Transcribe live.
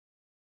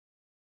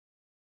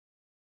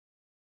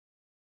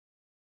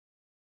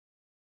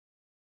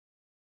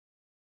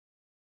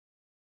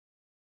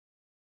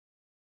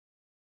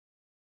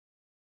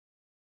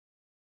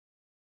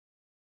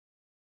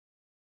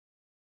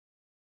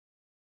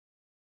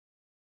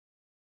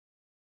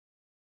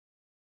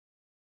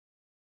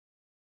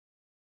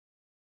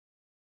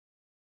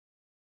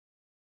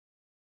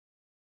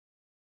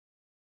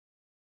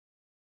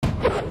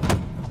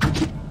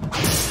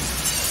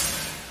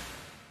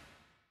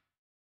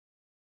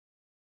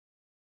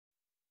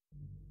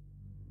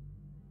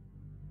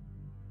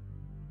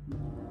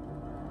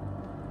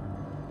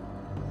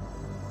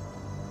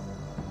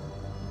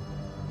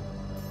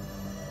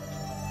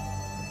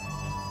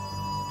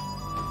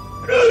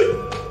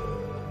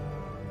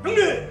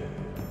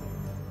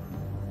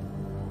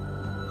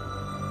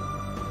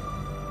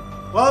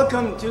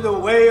Welcome to the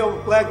way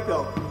of black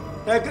belt,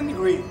 second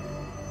degree.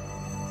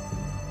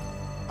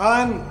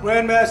 I'm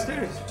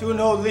Grandmaster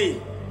Juno Lee.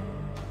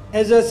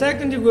 As a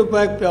second degree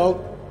black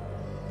belt,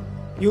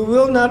 you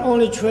will not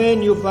only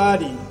train your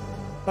body,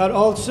 but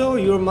also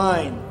your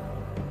mind.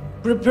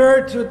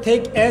 Prepare to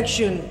take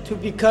action to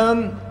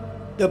become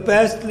the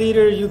best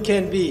leader you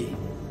can be.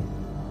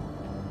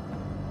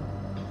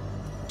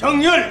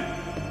 정렬!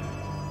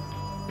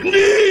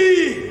 준비!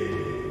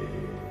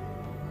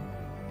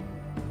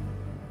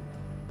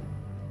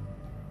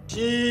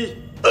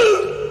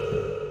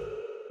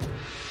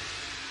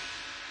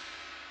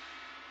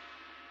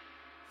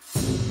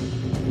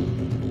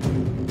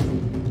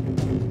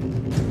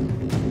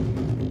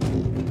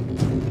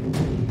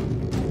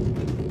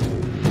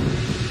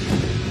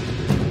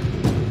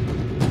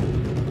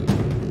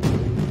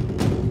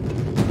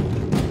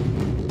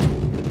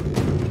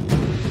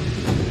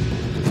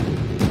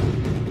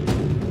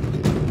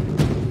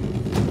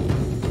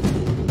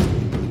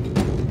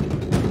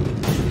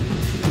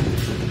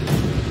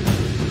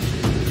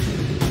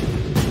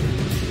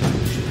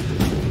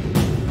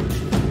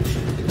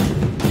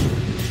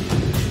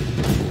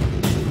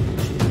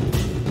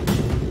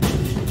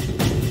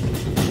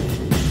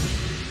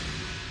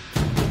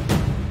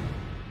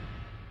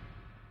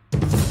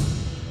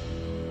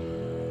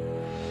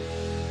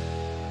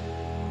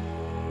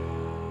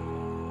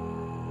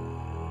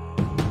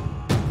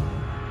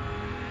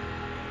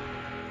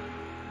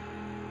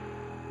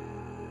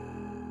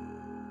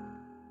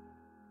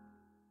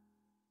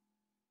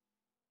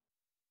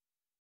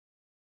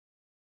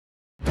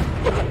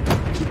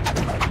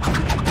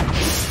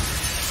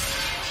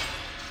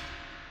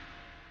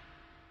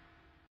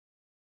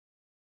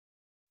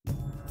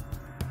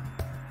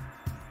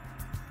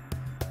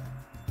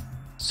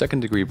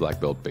 Second degree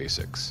black belt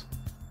basics.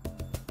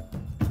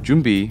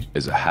 Junbi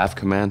is a half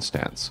command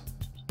stance,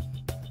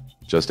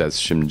 just as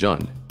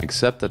Shimjun,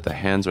 except that the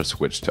hands are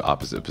switched to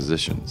opposite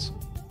positions.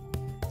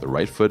 The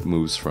right foot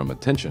moves from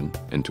attention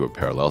into a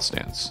parallel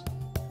stance.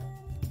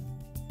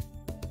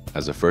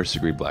 As a first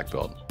degree black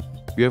belt,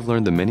 you have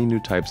learned the many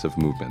new types of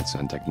movements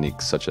and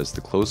techniques such as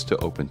the close to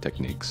open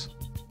techniques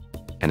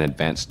and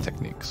advanced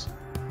techniques.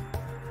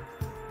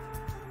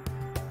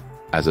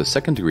 As a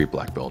second degree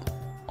black belt,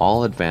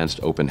 all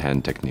advanced open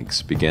hand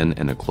techniques begin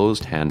in a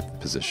closed hand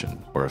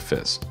position or a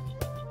fist.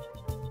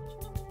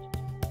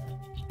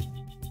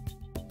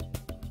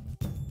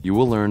 You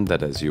will learn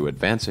that as you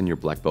advance in your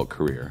black belt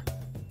career,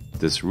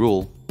 this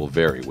rule will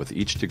vary with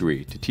each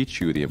degree to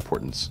teach you the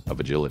importance of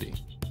agility.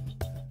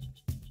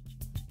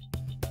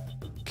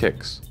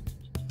 Kicks.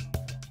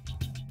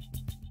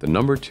 The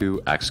number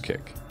 2 axe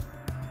kick.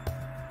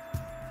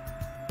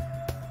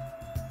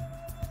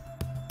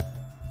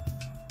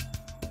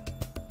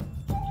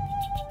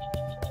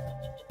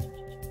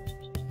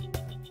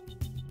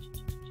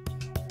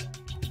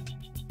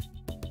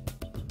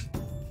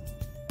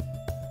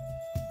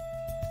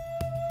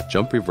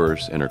 Jump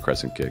reverse inner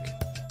crescent kick,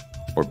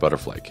 or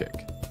butterfly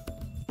kick.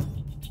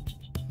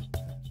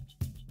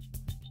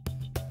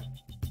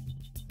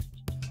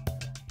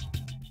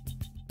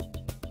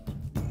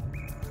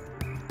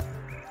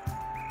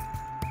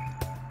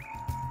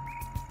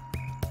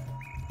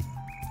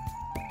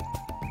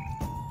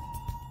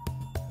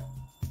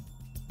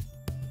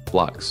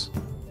 Blocks.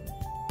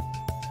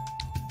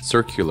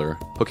 Circular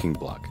hooking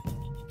block.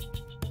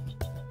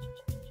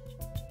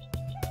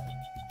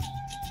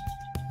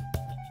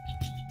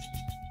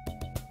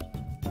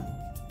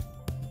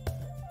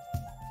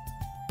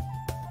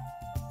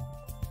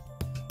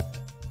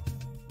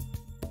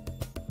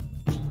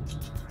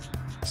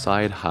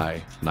 Side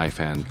high knife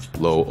hand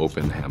low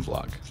open hand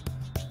block.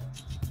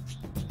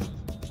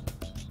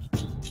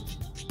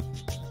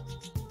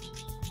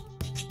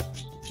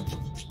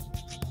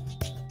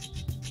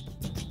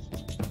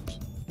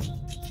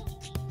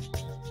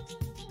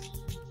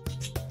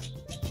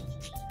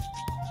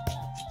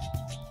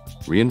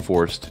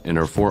 Reinforced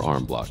inner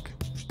forearm block.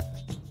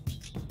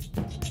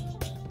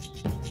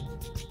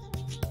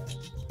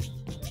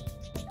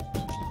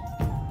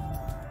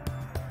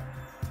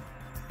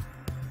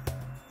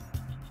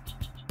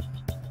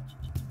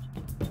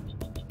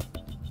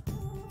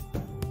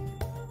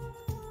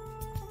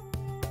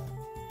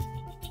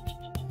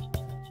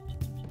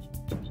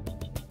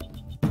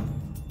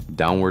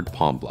 Downward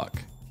palm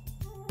block.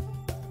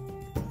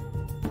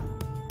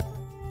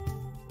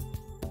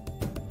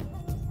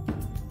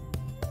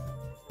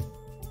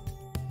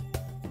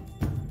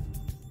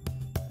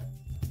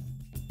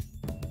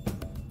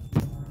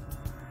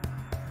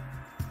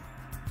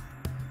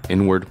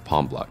 Inward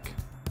palm block.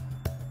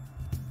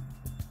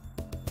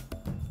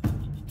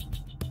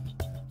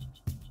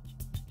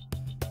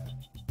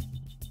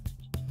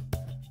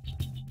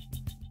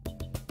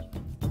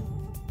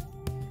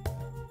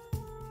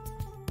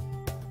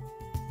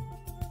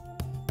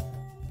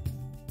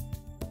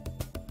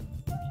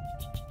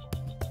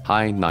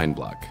 high 9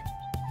 block.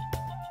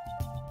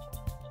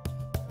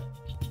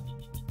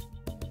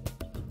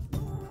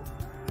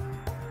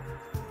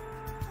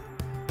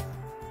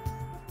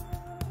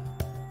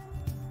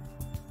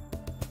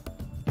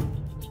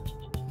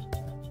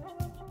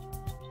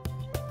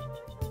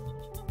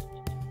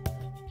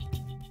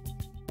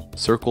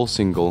 Circle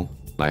single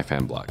knife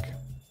hand block.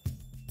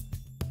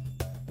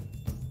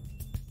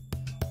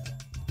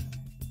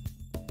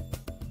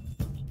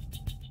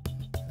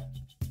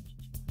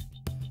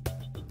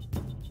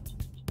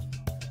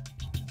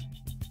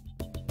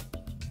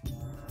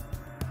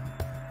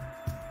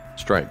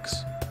 Strikes.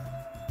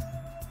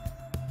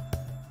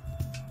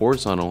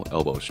 Horizontal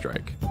elbow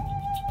strike.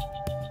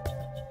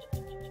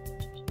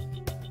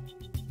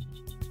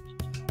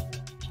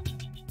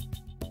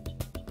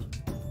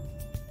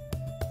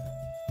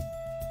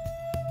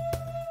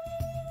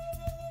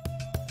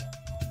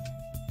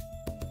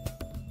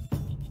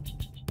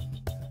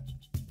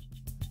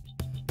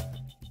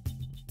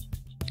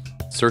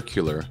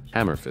 Circular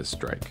hammer fist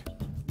strike.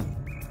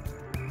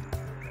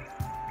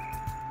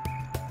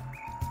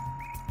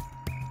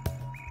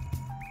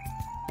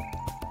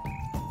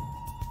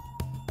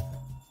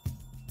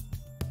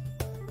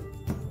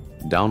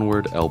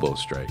 Downward elbow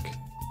strike.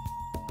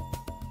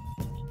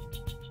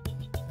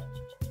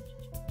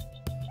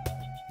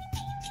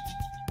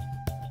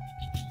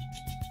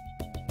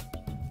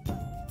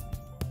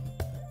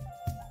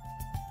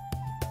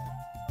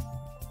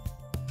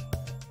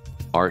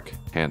 Arc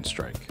hand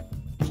strike.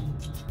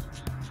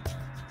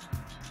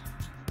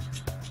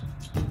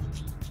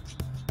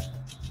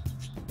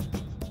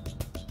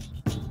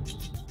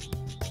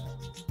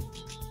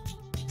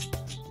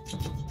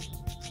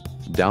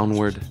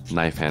 Downward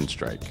knife hand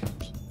strike.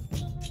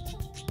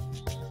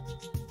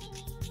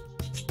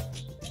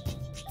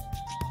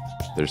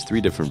 There's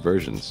 3 different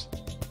versions: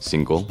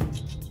 single,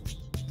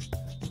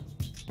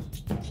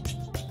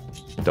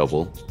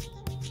 double,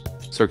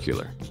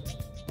 circular.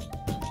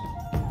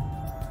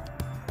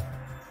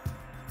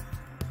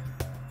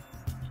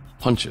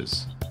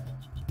 Punches.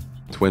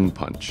 Twin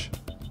punch.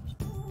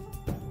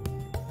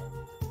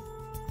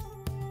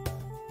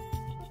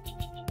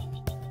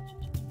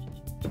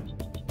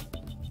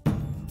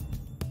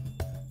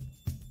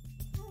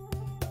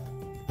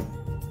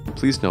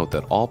 Please note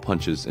that all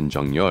punches in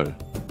정열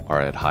are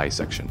at high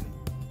section.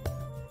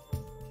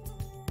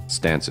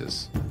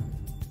 Stances.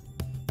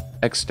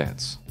 X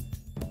stance.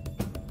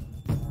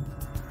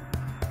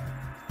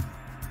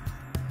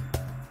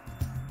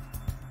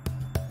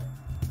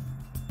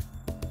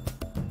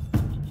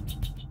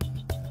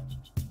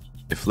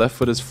 If left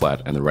foot is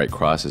flat and the right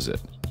crosses it,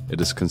 it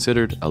is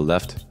considered a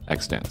left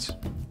X stance.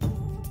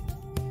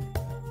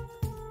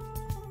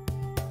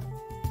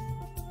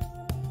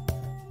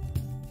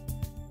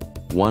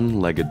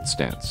 One-legged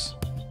stance.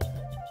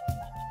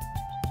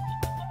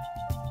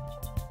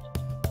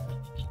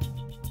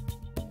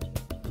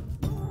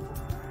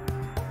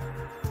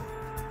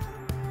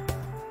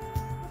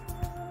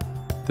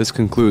 This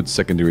concludes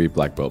secondary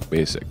black belt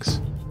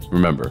basics.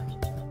 Remember,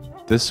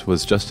 this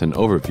was just an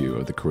overview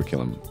of the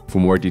curriculum. For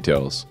more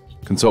details,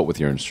 consult with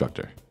your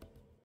instructor.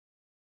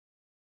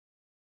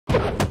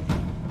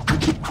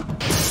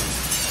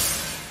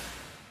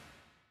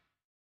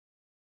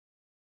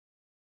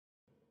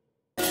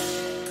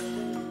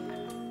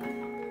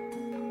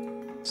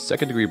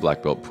 Second degree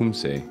black belt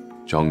Pumse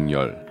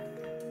정열.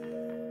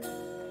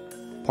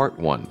 Part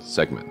 1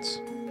 segments.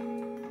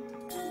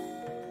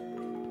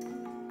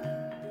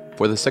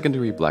 For the second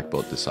degree black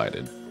belt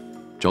decided,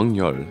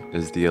 정열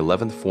is the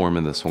 11th form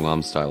in the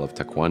Songahm style of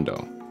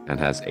Taekwondo and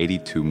has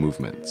 82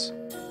 movements.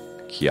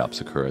 Kiops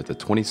occur at the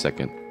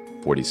 22nd,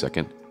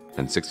 42nd,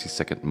 and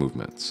 62nd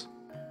movements.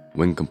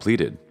 When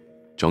completed,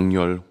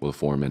 정열 will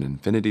form an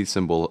infinity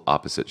symbol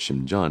opposite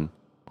심전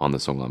on the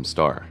Songahm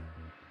star.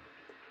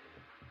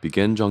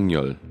 Begin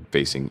정열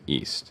facing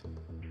east.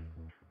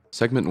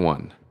 Segment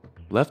 1.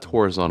 Left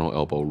horizontal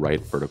elbow, right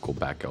vertical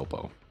back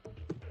elbow.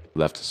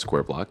 Left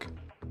square block.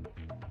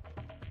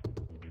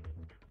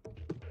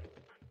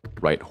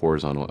 Right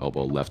horizontal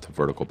elbow, left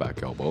vertical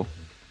back elbow.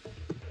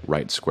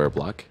 Right square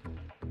block.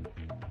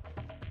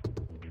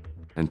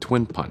 And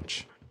twin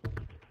punch.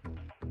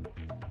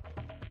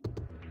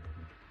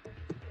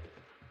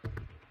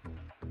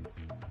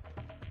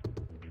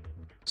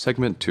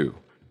 Segment 2.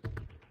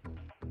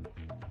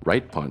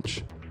 Right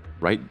punch,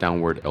 right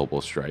downward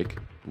elbow strike,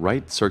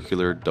 right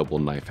circular double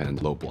knife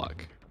hand low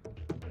block.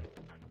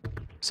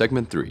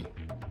 Segment 3.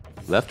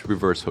 Left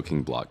reverse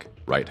hooking block,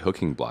 right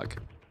hooking block,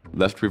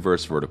 left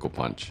reverse vertical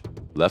punch,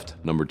 left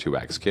number 2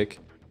 axe kick,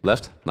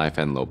 left knife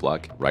hand low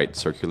block, right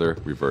circular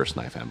reverse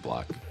knife hand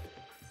block.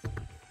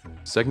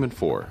 Segment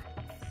 4.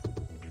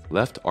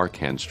 Left arc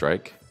hand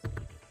strike,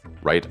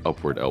 right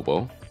upward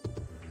elbow,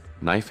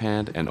 knife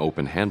hand and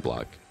open hand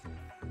block.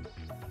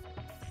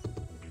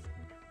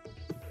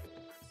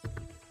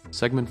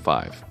 Segment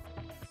 5.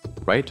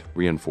 Right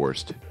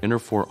reinforced inner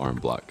forearm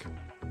block.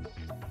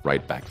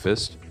 Right back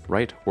fist,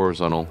 right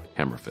horizontal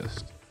hammer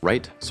fist.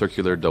 Right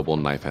circular double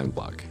knife hand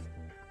block.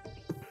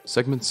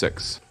 Segment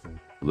 6.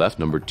 Left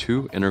number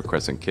 2 inner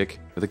crescent kick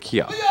with a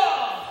kiap.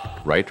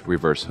 Right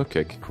reverse hook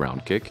kick,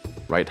 ground kick,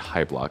 right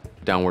high block,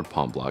 downward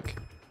palm block,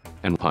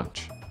 and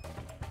punch.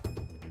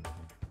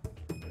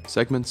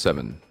 Segment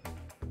 7.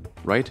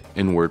 Right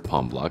inward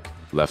palm block,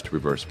 left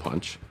reverse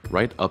punch,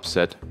 right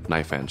upset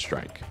knife hand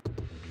strike.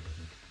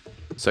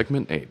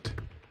 Segment 8.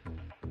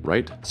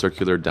 Right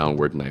circular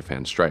downward knife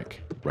hand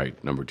strike,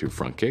 right number 2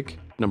 front kick,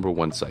 number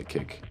 1 side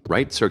kick,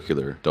 right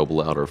circular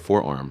double outer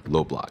forearm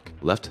low block,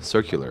 left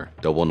circular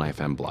double knife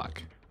hand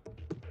block.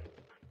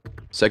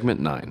 Segment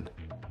 9.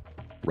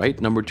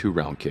 Right number 2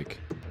 round kick,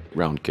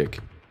 round kick,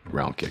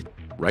 round kick,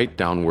 right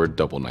downward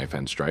double knife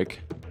hand strike.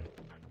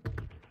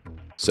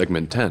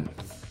 Segment 10.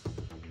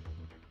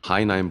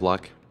 High 9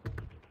 block,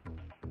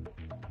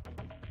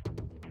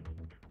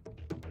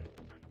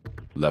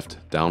 left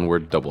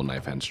downward double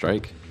knife hand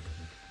strike,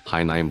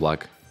 high 9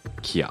 block,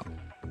 kiap.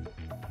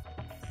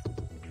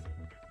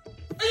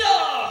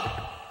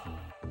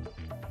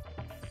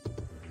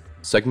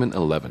 Segment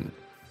 11.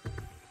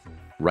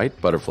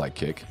 Right butterfly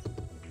kick,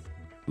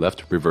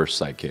 left reverse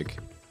side kick,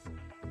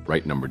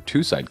 right number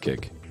 2 side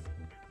kick,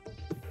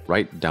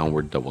 right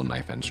downward double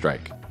knife hand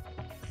strike.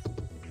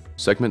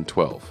 Segment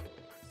 12.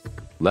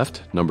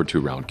 Left number 2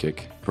 round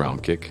kick,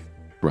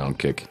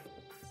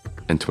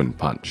 and twin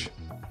punch.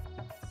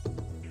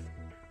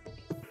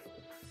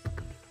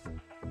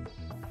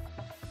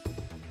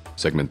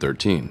 Segment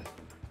 13.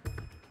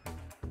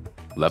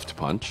 Left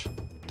punch,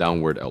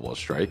 downward elbow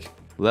strike,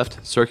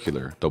 left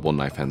circular double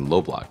knife hand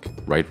low block,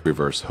 right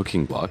reverse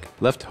hooking block,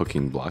 left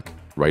hooking block,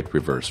 right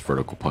reverse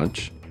vertical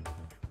punch,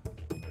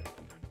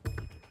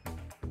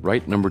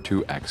 right number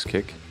 2 axe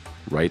kick,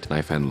 right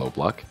knife hand low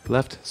block,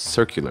 left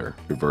circular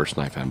reverse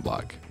knife hand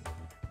block.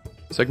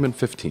 Segment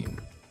 15.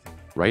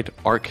 Right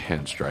arc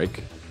hand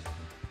strike,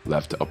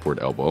 left upward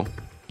elbow,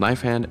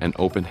 knife hand and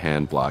open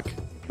hand block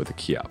with a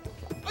kiap.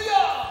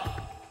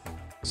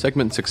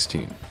 Segment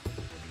 16.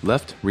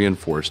 Left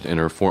reinforced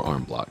inner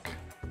forearm block,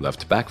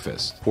 left back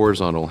fist,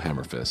 horizontal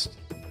hammer fist,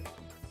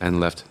 and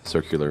left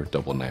circular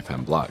double knife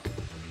hand block.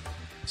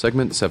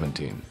 Segment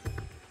 17.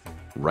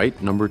 Right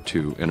number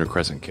 2 inner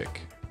crescent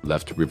kick,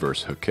 left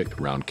reverse hook kick,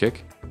 round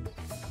kick,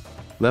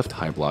 left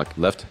high block,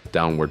 left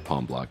downward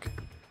palm block,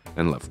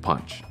 and left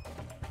punch.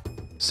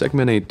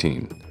 Segment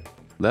 18.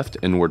 Left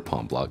inward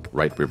palm block,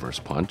 right reverse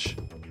punch,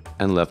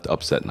 and left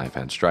upset knife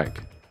hand strike.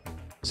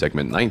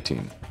 Segment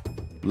 19.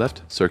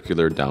 Left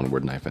circular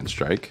downward knife hand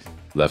strike,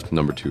 left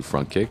number 2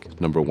 front kick,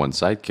 number 1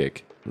 side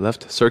kick,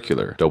 left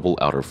circular double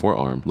outer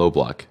forearm low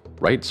block,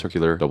 right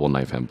circular double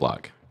knife hand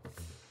block.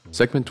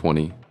 Segment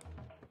 20.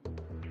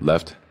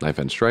 Left knife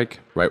hand strike,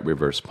 right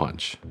reverse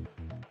punch.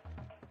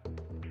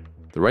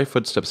 The right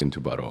foot steps into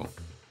baro.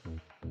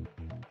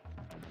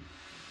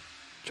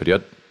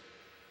 Chariot.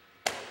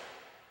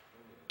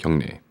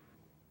 경례.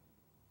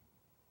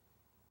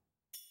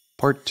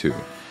 Part 2.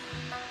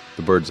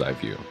 The bird's eye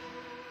view.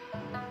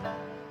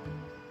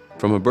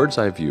 From a bird's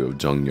eye view of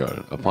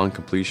Jeongnyeol upon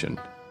completion,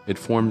 it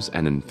forms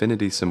an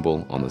infinity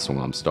symbol on the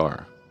Songahm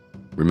star.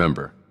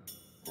 Remember,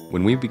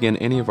 when we begin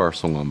any of our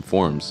Songahm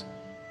forms,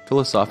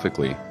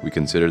 philosophically, we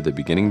consider the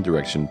beginning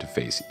direction to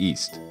face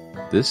east.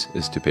 This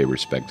is to pay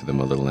respect to the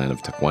motherland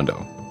of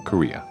Taekwondo,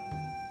 Korea.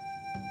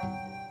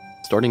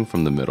 Starting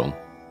from the middle,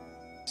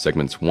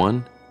 segments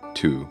 1,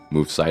 2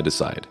 move side to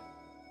side.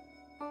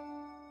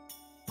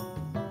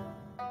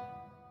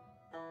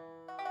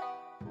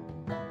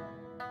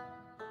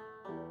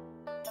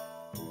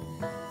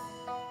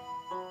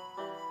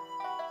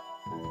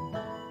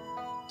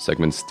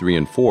 Segments 3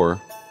 and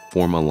 4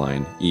 form a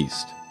line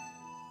east.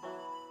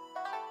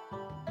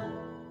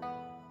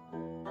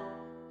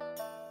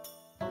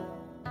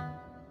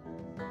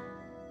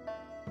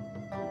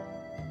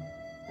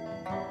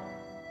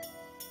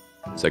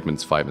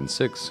 Segments 5 and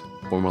 6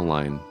 form a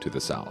line to the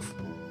south.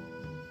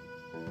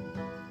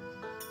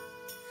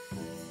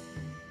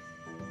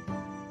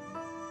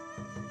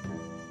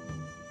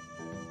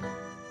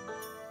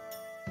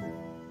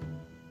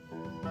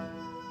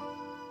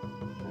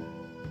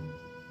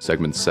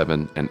 Segments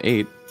 7 and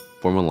 8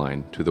 form a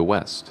line to the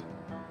west.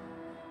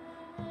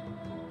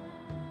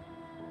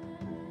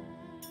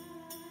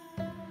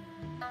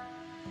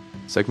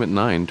 Segment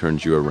 9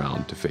 turns you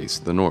around to face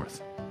the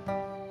north.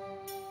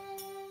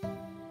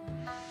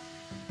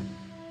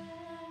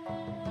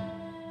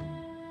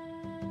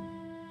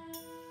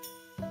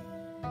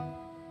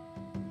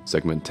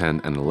 Segment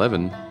 10 and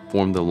 11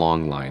 form the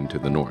long line to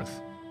the north.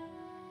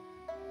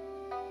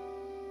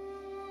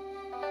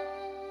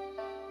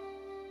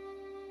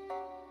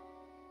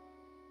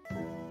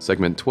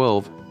 Segment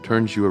 12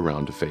 turns you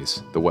around to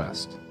face the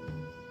west.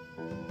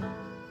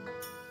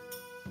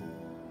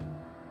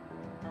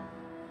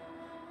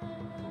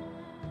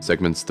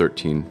 Segments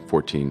 13,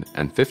 14,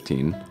 and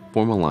 15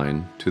 form a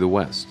line to the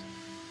west.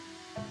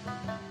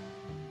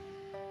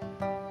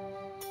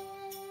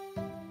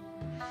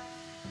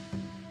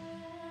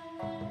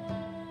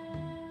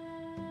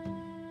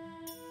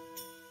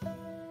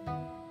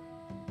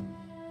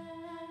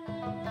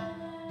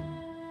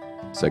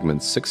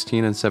 Segments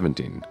 16 and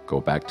 17 go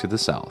back to the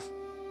south.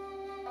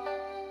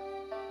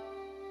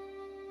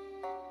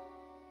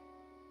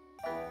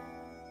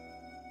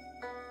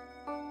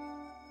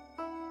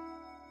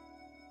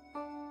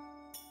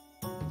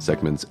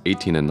 segments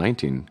 18 and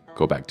 19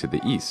 go back to the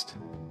east.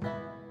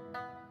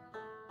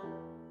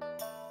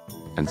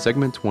 And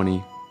segment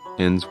 20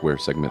 ends where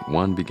segment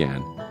 1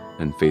 began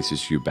and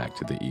faces you back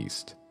to the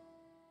east.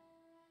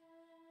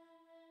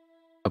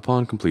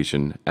 Upon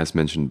completion, as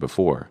mentioned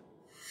before,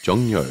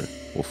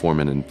 Jeongnyeol will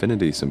form an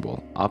infinity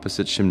symbol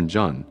opposite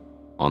Shimjeon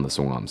on the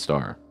Songahm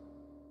star.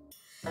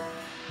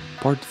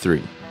 Part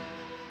 3.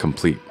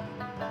 Complete.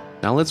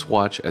 Now let's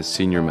watch as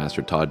Senior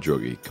Master Todd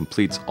Drogi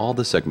completes all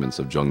the segments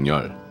of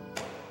Jeongnyeol.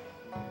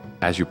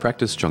 As you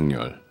practice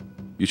Jeongnyeol,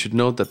 you should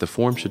note that the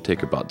form should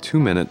take about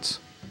 2 minutes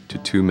to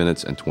 2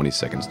 minutes and 20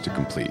 seconds to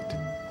complete.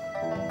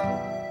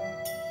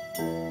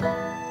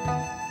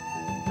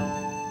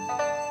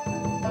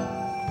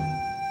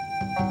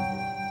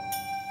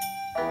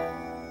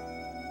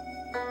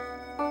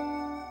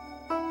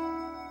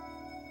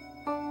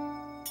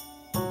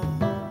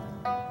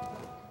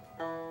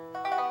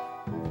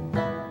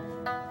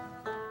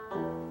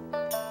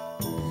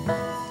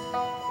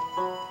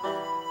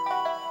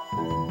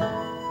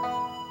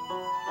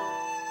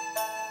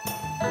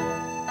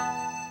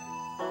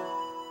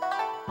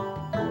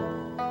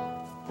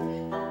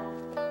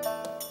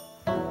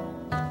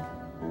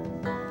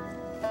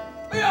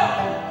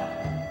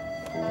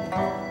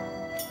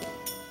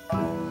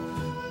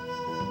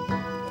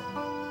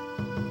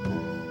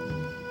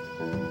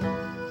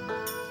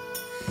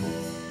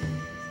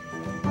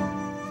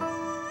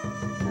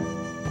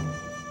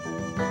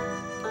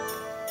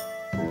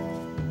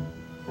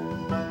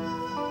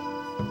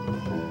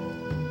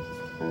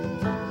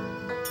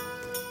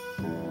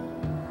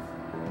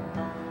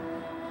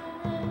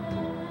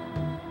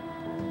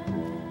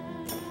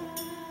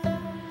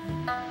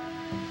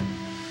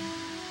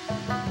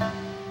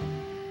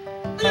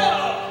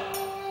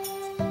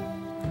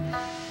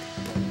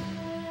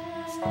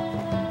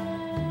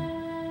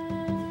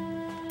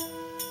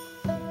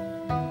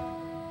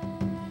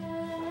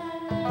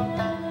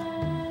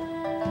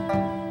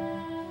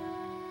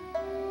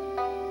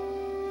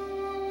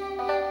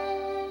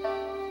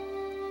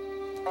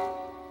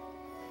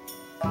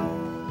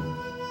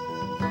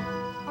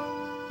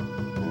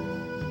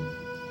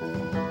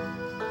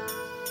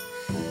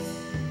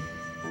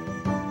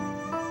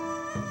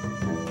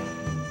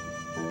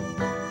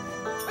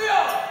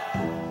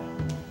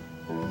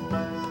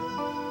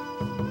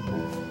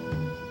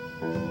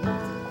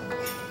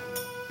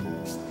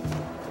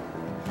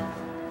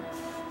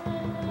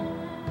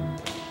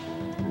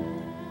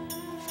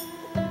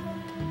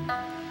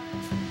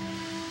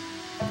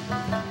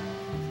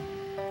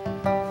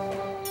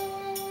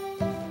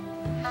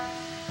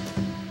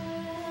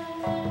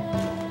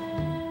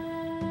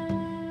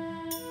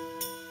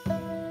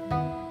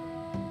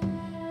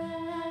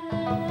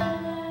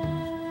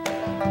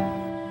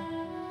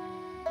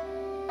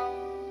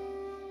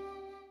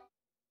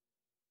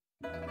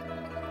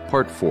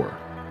 Part 4.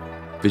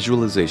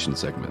 Visualization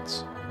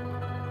segments.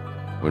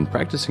 When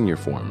practicing your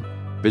form,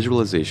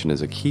 visualization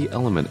is a key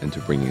element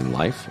into bringing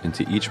life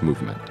into each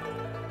movement.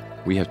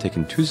 We have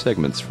taken 2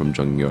 segments from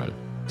Jeongnyeol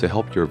to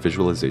help your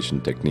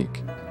visualization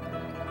technique.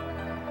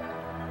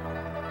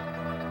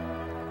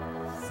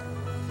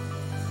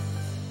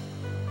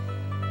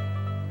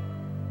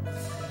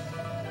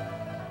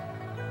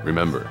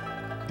 Remember,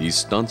 these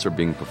stunts are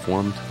being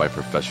performed by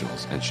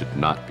professionals and should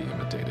not be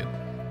imitated.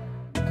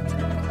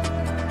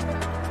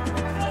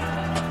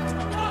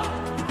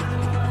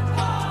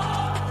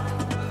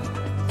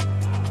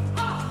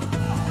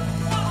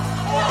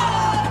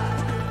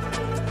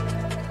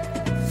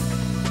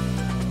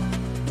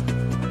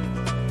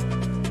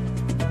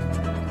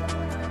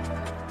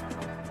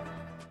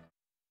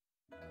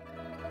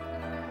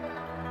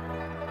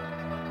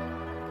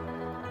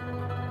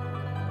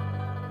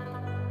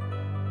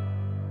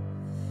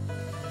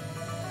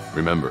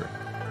 Remember,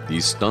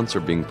 these stunts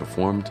are being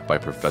performed by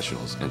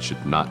professionals and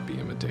should not be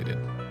imitated.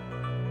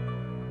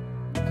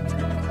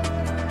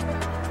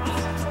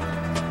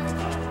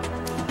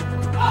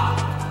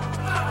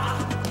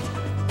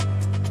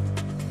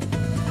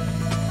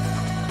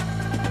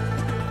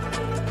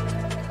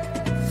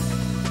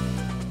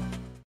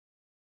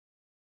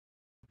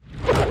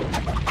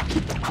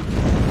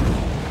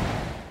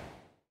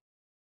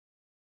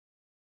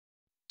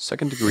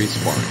 Second-degree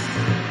sparring.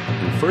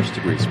 In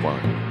first-degree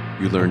sparring,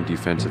 you learn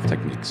defensive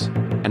techniques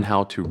and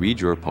how to read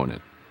your opponent.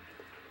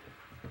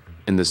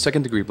 In the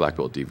second-degree black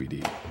belt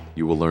DVD,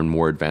 you will learn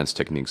more advanced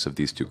techniques of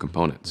these 2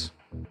 components.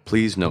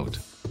 Please note,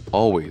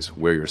 always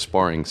wear your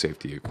sparring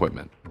safety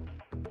equipment.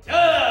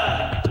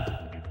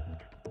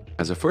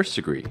 As a first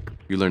degree,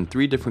 you learn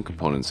 3 different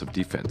components of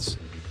defense.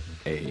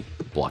 A.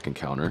 Block and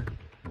counter.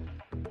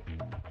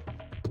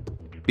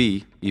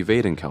 B.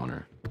 Evade and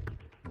counter.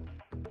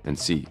 And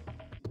C.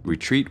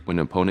 Retreat when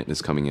an opponent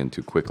is coming in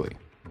too quickly.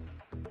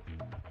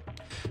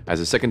 As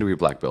a second-degree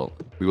black belt,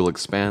 we will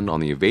expand on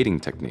the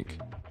evading technique.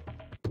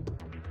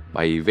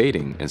 By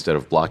evading instead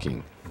of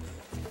blocking,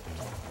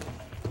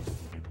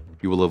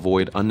 you will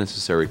avoid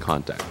unnecessary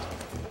contact.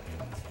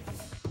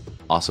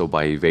 Also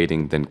by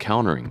evading then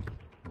countering,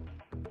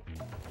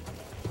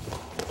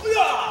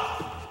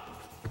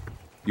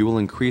 you will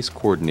increase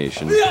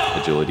coordination,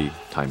 agility,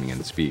 timing,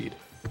 and speed.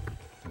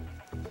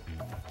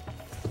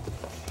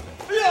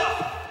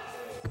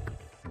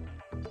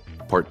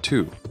 Part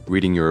 2.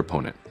 Reading your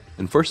opponent.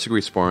 In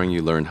first-degree sparring,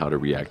 you learn how to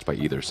react by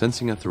either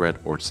sensing a threat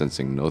or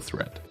sensing no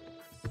threat.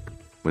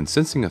 When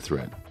sensing a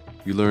threat,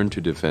 you learn to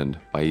defend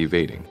by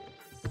evading.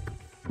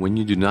 When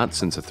you do not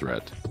sense a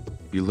threat,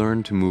 you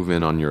learn to move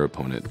in on your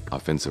opponent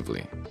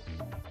offensively.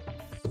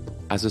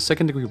 As a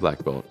second-degree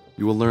black belt,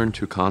 you will learn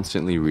to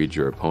constantly read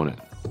your opponent.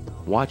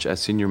 Watch as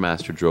Senior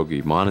Master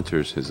Drogi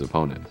monitors his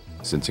opponent.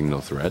 Sensing no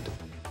threat,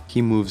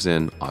 he moves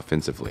in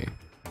offensively.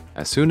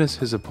 As soon as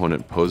his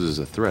opponent poses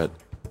a threat,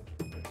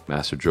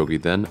 Master Drogi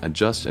then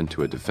adjusts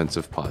into a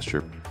defensive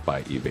posture by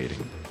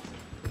evading.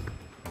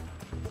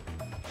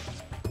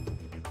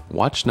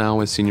 Watch now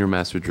as Senior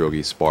Master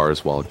Drogi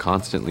spars while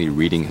constantly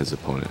reading his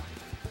opponent.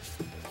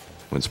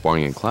 When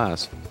sparring in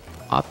class,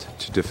 opt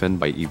to defend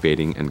by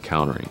evading and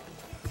countering.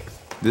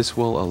 This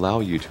will allow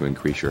you to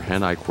increase your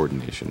hand-eye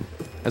coordination,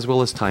 as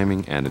well as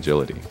timing and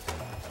agility.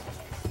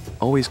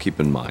 Always keep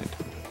in mind,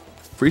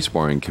 free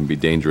sparring can be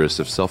dangerous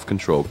if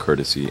self-control,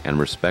 courtesy, and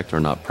respect are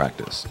not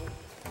practiced.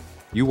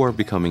 You are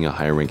becoming a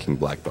high-ranking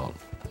black belt.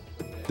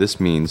 This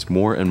means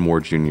more and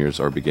more juniors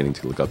are beginning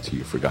to look up to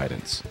you for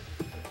guidance.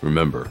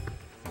 Remember,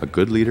 a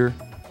good leader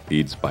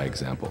leads by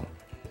example.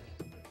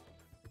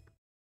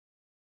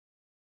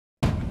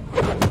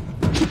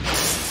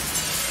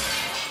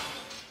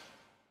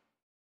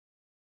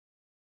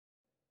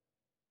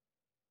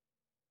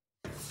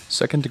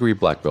 Second-degree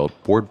black belt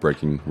board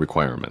breaking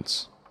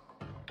requirements.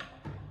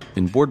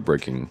 In board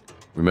breaking,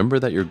 remember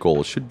that your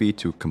goal should be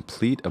to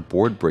complete a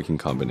board breaking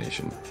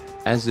combination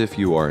as if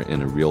you are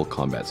in a real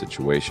combat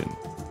situation.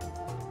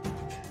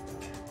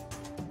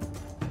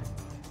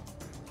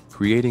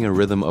 Creating a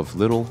rhythm of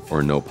little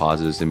or no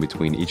pauses in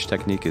between each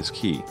technique is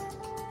key.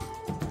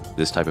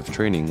 This type of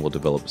training will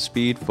develop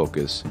speed,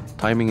 focus,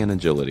 timing, and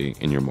agility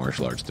in your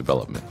martial arts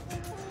development.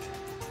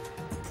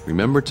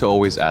 Remember to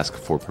always ask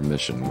for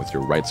permission with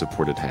your right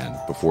supported hand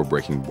before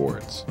breaking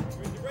boards.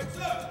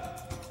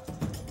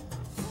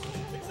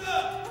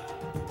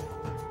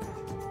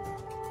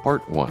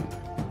 Part 1.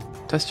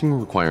 Testing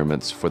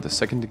requirements for the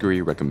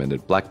second-degree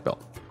recommended black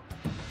belt.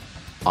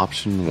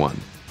 Option 1.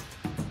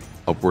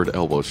 Upward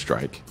elbow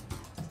strike.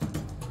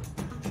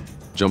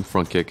 Jump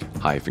front kick,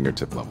 high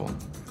fingertip level.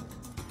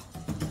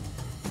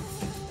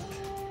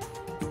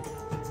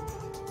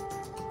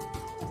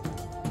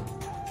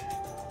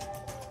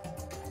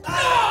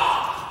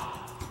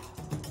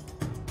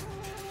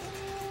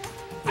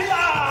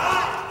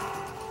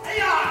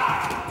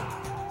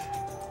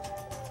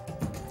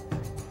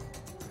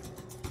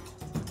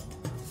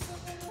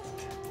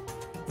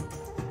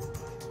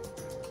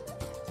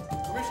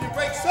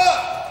 Breaks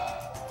up.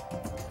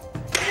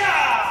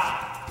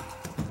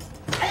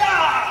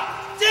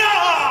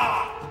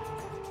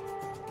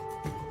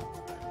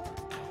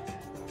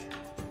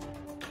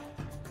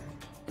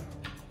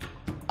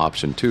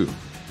 Option 2.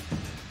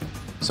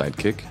 Side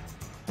kick.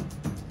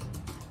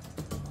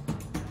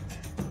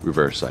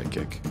 Reverse side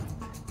kick.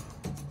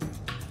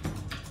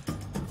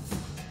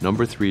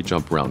 Number 3,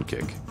 jump round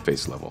kick,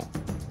 face level.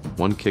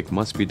 One kick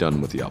must be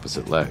done with the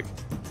opposite leg.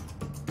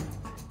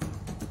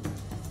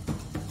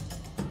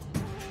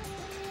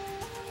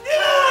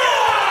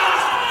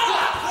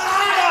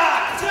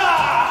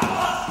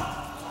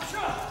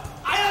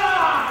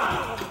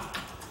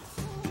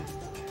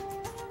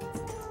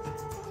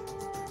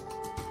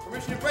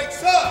 Permission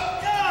breaks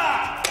up.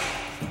 Yeah.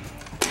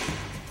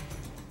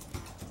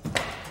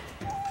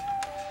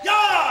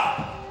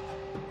 Yeah.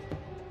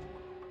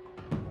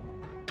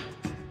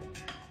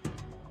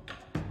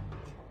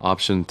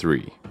 Option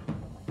 3.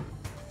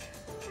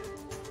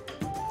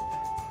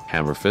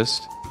 Hammer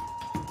fist.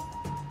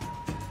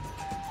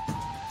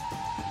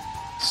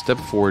 Step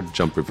forward,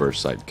 jump reverse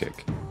side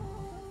kick.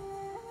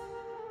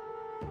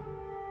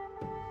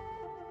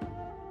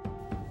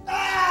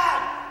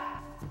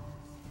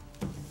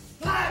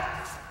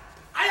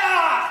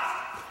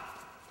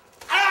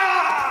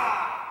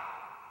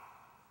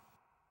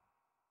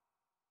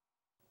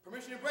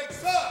 Permission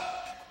breaks up.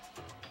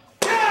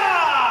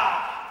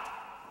 Yeah!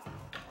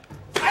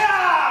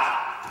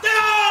 Yeah!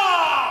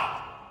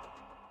 Yeah!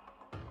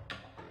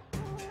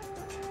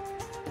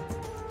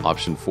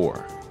 Option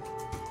 4.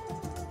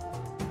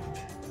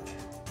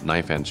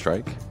 Knife hand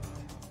strike.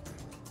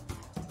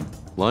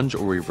 Lunge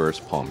or reverse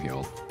palm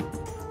heel.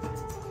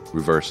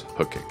 Reverse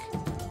hook kick.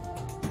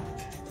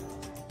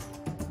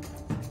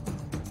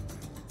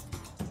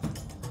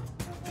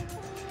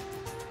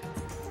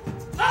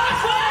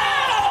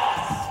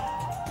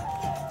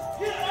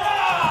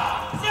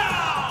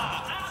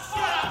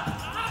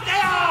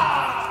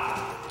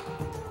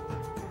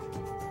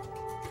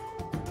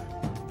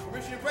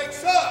 Permission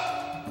breaks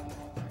up.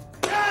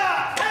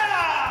 Yeah!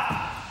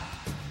 Yeah!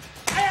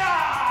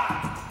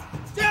 Yeah!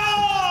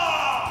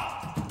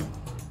 Yeah!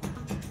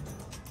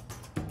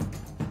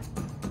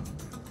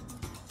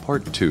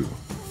 Part 2.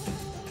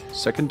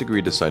 Second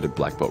degree decided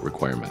black belt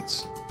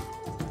requirements.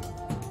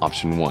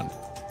 Option 1.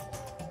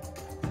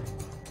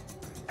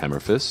 Hammer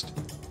fist.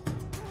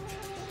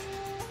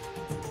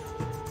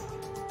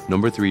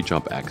 Number 3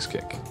 jump axe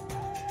kick.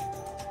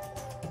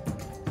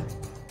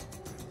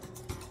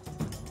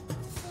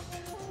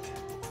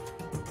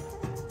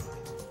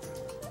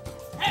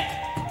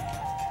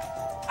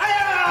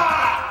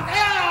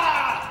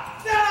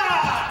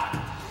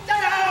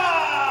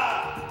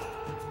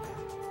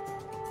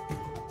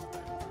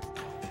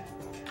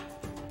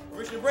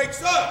 Permission break,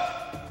 sir.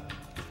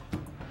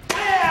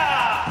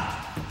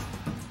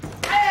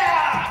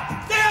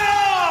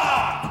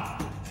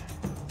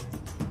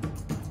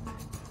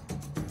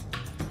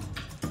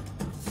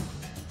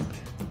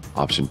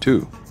 Option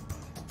 2.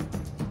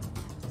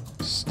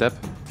 Step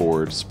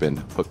forward spin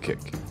hook kick.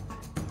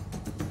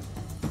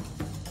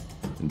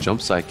 And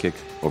jump side kick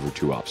over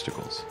 2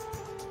 obstacles.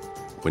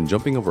 When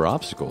jumping over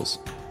obstacles,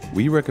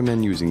 we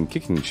recommend using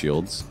kicking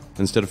shields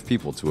instead of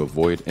people to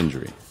avoid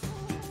injury.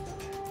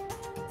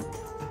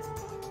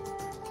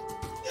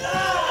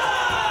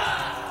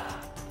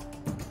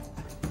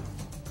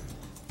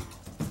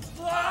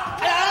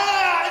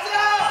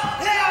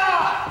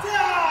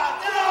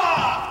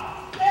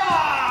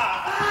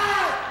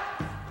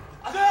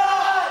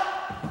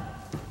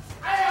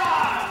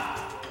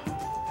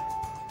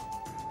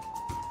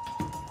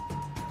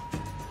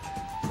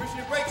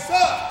 Permission break,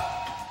 sir.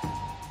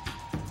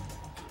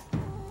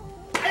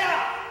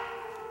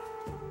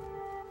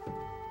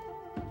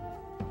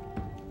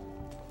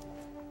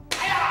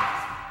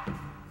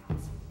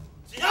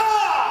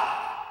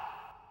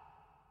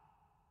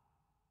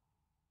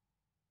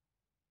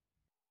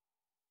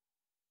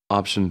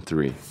 Option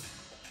 3.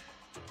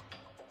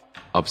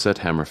 Upset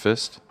hammer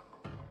fist.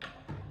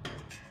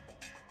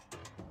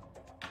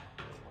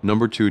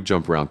 Number 2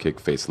 jump round kick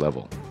face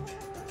level.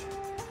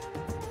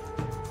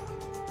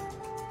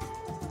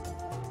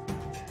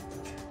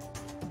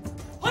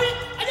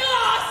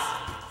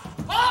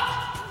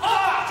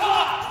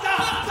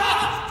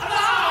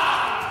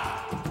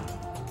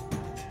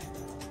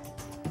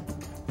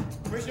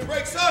 Permission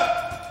break, sir.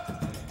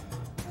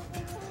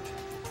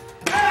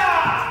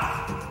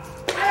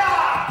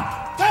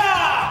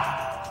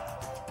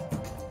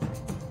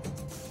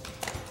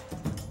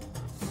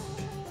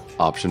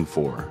 Option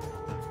 4.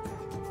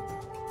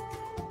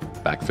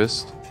 Back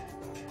fist.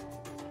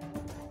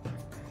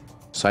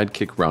 Side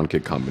kick round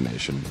kick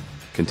combination,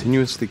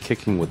 continuously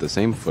kicking with the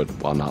same foot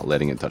while not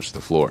letting it touch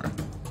the floor.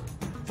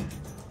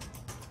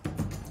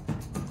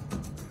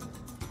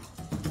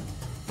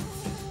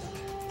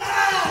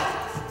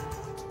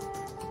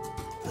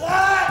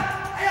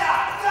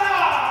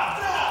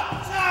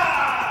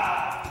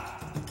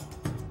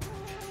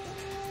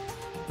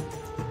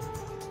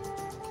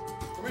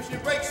 Permission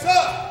break,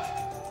 sir.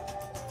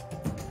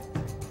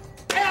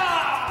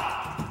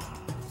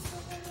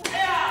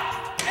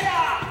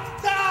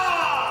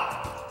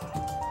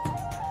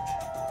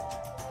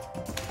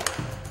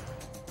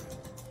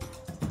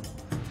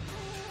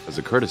 As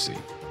a courtesy,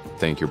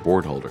 thank your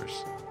board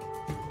holders.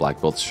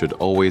 Black belts should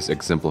always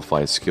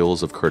exemplify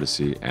skills of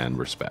courtesy and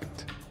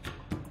respect.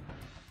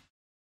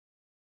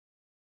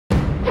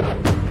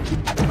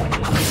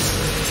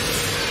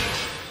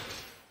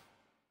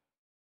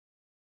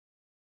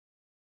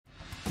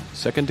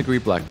 Second degree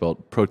black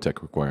belt Pro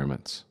Tech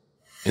requirements.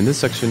 In this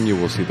section, you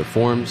will see the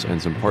forms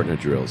and some partner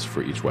drills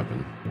for each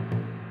weapon.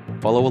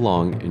 Follow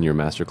along in your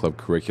Master Club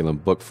curriculum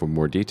book for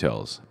more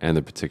details and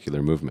the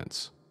particular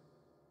movements.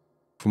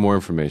 For more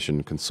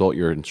information, consult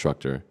your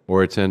instructor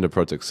or attend a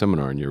Pro Tech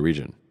seminar in your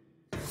region.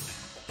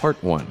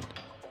 Part 1.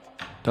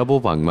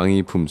 Double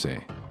방망이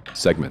품새.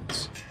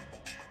 Segments.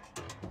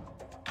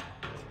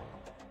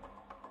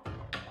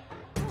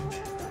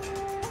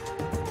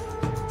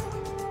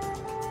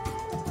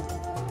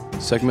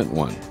 Segment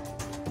 1.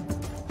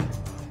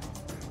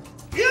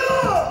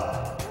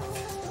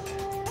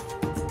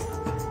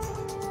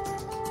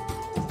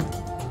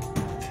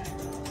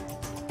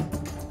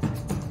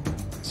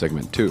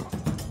 Segment 2.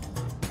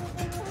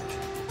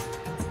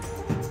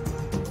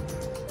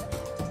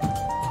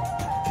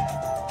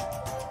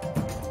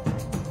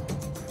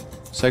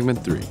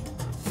 Segment 3.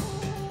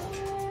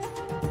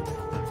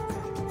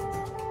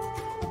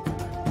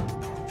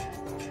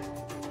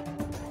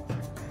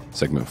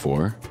 Segment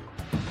 4.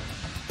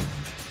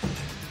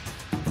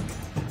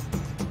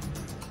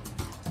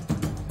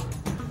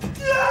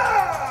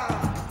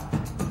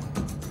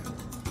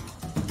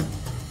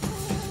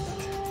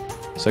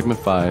 Segment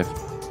 5.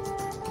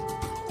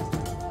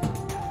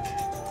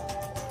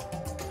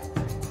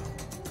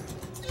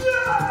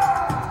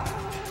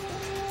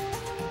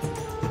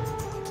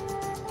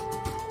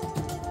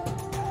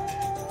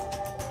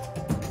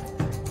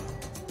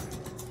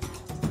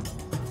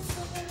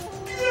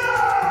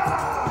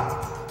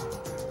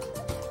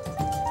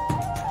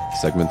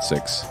 Segment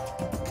 6.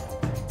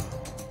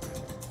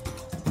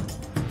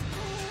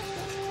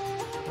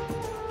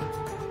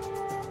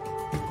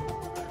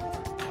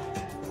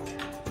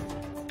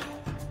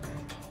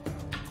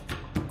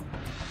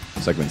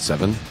 Segment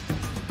 7.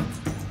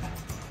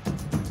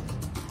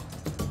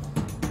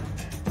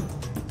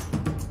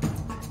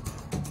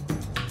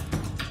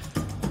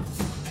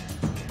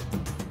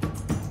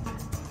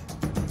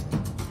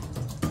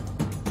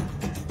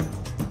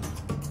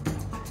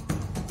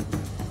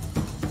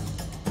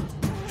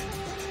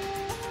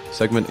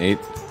 Segment 8.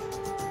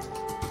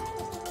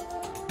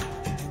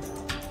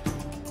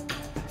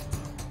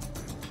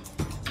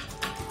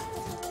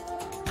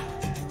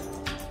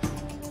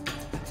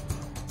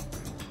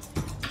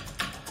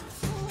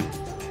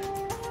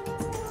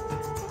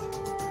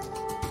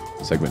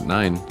 Segment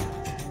 9.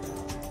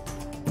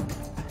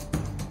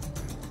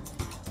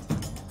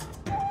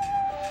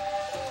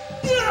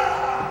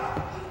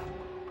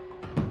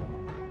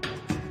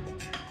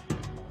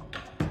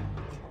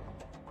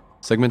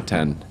 Segment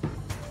 10.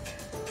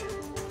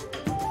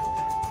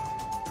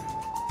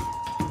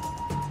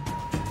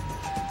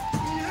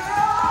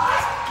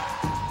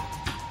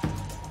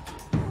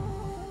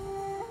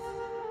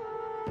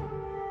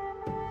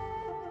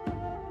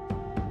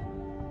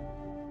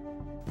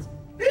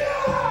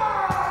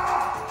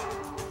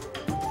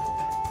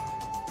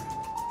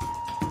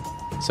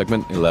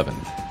 Segment 11.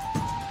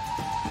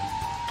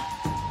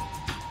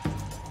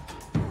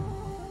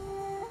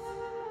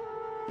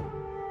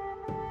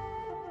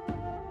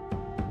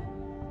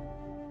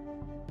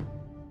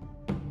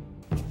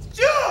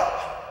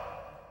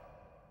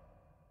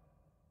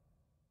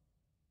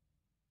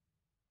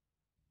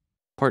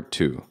 Part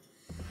 2.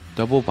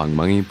 Double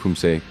Bangmangi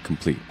Pumse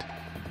complete.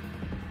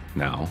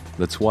 Now,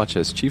 let's watch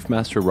as Chief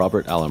Master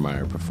Robert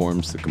Allermeyer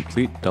performs the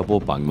complete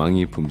double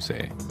Bangmangi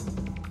Pumse.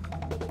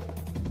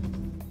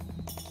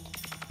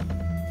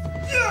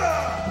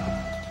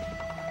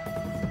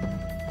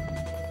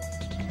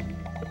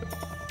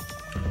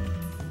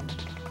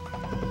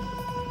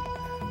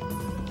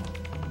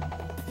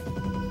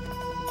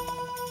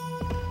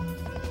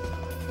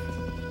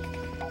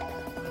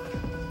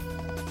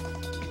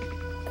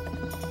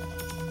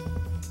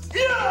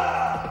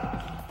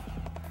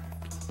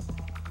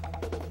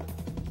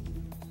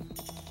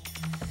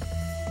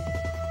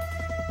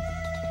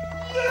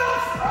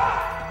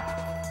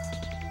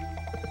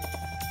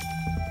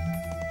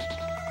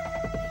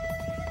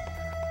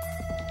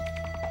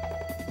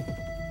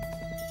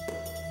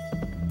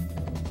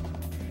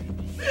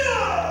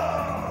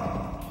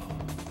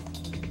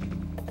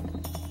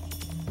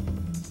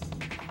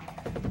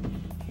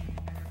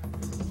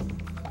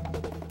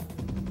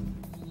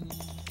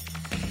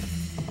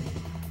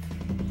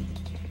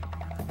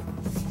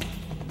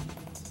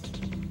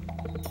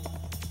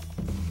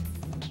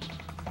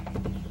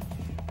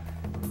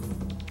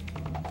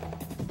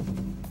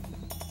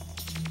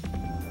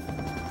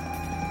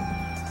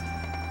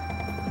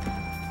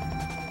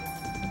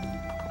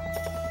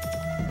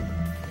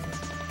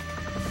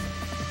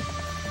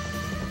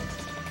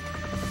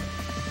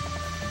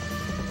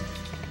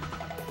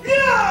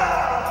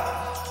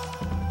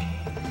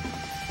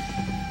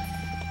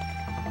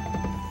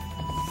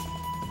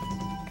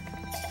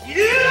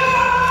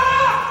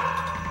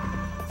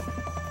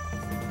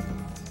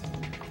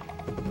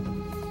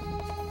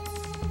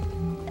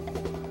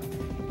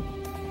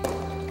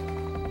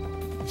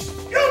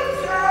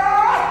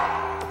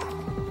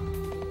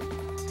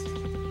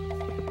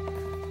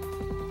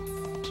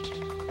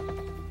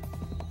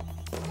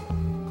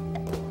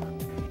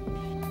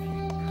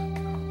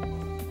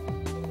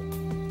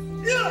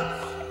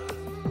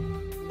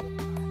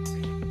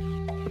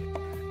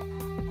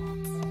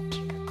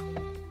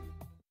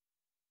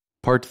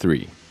 Part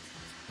 3.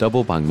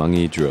 Double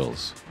Bangmangi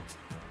drills.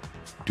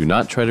 Do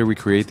not try to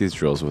recreate these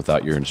drills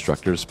without your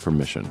instructor's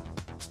permission.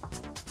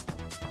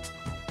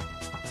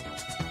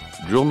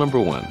 Drill number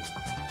 1.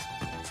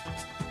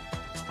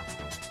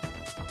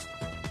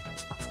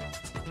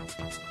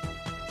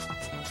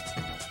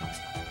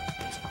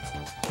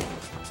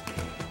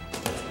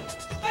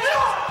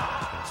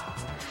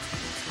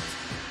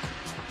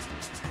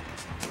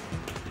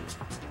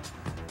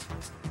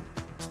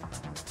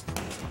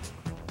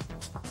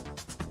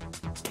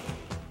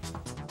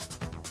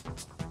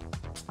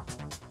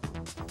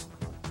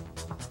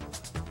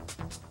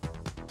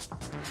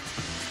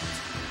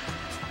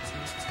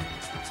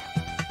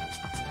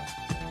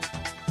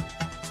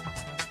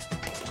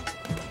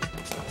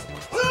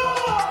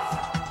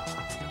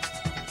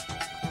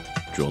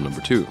 Drill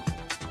number 2.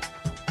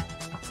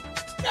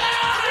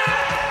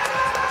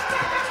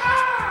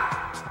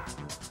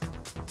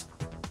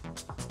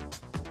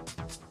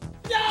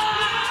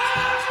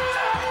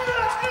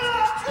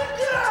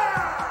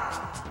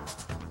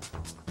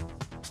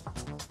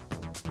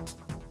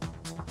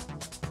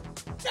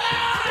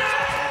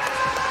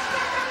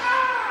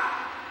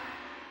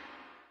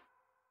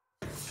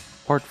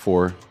 Part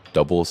 4.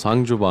 Double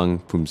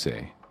Sangjubang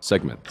Pumse.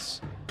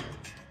 Segments.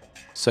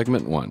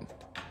 Segment 1.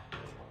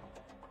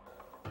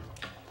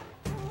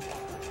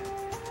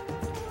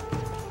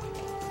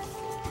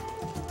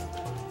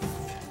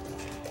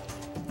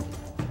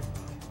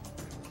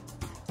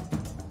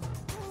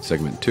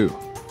 Segment 2.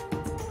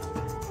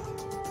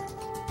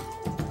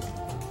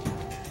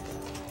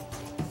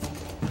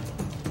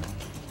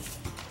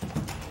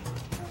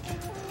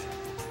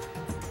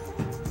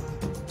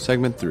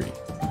 Segment 3.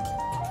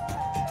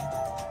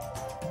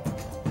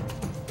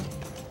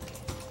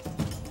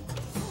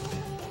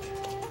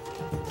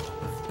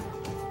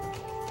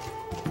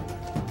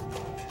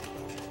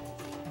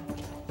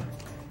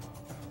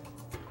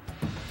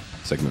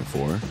 Segment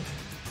 4.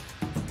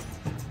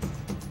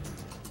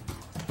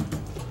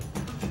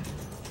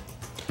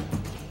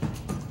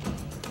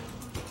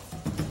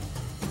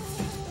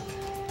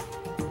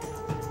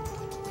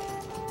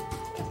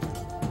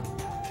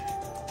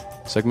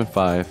 Segment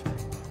 5.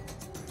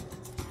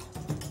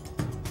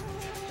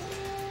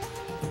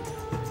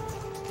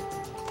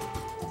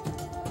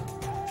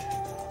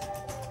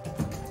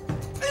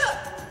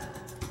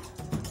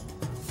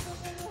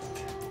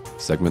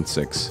 Segment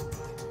 6.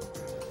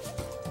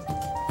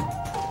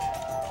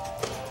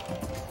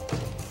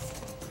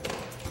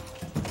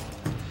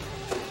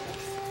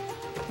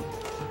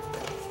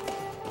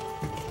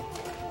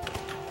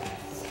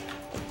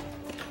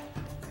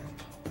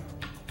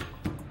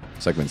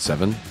 Segment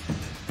 7.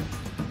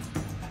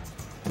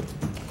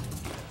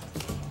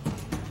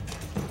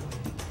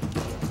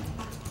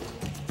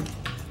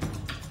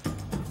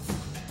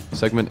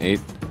 Segment 8.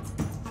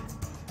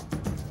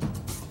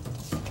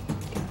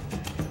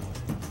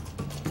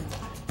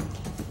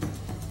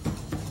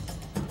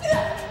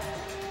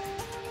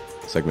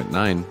 Segment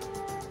 9.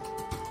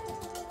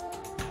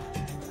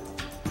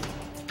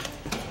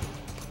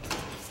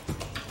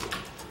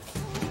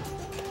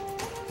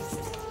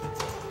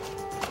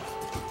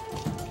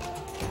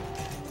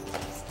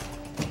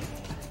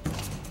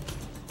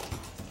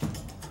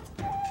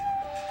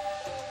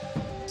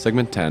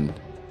 Segment 10.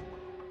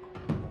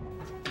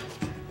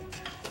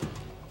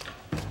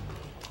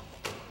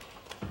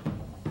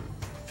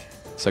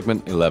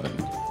 Segment 11.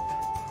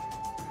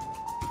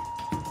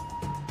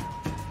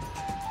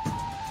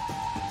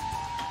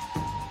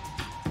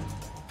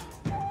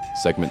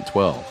 Segment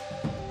 12.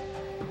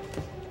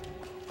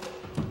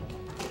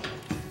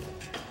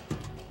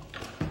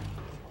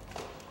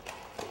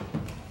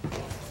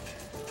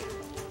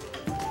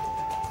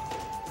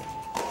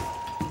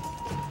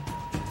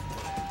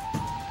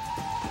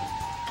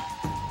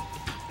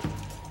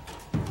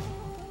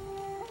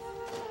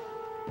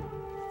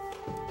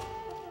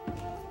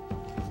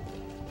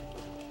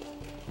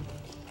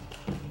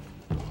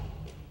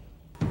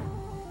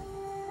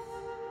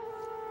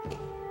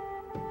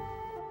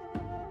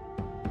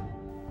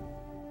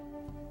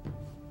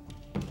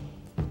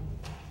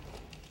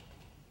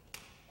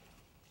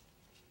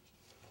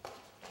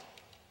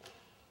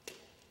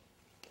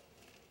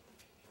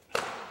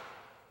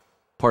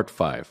 Part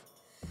 5.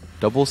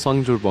 Double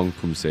Songjulbong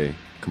Pumse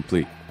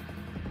complete.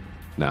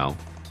 Now,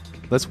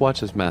 let's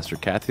watch as Master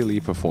Kathy Lee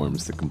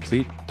performs the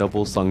complete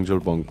double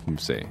Songjulbong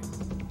Pumse.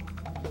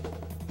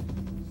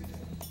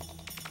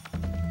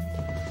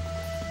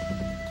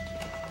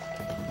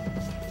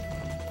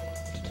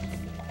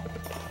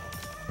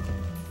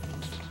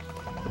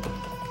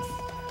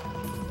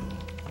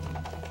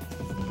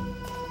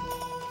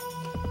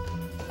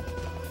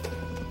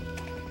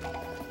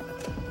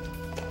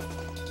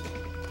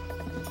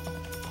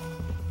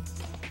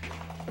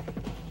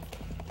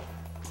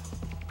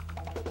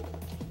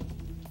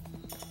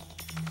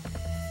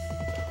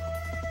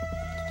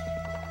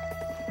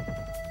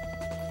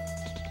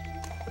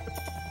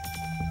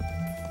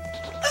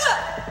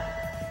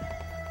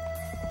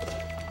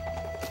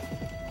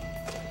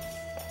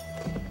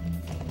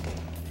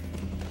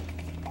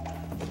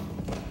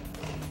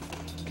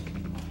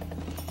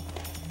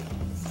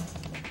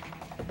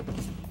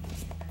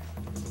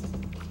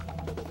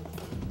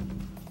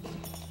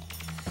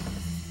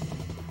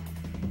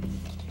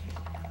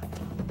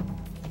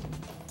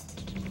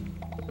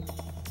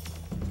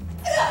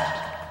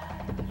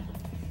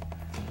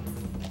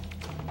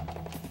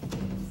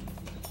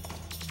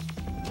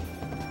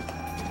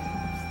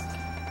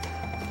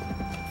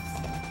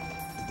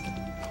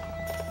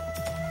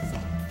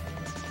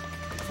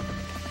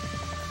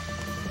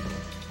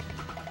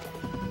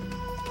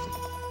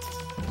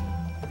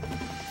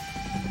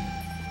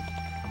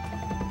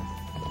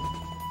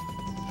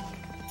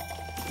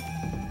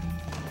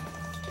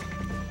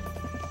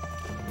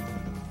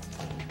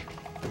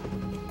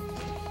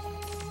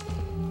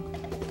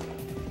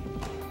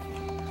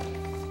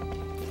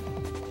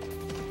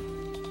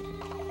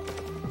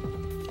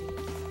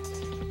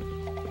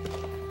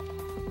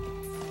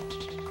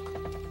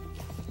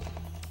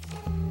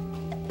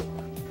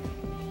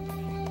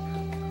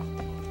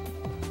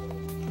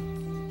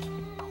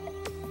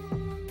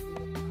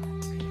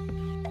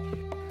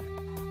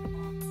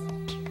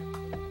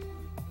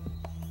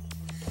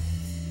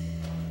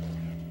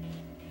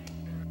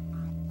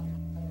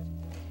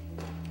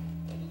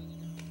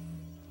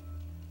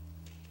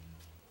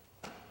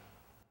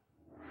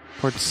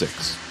 Part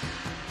 6.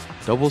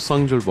 Double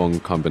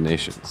Songjulbong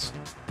combinations.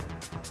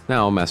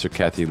 Now, Master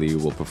Kathy Lee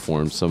will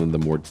perform some of the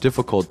more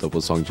difficult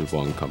double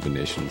Songjulbong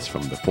combinations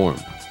from the form.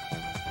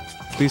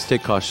 Please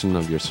take caution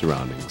of your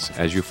surroundings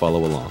as you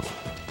follow along.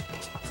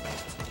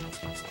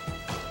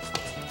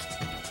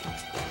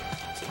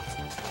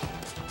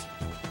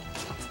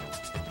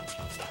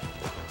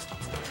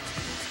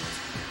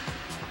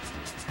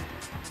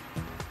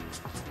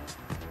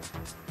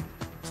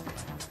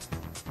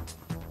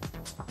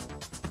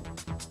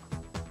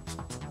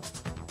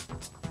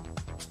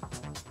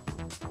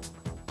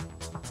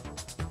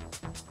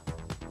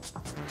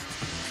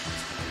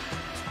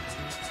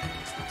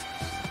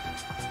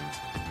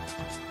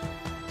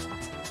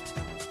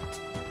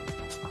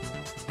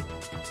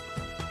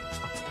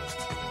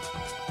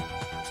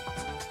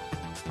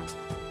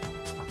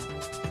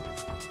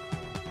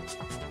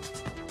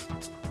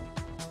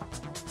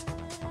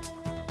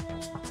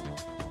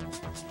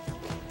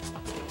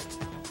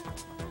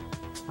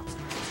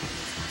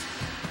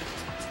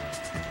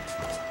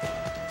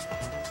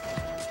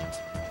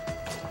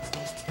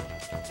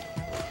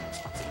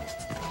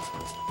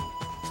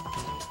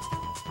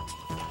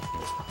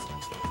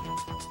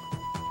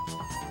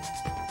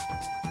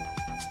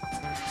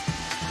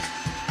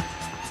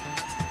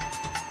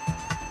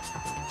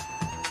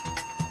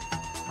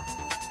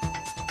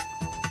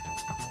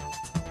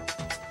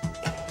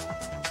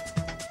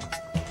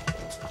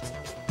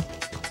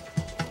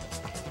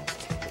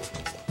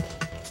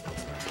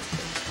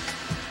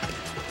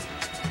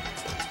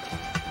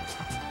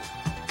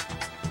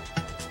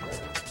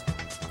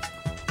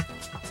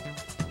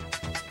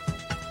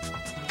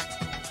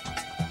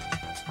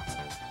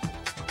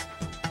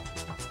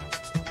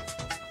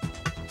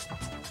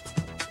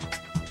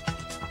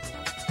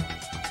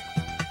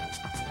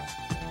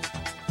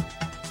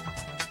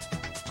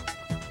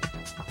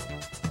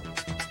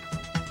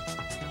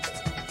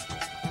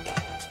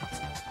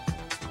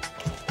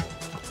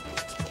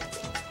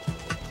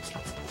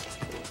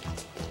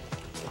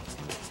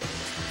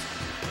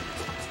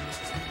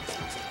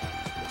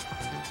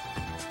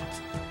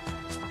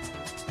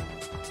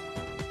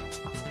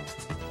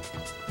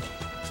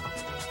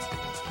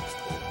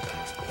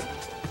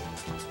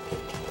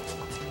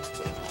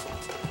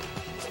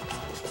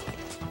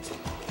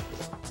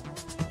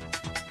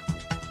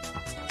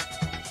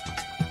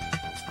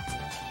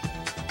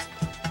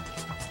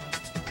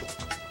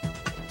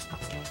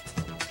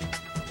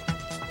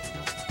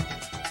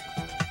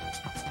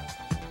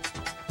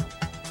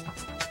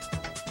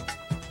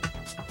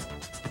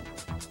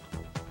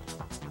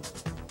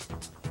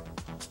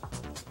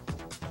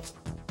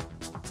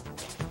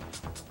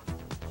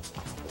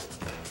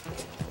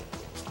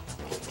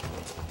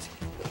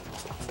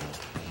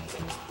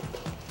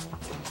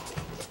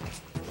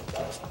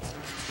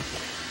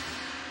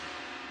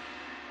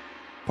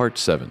 Part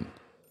 7.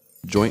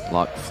 Joint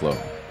Lock Flow.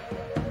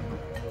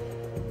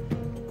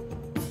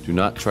 Do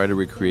not try to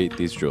recreate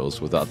these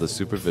drills without the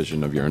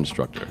supervision of your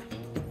instructor.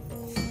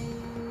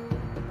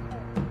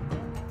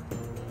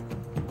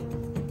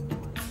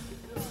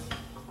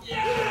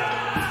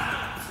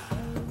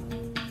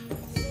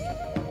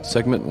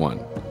 Segment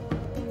 1.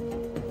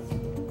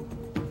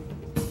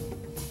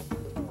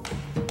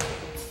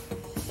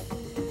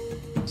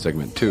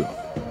 Segment 2.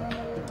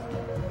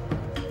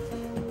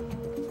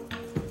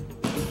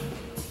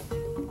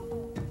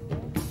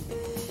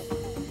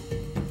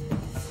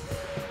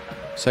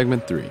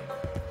 Segment 3.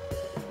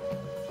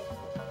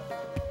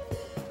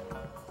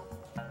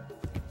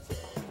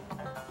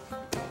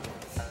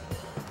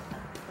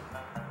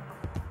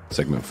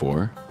 Segment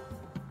 4.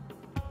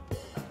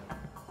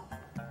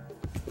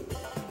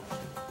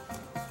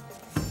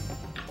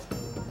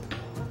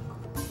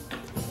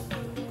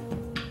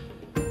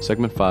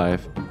 Segment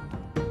 5.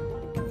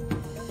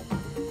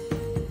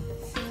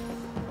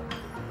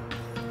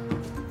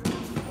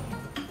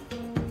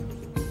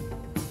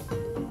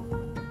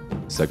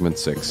 Segment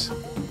 6.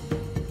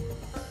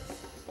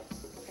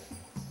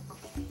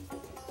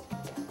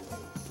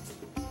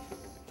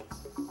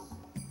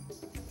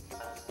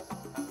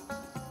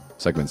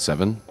 Segment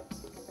 7.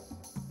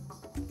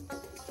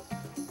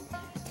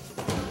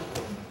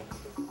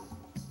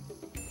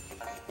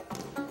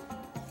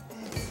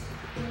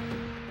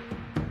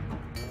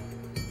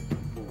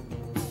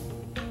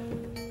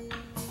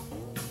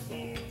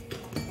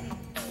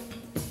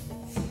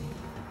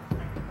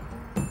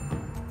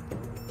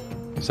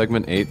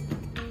 Segment 8.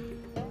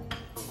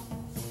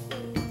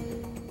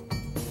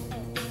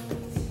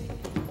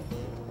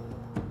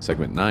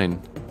 Segment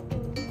 9.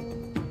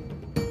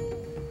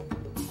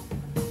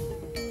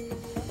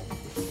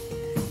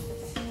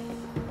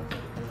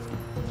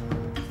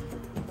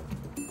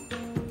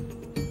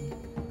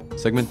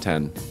 Segment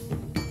 10.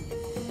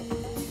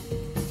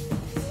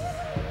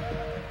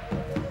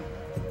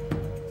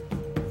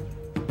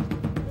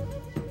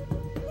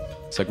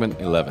 Segment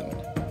 11.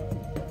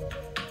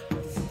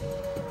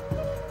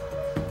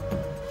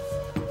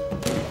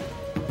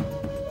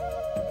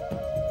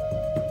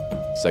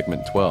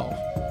 Segment 12.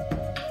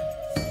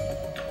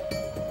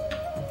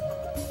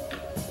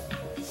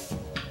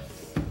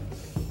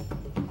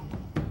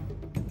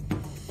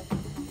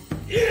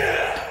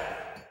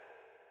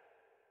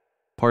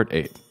 Part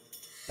 8.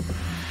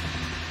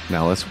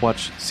 Now let's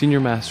watch Senior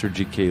Master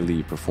GK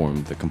Lee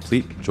perform the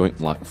complete joint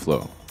lock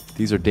flow.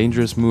 These are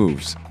dangerous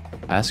moves.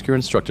 Ask your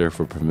instructor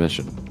for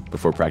permission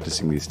before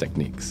practicing these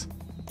techniques.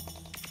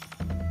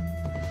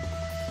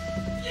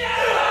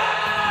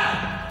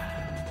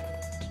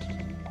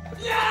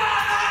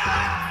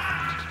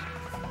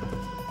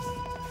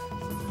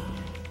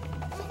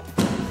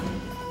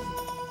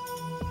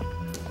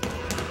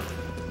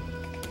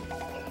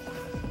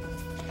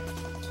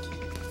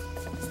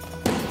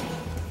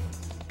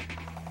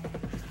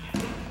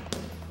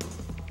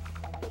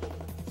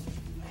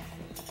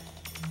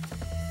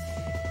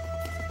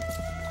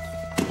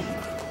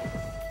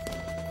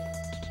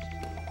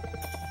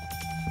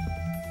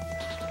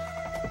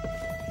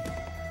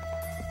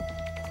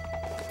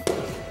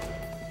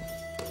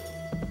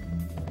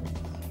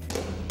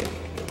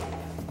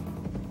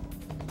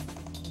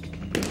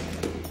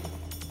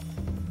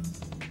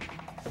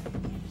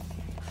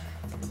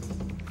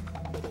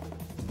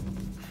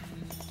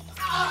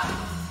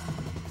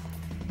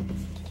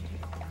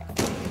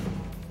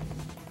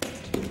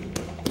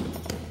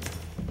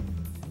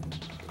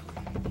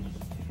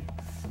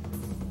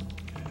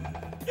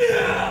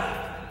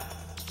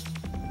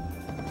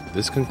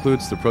 This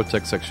concludes the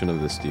Protect section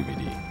of this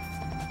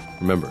DVD.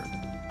 Remember,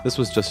 this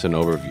was just an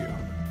overview.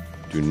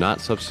 Do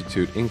not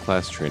substitute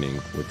in-class training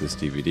with this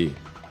DVD.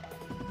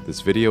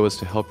 This video is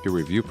to help your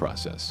review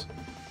process.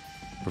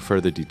 For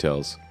further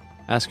details,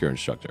 ask your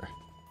instructor.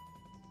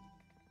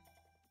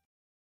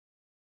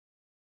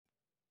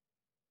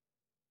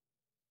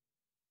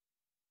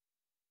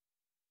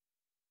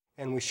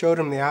 And we showed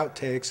him the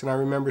outtakes, and I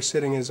remember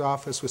sitting in his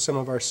office with some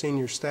of our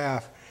senior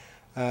staff,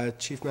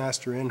 Chief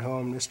Master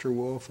Inholm, Mr.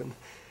 Wolf,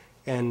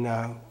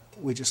 and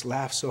we just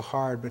laughed so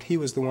hard, but he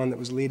was the one that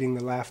was leading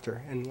the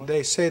laughter. And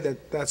they say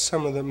that that's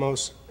some of the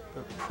most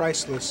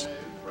priceless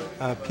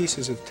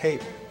pieces of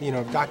tape,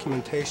 of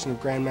documentation of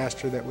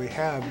Grandmaster that we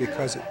have,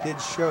 because it did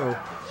show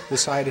the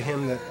side of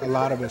him that a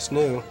lot of us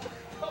knew.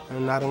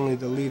 And not only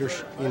the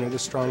leadership, the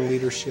strong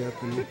leadership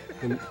and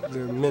the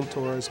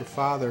mentor as a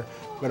father,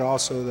 but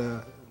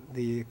also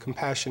the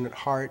compassionate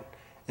heart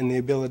and the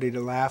ability to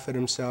laugh at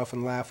himself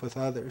and laugh with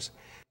others.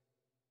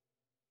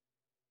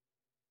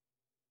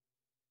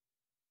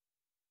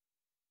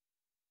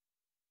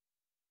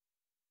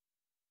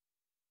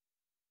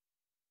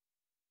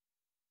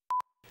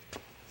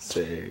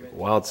 Say,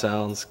 Wild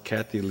Sounds,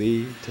 Kathy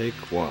Lee, take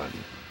 1.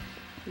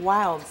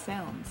 Wild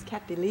Sounds,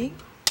 Kathy Lee,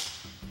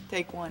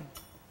 take 1.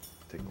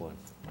 Take 1.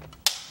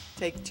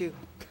 Take 2.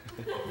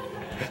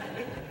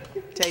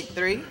 Take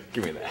 3.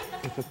 Give me that.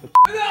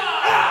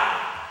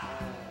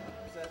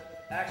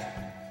 Action.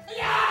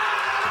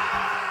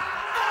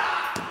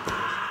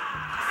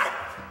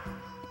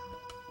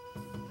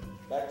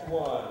 Back to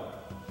 1.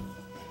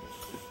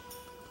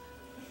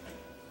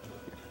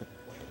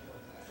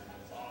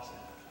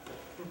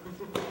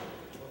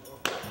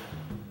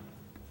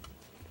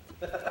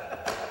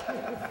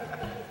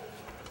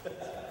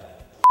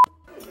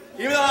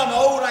 Even though I'm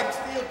old, I can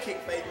still kick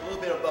fake a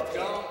little bit above the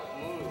Don't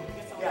move.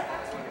 Yeah.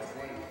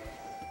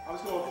 I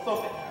was going to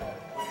thump it.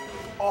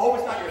 Oh, I hope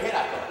it's not your head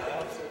out there.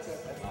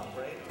 That's not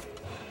great.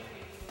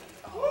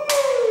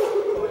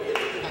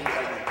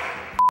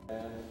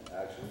 And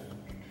action.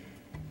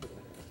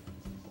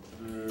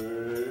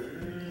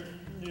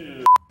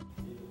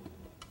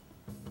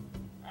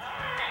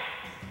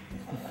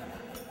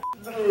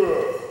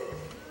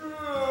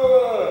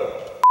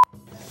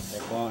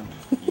 Step on,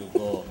 you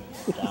go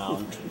down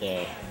to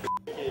there.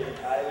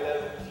 I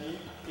love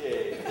GK.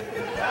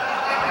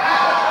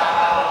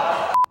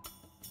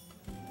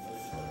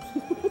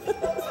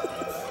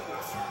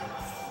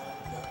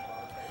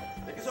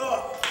 Take us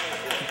off.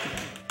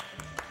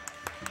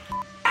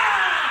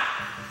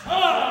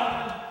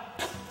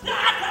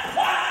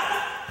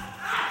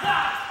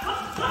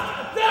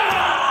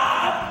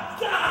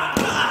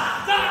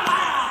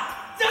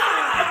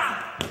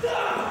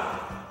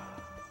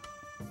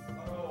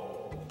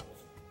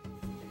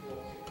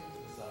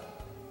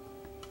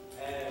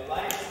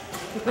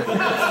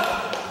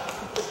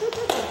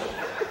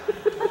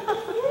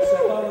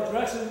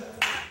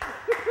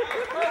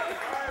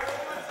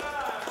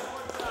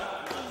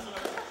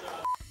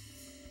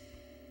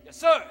 Yes,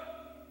 sir.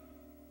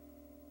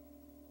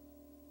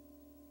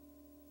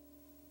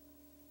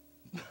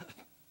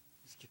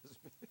 Excuse me.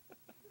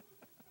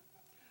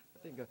 I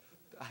think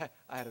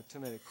I had too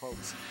many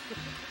cokes.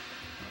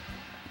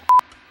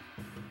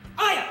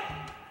 Aya!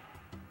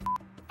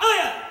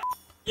 Aya!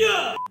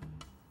 Yeah!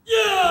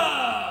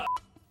 Yeah!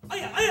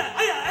 Aya! Aya!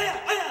 Aya! Aya!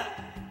 Aya!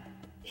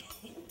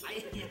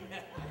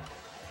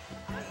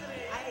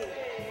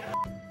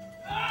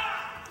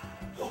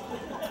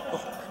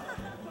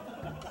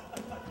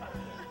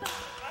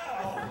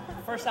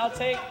 First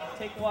outtake,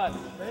 take 1.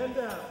 Man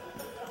down.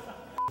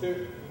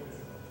 2.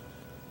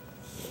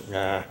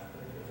 Yeah.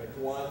 Back to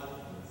 1.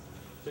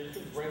 So you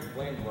can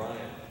blame Brian.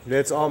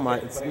 It's all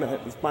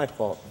it's my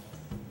fault.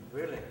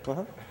 Really?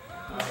 Uh-huh.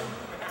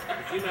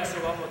 If you mess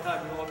it one more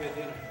time, you won't be a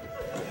dinner.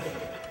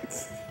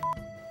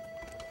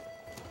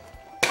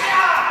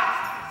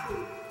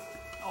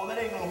 Oh, that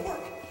ain't gonna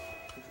work.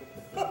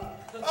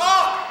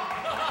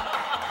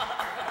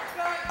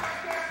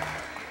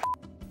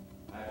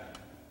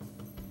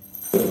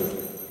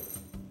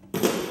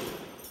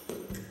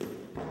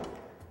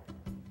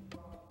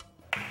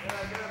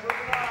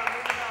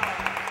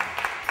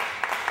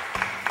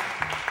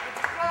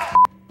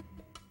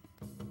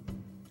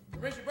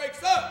 Permission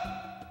breaks up.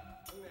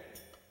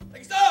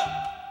 Take us up.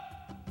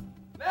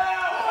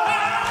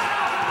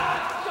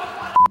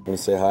 Want to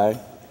say hi?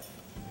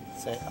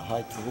 Say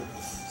hi to who?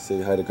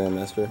 Say hi to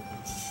Grandmaster.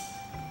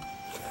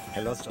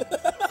 Hello, sir.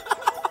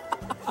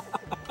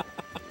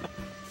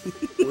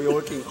 We're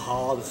working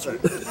hard, sir.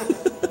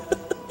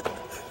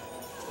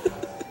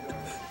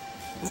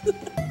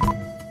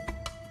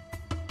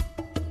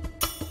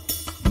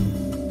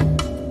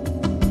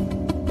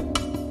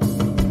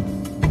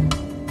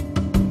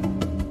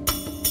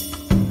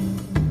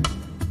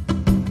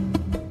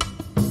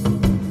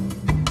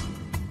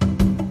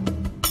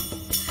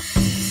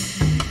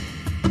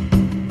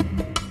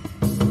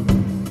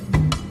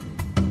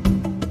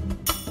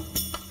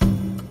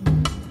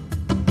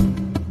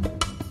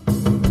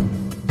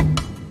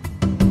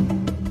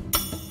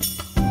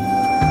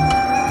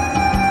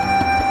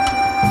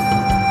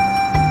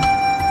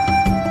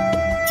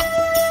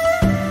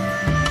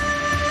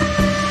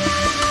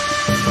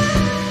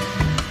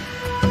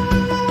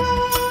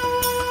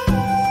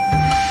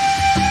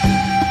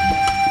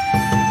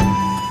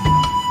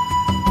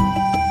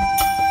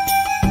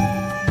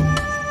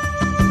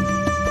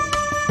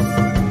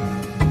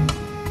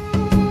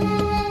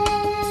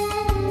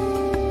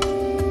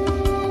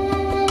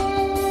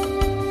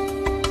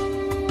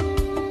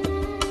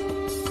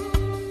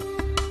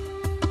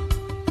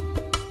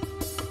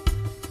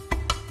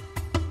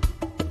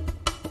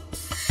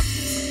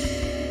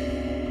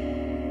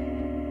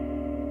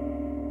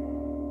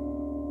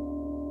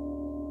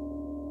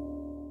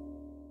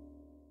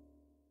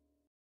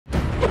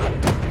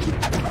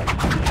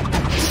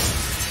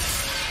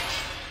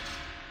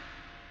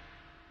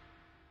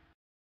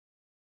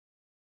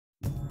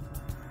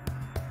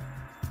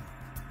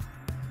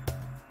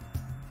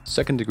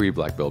 Second degree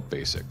black belt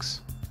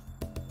basics.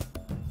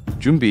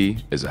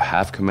 Junbi is a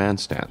half command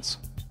stance,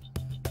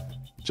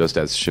 just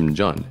as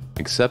Shimjun,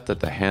 except that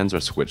the hands are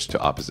switched to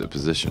opposite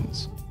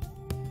positions.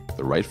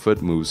 The right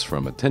foot moves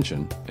from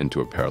attention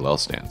into a parallel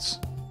stance.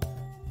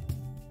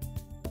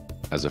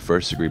 As a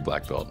first degree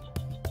black belt,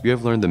 you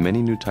have learned the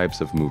many new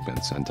types of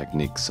movements and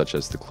techniques such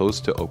as the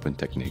close to open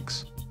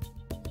techniques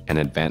and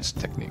advanced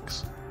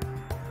techniques.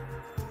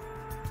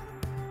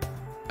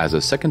 As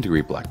a second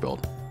degree black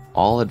belt,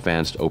 all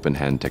advanced open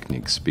hand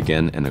techniques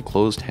begin in a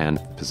closed hand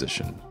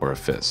position or a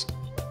fist.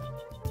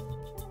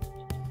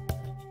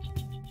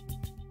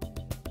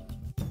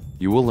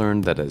 You will learn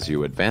that as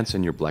you advance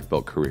in your black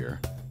belt career,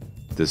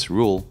 this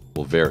rule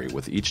will vary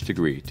with each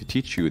degree to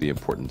teach you the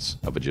importance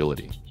of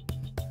agility.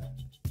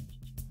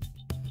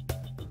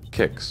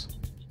 Kicks.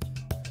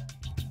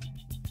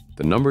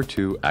 The number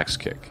 2 axe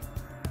kick.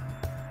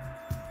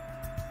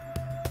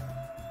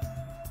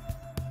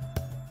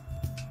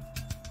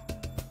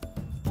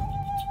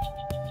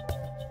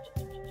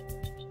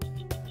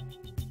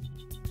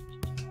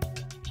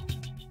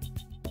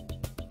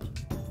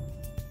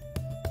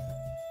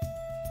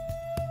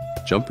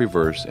 Jump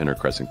reverse inner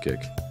crescent kick,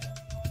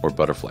 or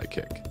butterfly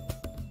kick.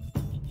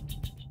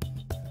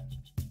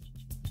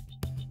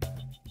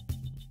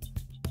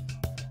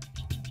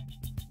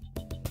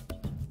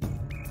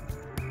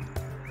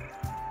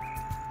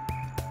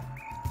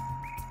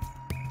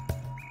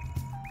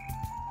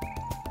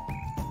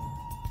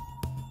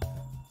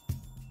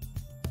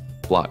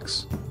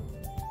 Blocks.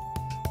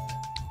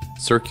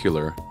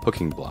 Circular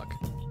hooking block.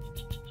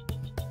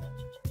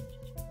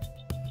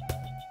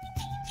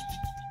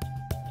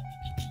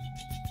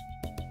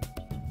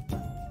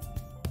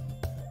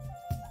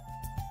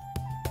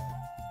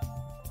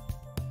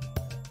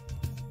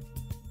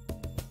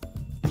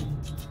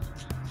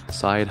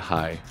 Side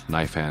high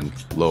knife hand,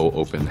 low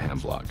open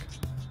hand block.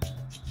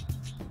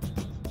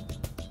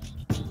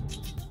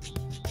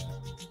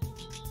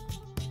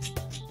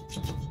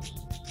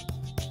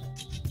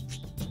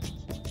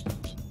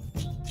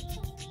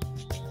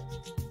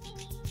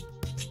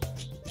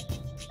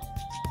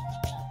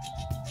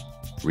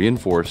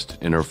 Reinforced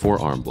inner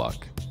forearm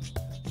block.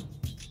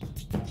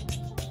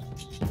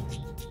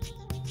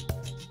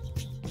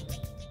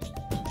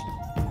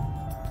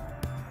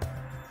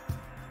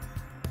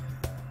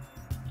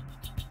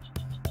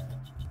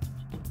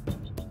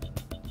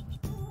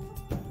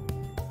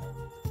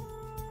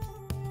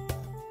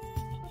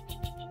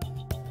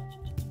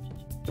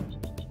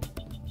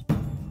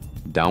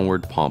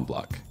 Downward palm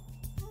block.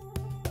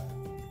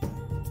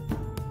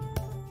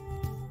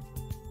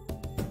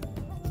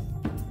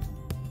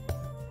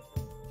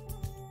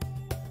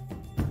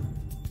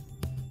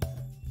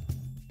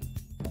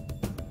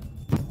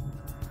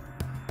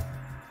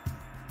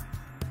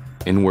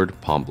 Inward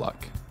palm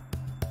block.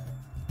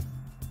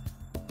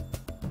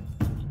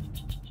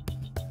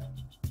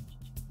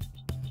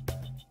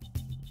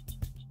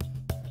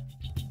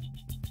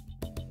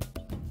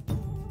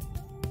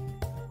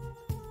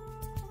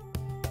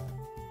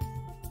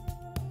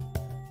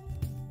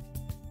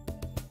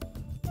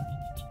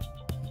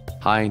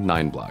 High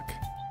 9 block.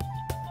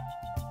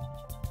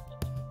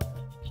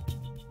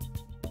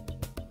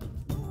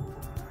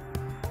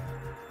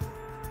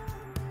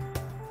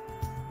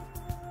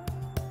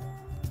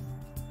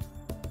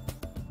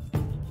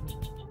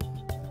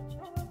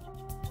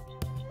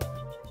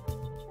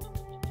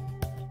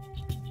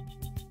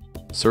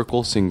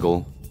 Circle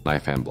single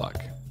knife hand block.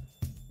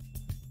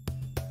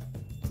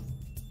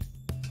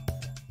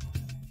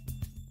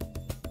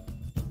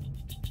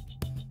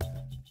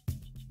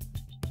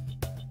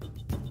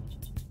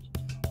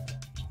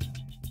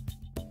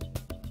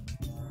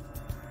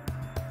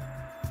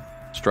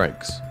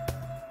 Strikes.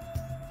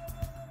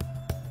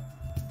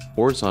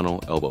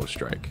 Horizontal elbow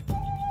strike.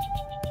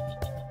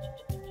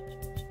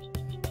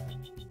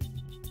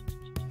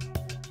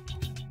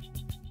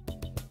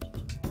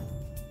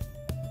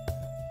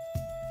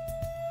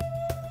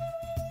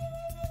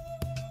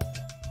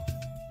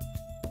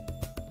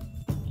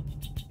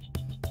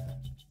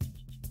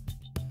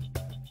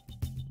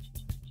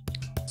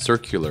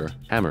 Circular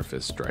hammer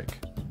fist strike.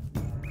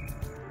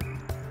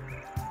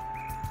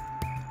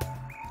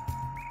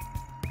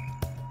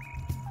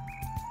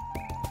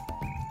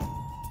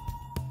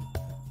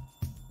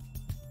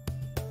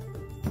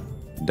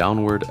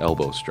 Downward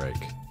elbow strike.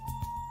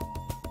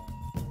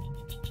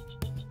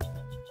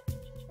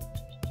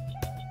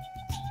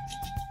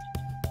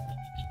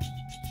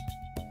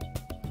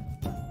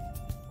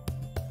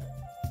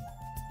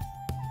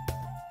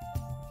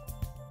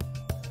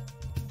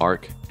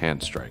 Arc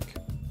hand strike.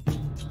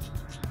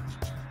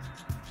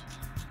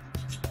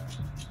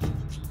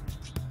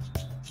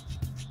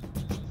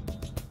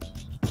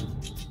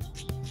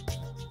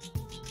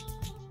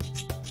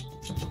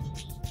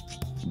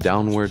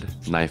 Downward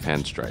knife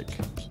hand strike.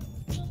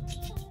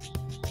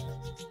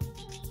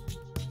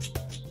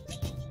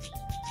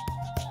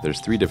 There's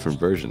 3 different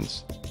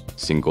versions: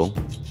 single,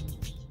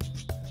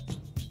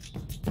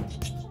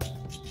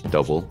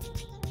 double,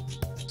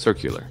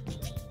 circular.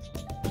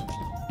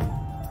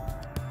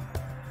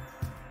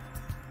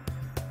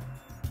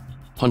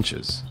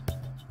 Punches.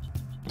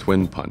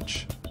 Twin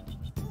punch.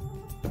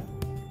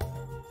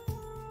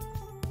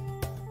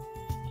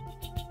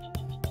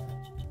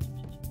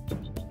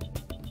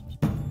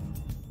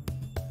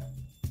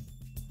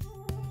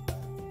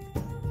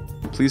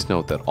 Please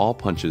note that all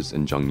punches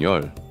in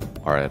정렬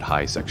are at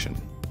high section.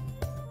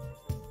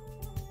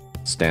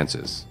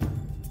 Stances.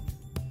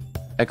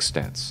 X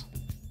stance.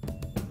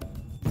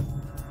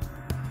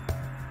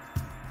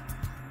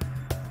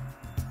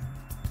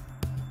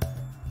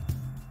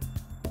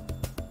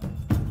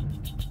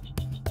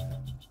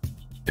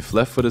 If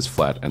left foot is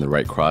flat and the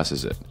right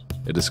crosses it,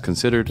 it is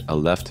considered a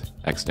left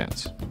X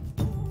stance.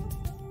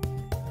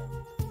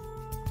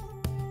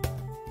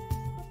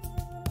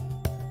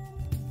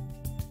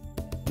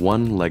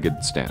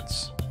 One-legged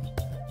stance.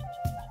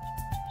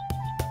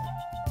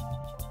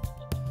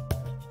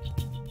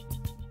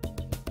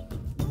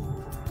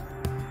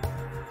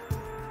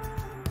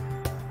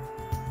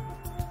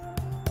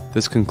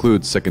 This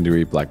concludes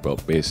secondary black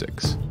belt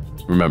basics.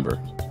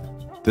 Remember,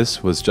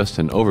 this was just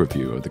an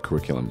overview of the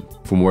curriculum.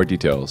 For more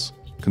details,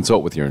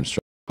 consult with your instructor.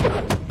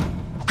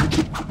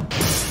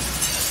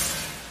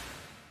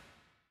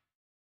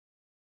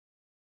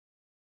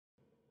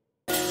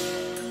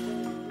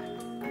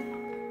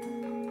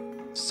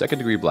 Second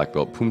degree black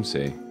belt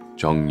Pumse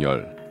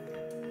Jeongyol.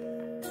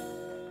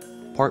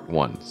 Part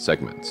 1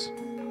 Segments.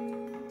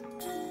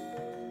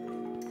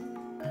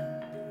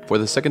 For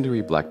the second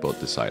degree black belt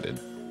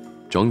decided,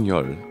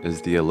 Jeongyol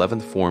is the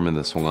 11th form in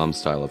the Songahm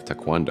style of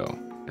Taekwondo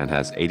and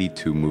has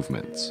 82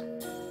 movements.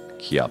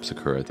 Kiops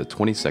occur at the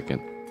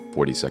 22nd,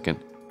 42nd,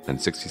 and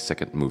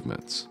 62nd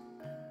movements.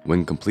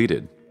 When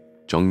completed,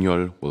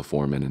 Jeongyol will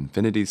form an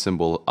infinity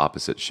symbol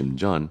opposite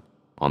Shimjun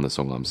on the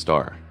Songahm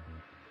star.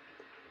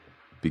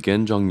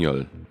 Begin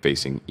Jeongyol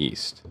facing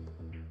east.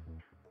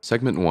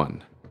 Segment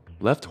 1.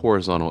 Left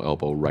horizontal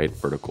elbow, right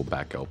vertical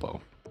back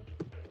elbow.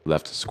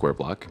 Left square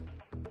block.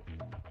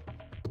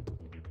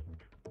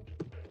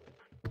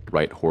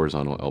 Right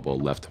horizontal elbow,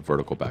 left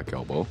vertical back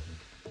elbow.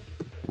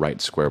 Right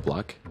square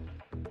block.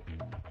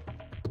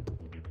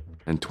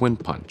 And twin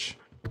punch.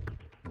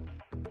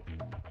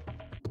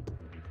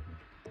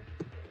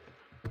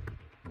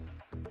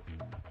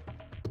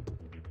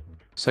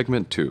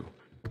 Segment 2.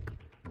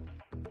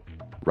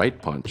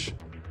 Right punch,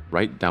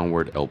 right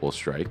downward elbow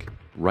strike,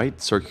 right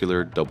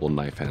circular double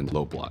knife hand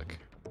low block.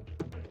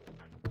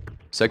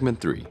 Segment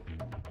 3.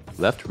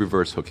 Left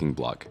reverse hooking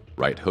block,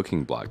 right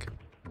hooking block,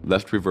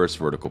 left reverse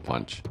vertical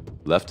punch,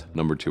 left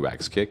number 2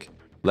 axe kick,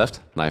 left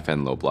knife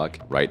hand low block,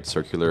 right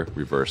circular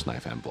reverse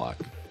knife hand block.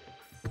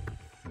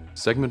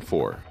 Segment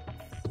 4.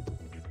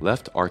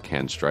 Left arc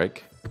hand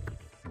strike,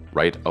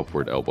 right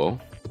upward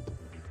elbow,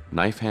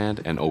 knife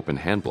hand and open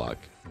hand block.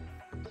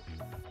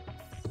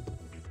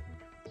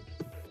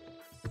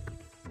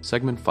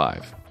 Segment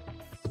 5.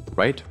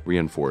 Right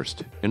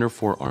reinforced inner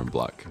forearm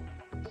block.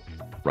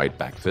 Right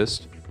back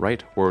fist,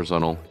 right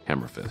horizontal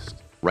hammer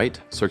fist. Right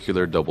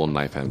circular double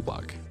knife hand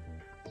block.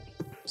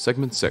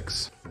 Segment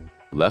 6.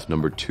 Left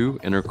number 2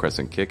 inner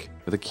crescent kick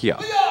with a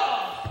kiap.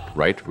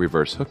 Right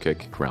reverse hook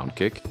kick, ground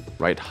kick,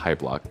 right high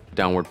block,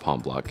 downward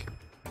palm block,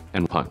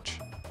 and punch.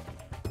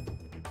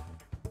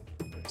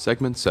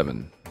 Segment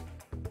 7.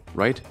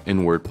 Right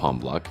inward palm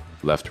block,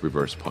 left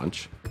reverse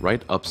punch,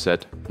 right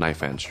upset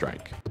knife hand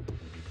strike.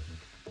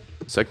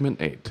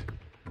 Segment 8.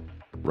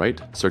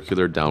 Right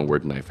circular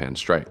downward knife hand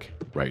strike.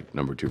 Right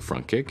number 2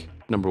 front kick,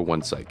 number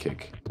 1 side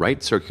kick.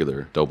 Right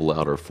circular double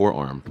outer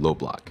forearm low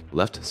block.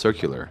 Left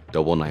circular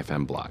double knife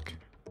hand block.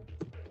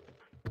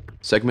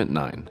 Segment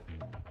 9.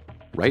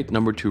 Right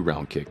number 2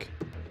 round kick,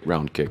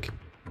 round kick,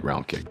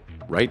 round kick.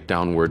 Right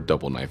downward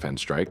double knife hand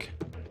strike.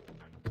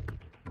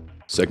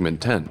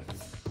 Segment 10.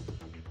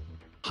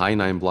 High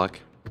 9 block.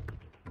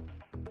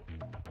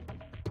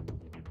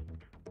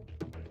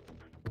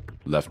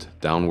 Left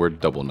downward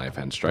double knife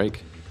hand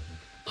strike,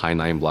 high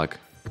 9 block,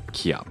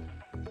 kiap.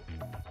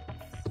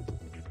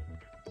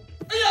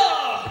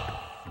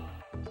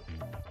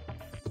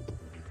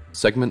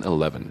 Segment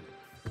 11.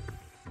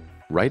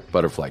 Right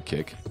butterfly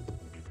kick,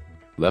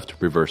 left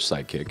reverse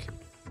side kick,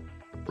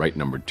 right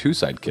number 2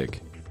 side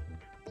kick,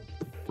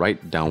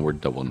 right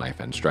downward double knife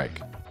hand strike.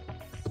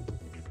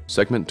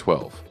 Segment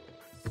 12.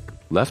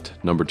 Left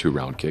number 2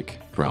 round kick,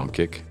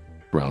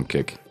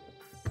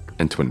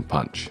 and twin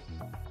punch.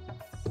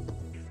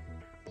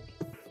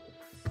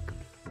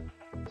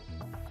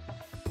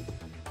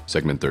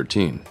 Segment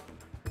 13.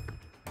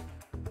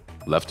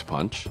 Left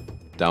punch,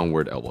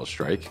 downward elbow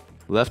strike,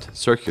 left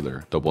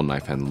circular double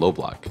knife hand low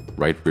block,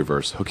 right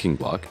reverse hooking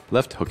block,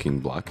 left hooking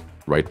block,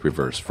 right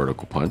reverse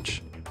vertical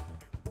punch,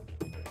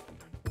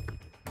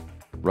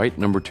 right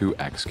number 2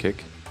 axe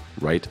kick,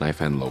 right knife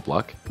hand low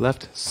block,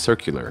 left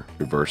circular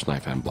reverse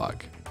knife hand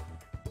block.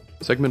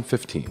 Segment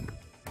 15.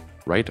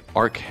 Right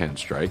arc hand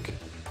strike,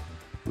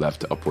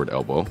 left upward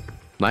elbow,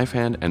 knife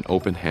hand and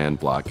open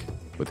hand block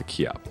with a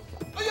kiap.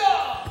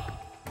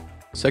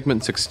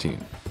 Segment 16.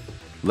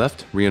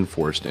 Left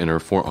reinforced inner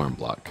forearm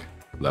block,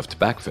 left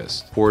back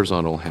fist,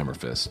 horizontal hammer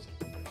fist,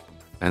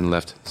 and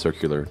left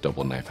circular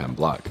double knife hand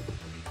block.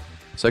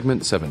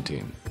 Segment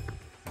 17.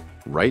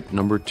 Right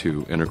number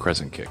 2 inner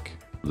crescent kick,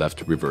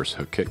 left reverse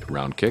hook kick,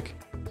 round kick,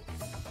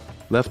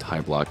 left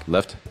high block,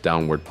 left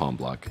downward palm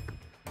block,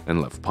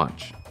 and left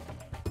punch.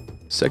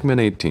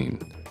 Segment 18.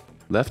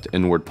 Left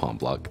inward palm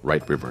block,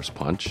 right reverse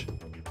punch,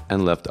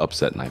 and left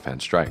upset knife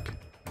hand strike.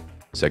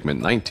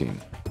 Segment 19.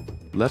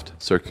 Left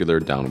circular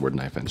downward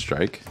knife hand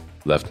strike,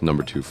 left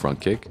number 2 front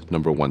kick,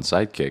 number 1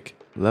 side kick,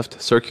 left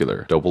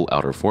circular double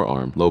outer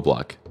forearm low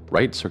block,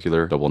 right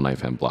circular double knife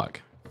hand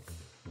block.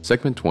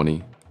 Segment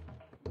 20.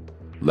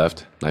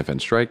 Left knife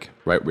hand strike,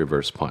 right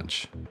reverse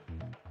punch.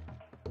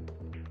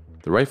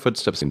 The right foot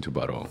steps into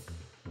baro.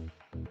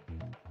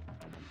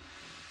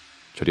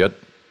 Chariot.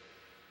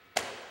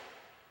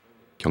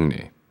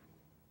 경례.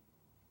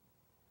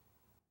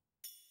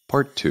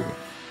 Part 2.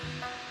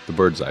 The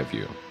bird's eye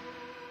view.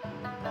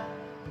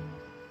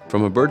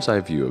 From a bird's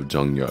eye view of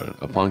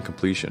정열, upon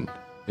completion,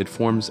 it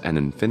forms an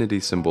infinity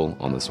symbol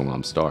on the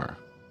Songahm star.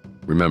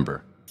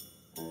 Remember,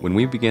 when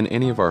we begin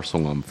any of our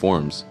Songahm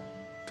forms,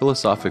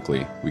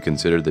 philosophically, we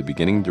consider the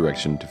beginning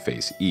direction to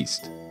face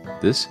east.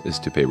 This is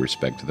to pay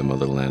respect to the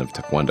motherland of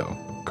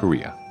Taekwondo,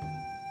 Korea.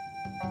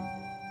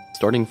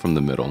 Starting from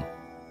the middle,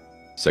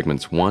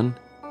 segments 1,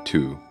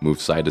 2 move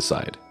side to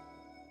side.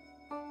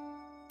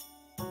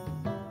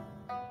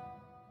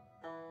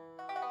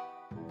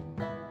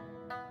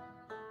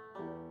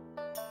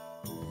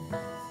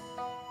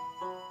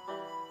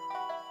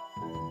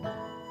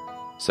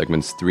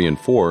 Segments 3 and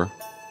 4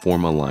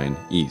 form a line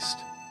east.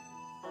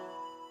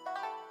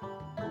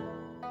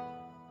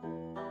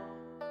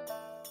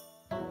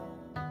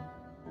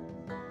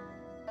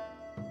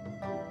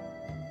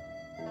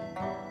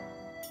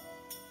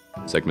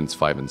 Segments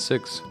 5 and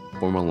 6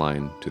 form a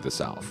line to the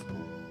south.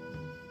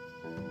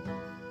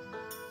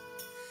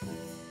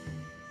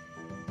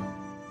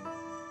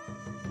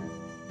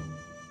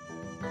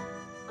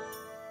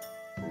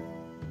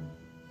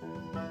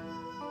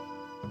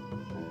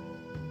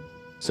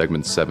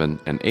 Segments 7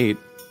 and 8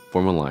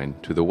 form a line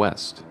to the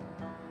west.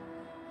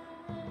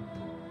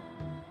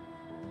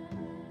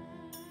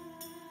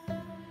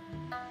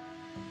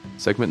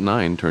 Segment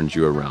 9 turns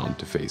you around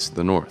to face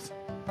the north.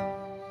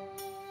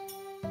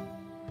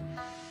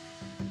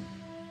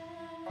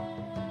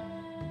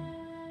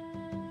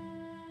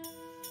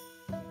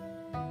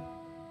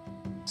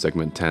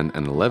 Segment 10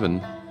 and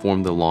 11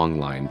 form the long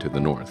line to the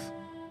north.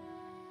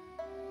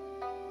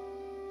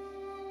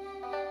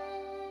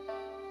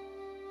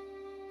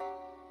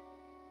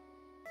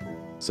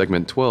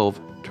 Segment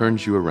 12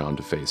 turns you around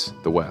to face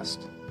the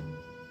west.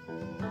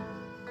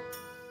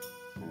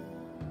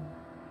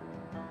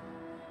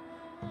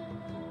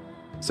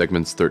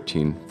 Segments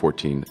 13,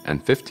 14,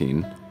 and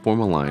 15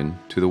 form a line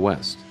to the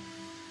west.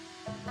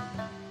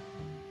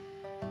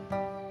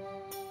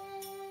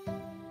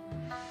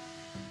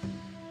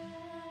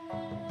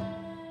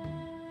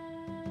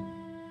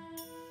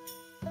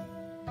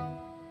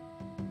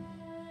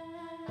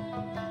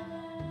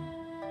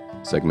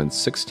 Segments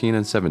 16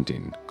 and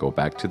 17 go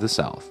back to the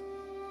south.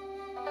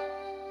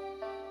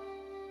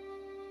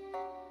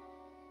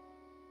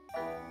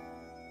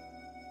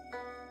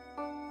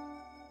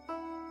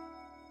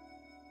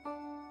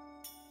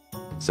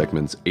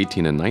 Segments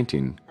 18 and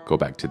 19 go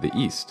back to the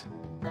east.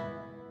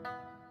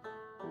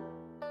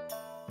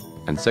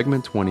 And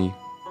segment 20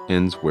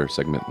 ends where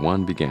segment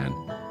 1 began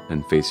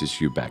and faces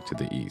you back to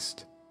the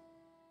east.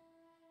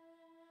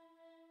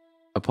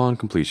 Upon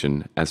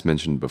completion, as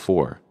mentioned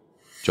before,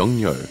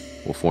 정열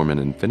will form an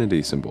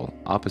infinity symbol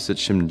opposite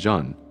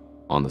심전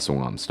on the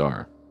Songahm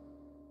star.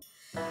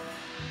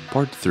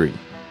 Part 3.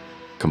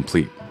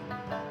 Complete.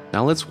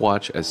 Now let's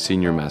watch as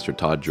Senior Master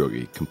Todd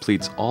Drogi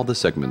completes all the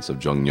segments of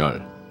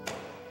정열.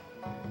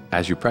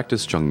 As you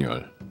practice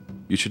정열,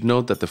 you should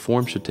note that the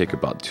form should take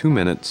about 2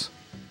 minutes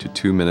to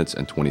 2 minutes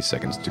and 20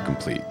 seconds to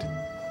complete.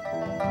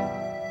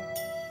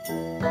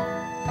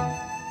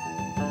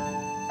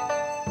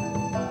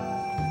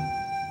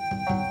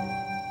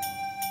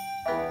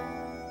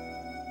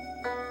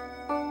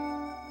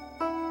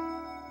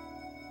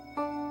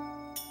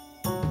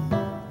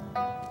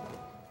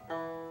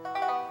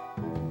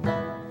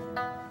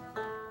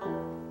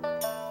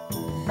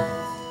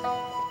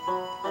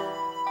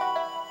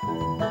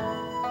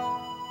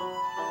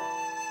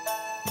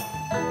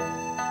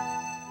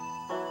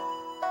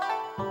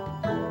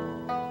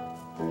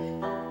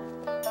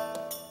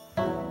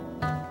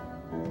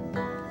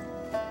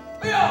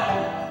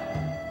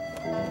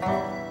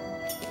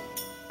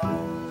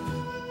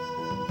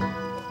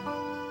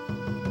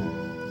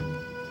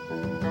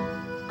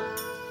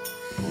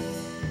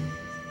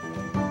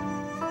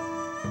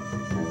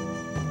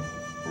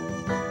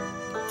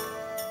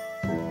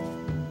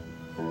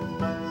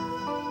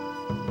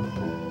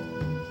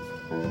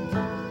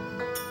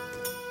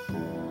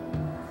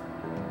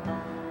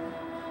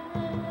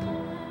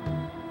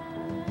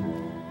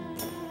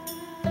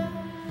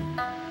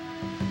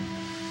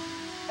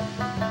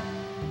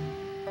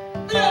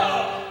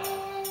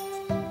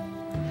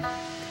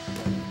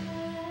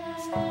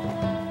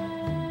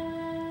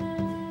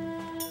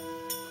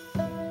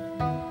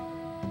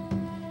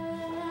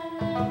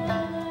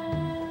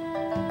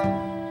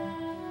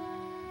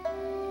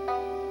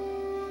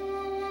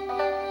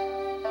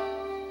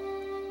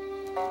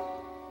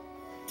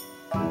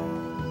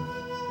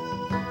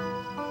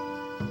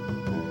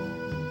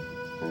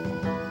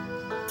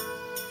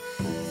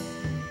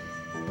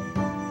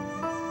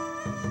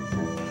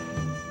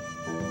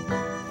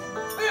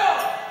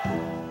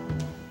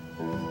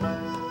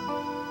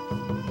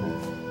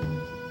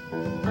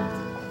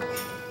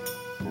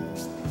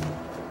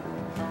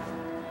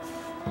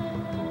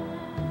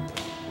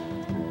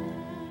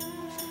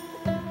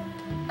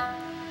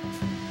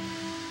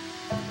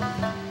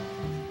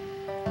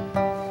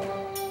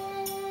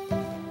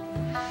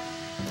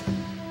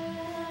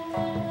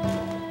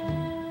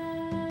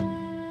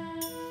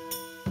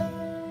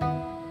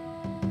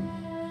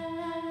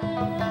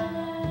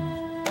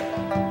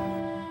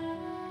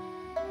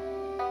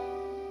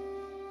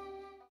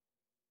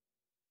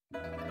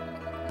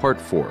 Part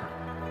 4.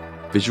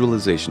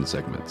 Visualization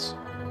segments.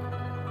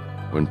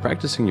 When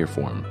practicing your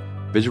form,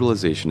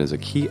 visualization is a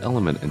key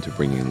element into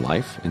bringing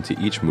life into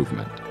each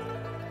movement.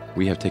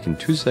 We have taken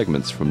 2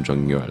 segments from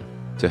Jung Yeol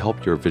to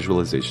help your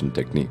visualization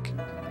technique.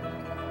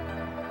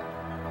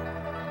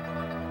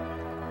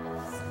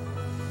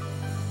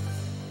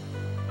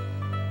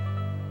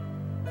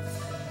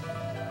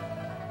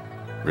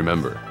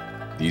 Remember,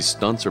 these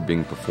stunts are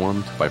being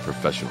performed by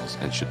professionals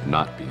and should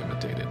not be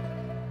imitated.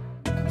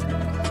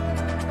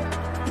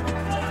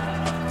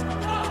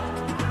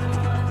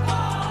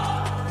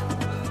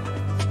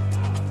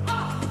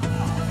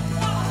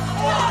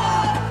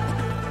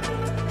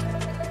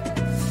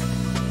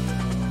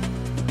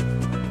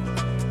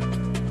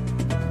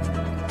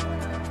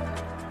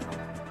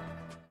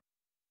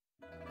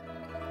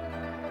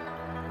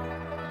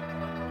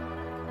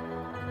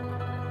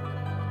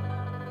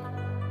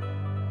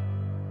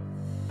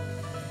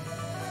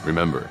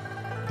 Remember,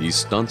 these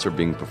stunts are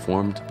being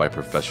performed by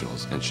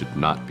professionals and should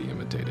not be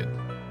imitated.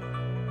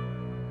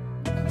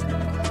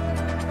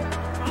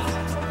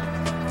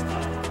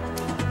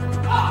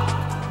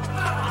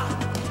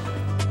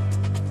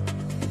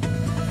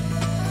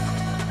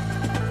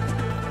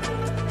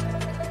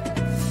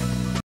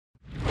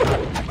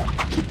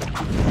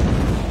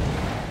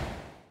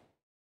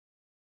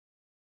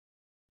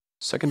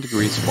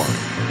 Second-degree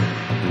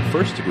sparring. In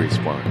first-degree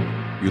sparring,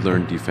 you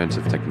learn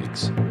defensive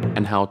techniques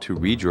and how to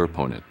read your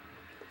opponent.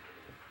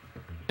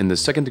 In the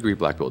second-degree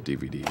black belt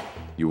DVD,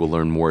 you will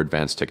learn more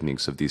advanced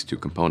techniques of these 2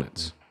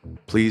 components.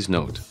 Please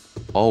note,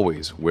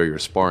 always wear your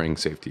sparring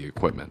safety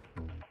equipment.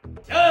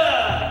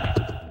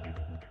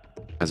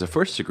 As a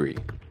first degree,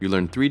 you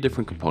learn 3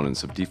 different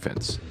components of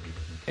defense.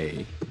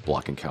 A.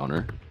 Block and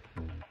counter.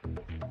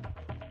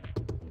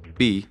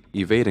 B.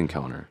 Evade and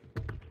counter.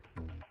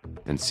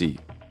 And C.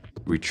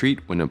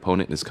 Retreat when an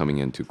opponent is coming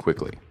in too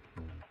quickly.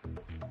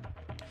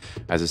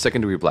 As a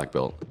second-degree black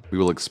belt, we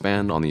will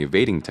expand on the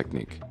evading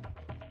technique.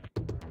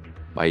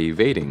 By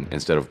evading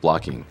instead of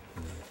blocking,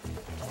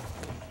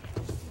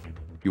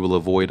 you will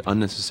avoid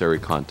unnecessary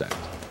contact.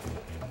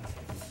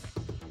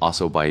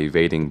 Also by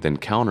evading then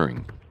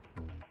countering,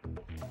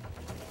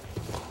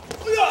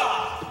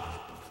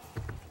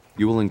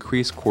 you will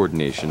increase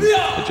coordination,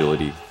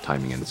 agility,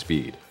 timing, and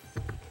speed.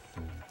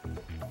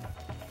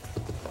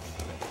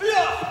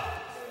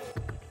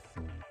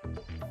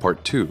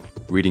 Part 2.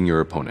 Reading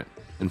your opponent.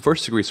 In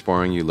first-degree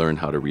sparring, you learn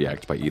how to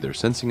react by either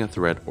sensing a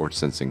threat or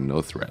sensing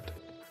no threat.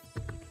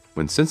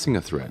 When sensing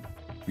a threat,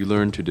 you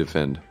learn to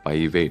defend by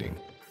evading.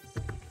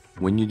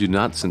 When you do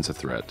not sense a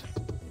threat,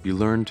 you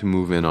learn to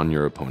move in on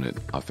your opponent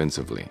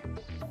offensively.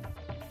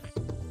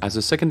 As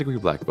a second-degree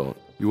black belt,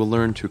 you will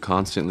learn to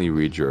constantly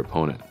read your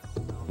opponent.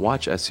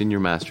 Watch as Senior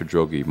Master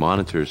Drogi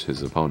monitors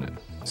his opponent.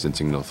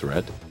 Sensing no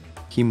threat,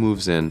 he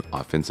moves in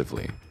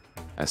offensively.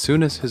 As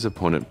soon as his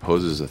opponent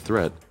poses a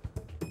threat,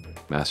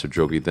 Master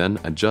Drogi then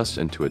adjusts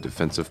into a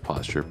defensive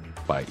posture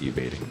by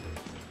evading.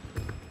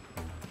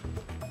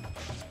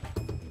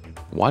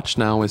 Watch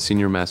now as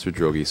Senior Master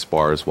Drogi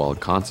spars while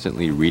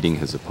constantly reading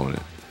his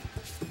opponent.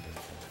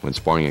 When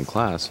sparring in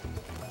class,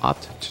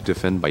 opt to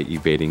defend by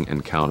evading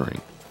and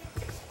countering.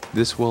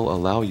 This will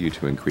allow you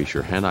to increase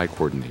your hand-eye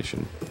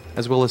coordination,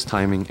 as well as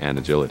timing and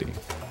agility.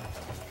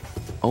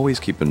 Always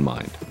keep in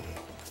mind,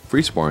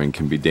 free sparring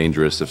can be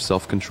dangerous if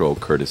self-control,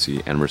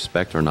 courtesy, and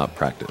respect are not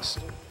practiced.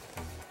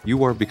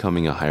 You are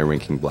becoming a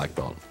high-ranking black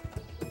belt.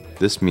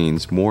 This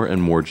means more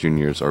and more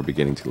juniors are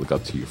beginning to look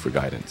up to you for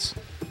guidance.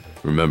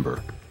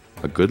 Remember,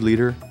 a good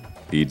leader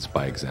leads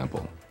by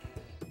example.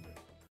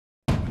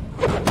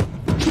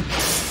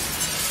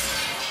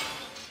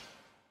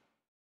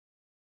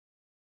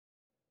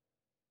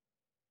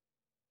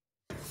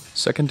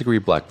 Second-degree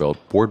black belt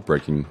board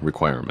breaking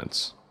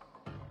requirements.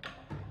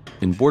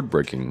 In board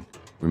breaking,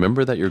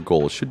 remember that your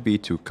goal should be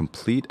to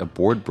complete a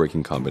board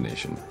breaking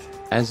combination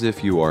as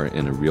if you are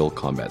in a real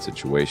combat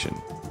situation.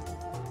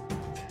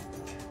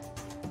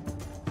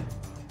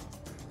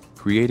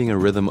 Creating a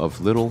rhythm of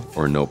little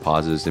or no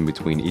pauses in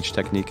between each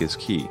technique is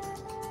key.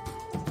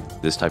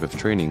 This type of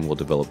training will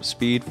develop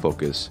speed,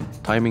 focus,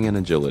 timing, and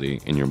agility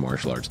in your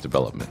martial arts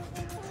development.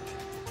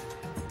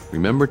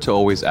 Remember to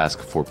always ask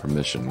for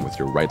permission with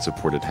your right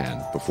supported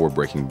hand before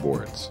breaking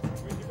boards.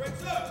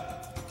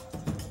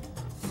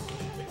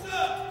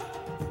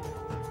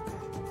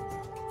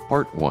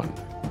 Part 1.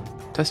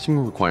 Testing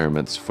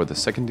requirements for the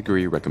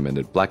second-degree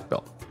recommended black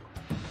belt.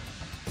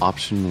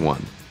 Option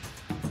 1.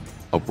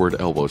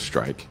 Upward elbow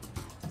strike.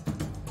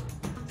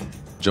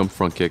 Jump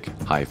front kick,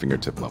 high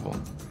fingertip level.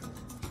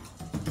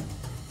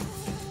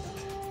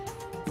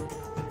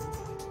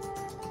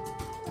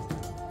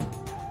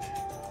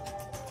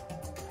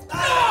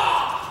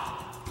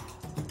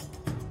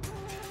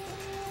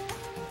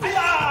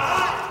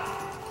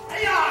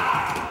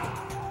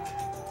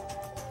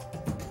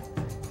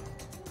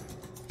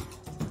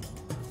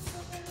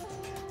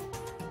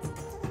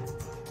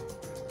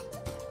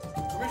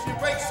 Permission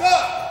breaks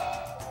up.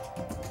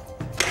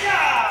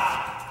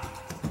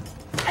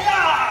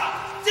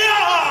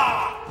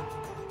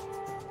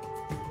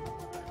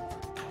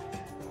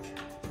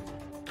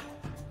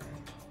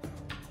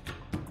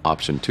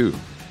 Option 2,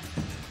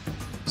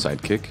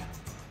 side kick,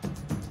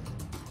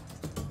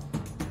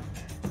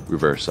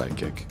 reverse side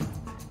kick.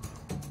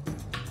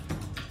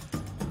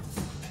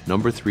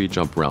 Number 3,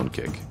 jump round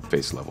kick,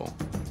 face level.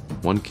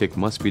 One kick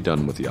must be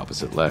done with the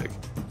opposite leg.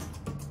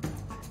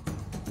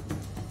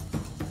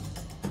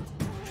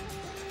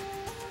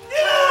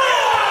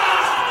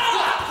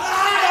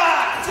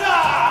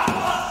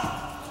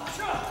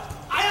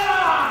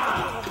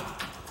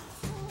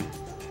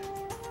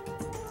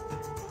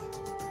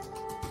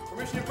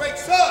 Permission break,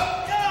 sir!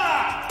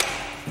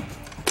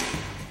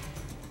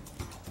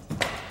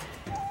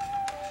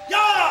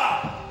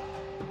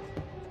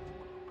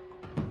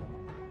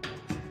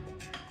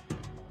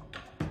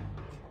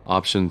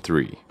 Option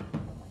 3,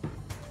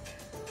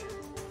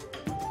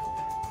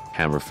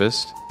 hammer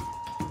fist,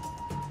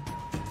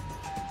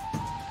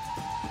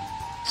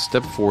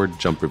 step forward,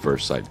 jump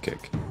reverse side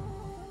kick.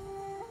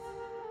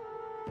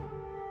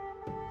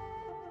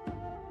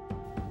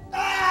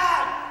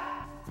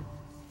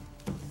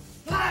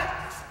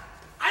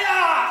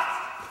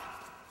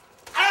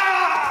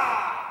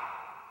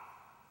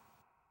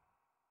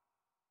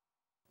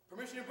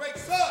 Permission break,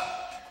 sir!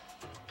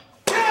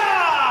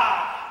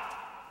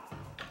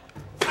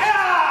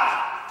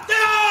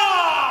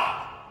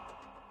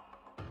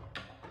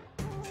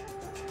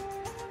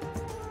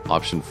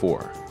 Option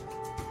 4,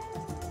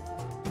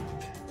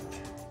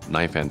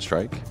 knife hand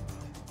strike,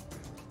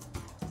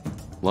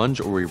 lunge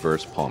or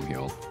reverse palm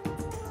heel,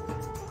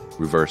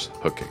 reverse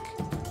hook kick.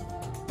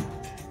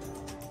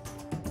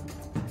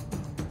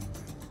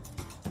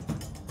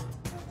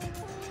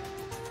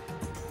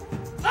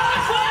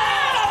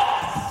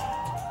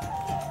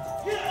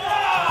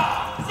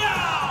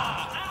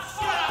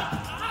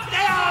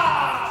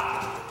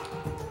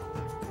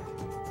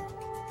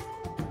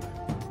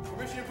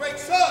 Permission break,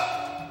 sir!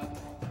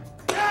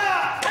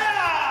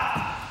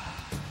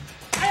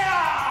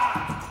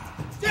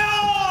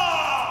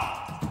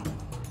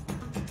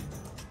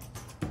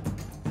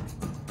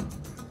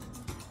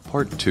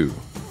 Part 2,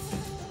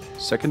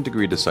 second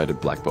degree decided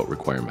black belt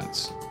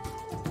requirements.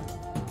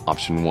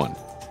 Option 1,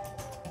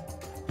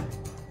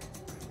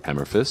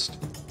 hammer fist.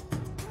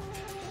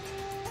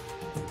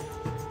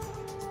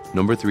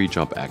 Number 3,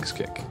 jump axe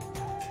kick.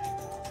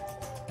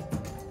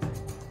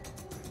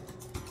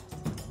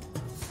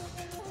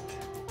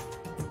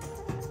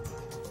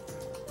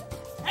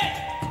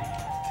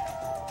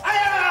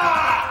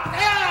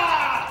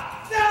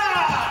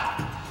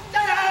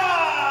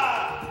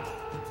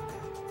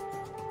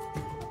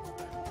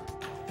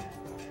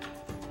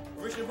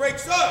 Permission break,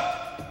 sir!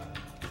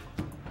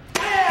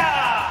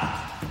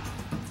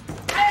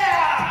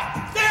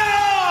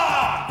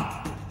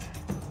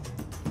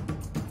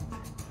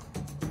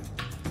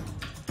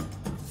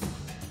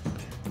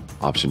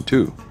 Option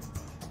 2,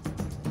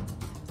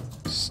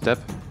 step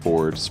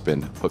forward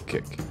spin hook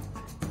kick.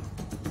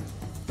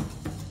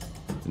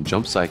 And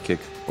jump side kick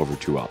over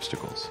 2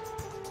 obstacles.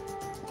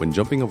 When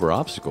jumping over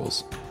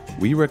obstacles,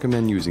 we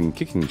recommend using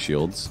kicking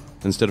shields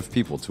instead of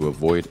people to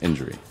avoid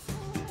injury.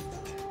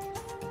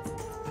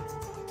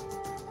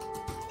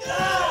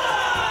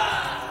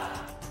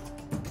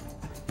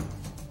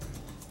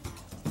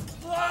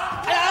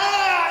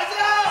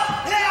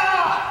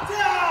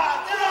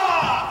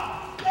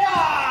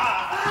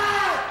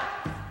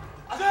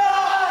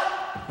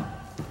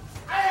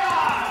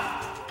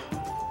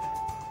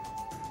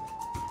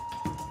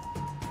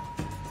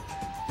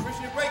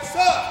 Permission break,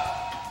 sir!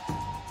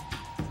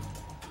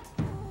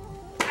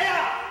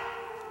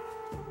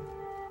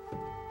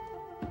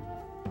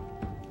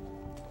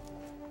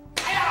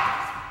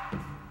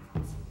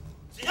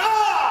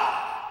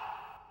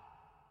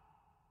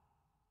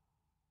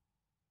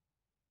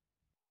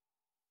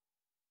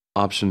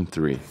 Option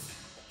 3,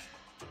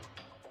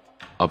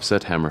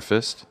 upset hammer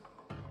fist.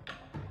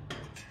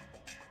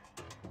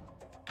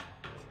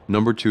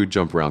 Number 2,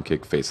 jump round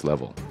kick face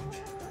level.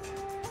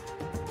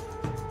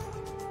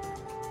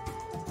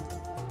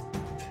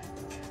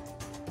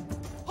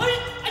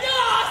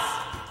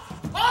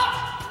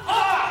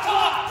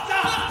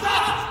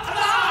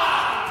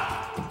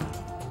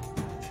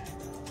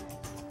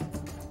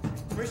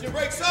 Permission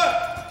break,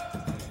 sir!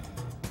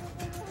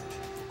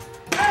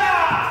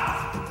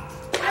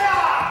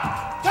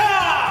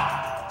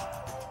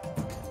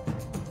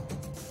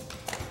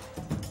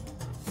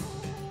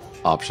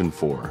 Option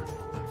 4,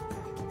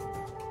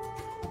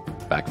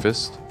 back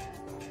fist.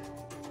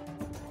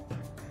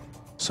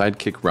 Side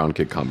kick round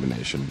kick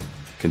combination,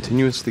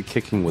 continuously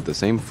kicking with the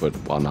same foot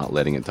while not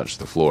letting it touch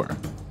the floor.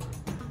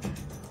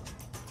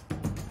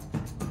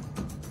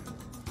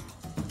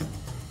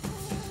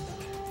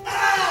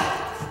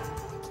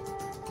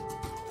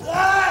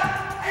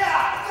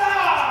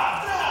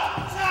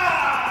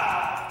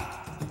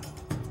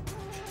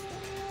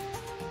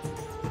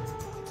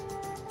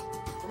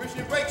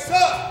 Permission break,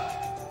 sir!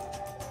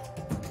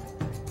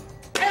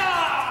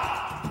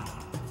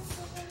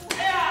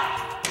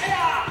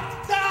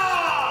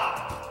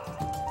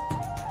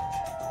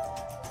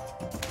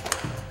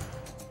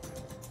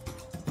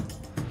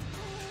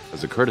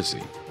 As a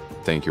courtesy,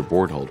 thank your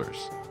board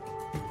holders.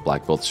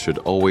 Black belts should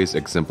always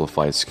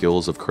exemplify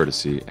skills of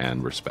courtesy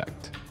and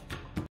respect.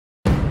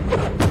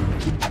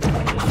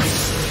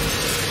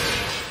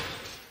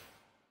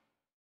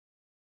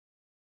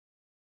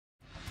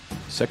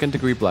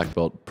 Second-degree black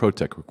belt Pro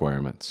Tech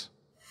requirements.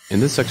 In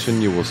this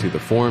section, you will see the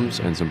forms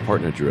and some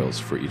partner drills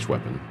for each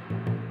weapon.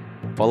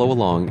 Follow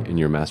along in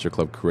your Master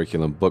Club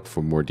curriculum book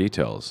for more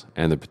details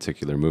and the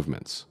particular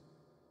movements.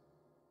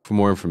 For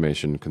more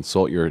information,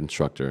 consult your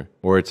instructor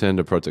or attend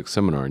a Pro Tech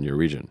seminar in your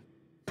region.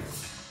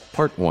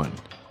 Part 1.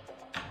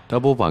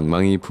 Double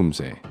Bangmangi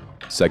Pumse.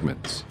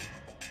 Segments.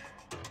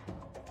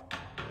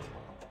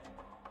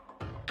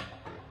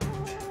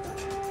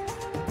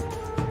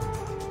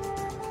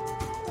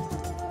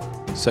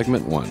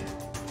 Segment 1.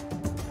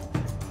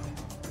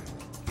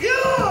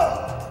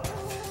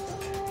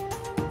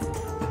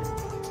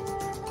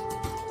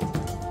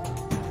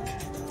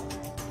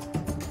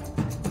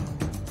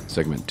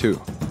 Segment 2.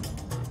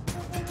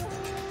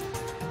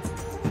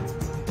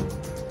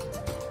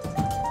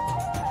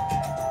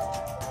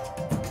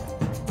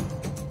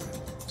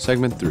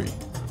 Segment 3.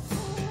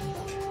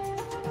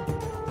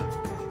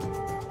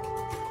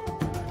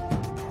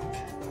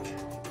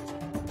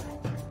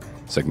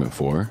 Segment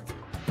 4.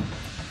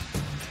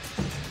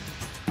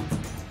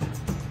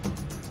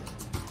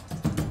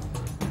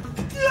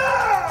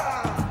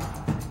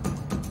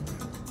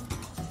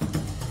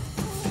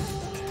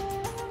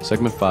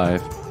 Segment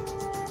 5.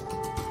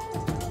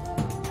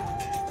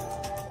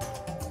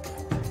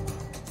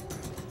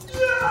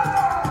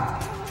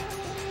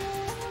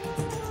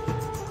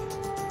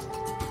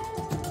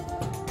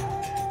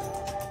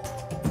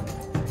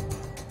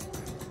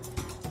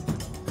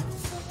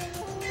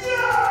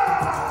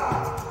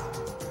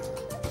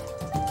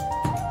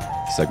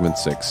 Segment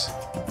 6.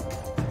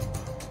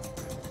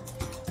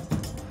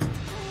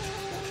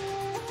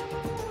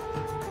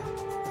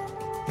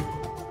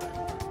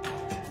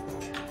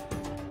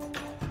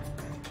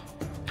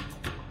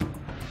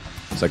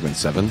 Segment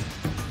 7.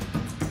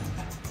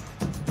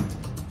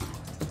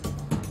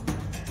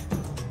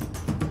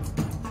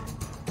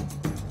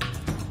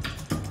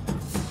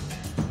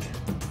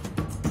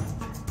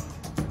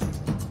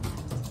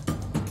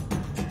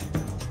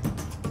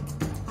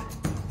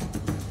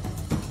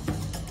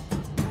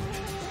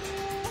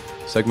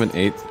 Segment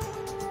 8.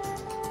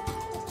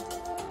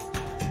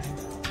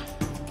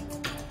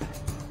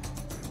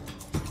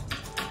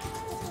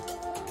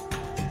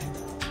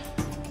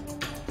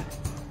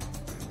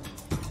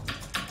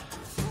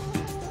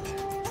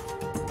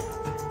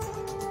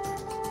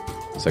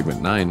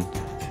 Segment 9.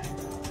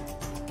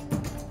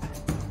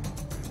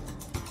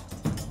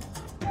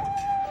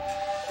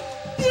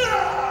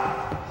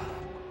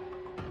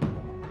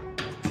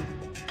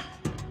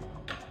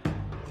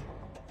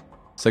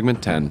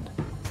 Segment 10.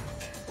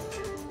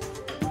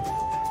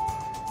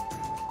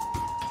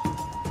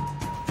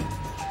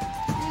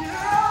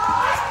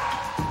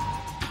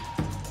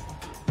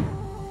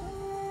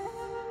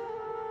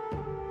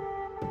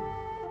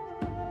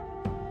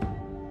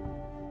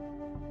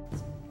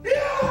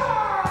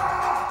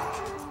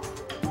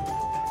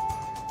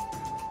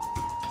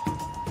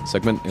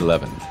 Segment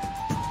 11.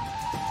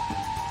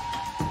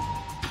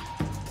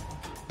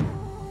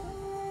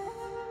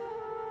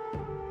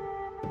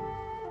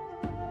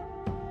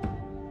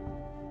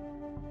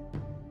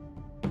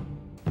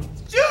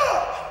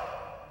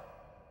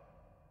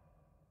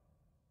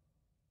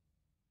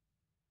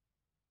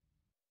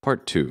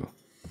 Part 2.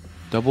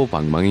 Double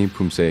Bangmangi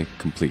Pumse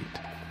complete.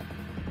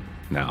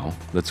 Now,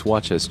 let's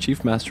watch as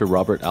Chief Master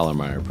Robert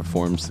Allermeyer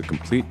performs the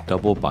complete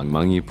double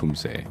Bangmangi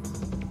Pumse.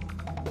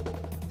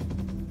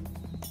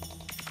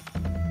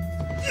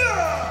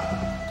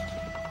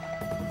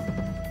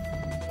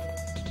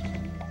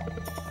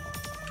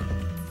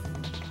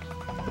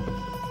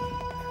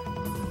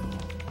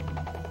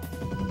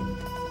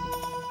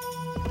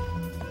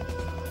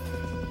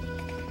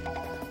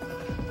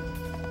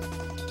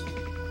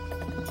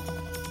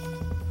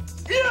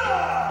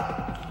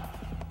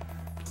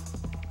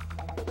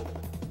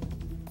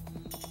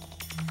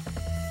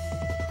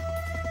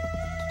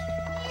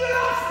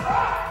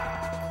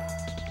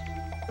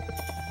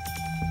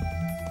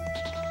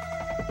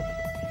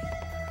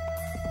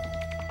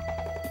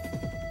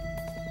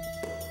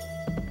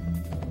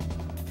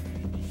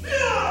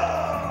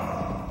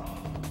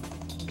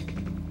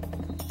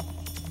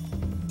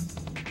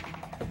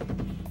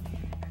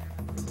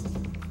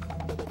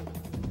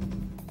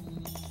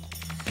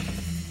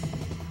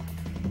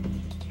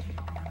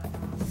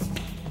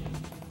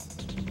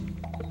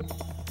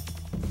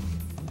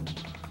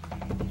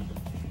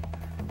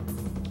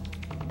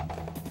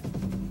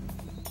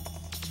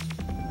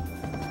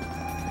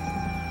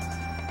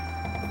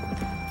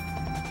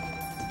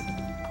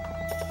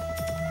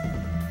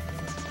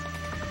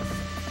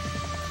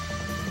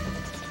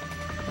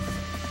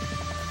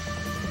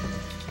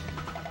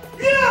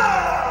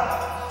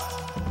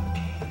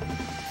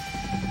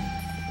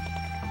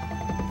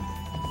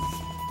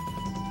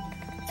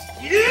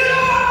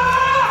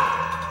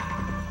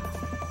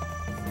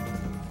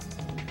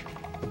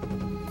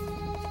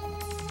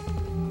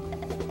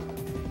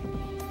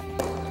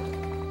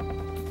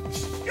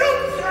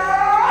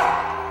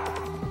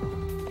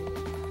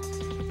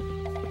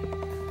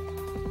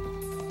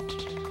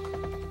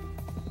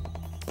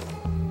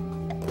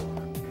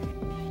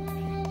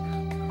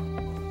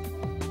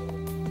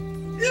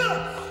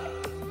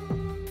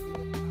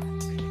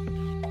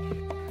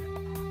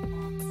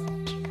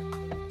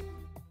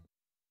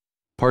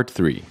 Part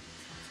 3.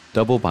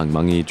 Double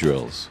bangmangi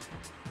drills.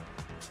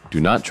 Do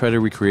not try to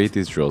recreate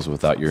these drills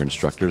without your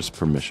instructor's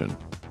permission.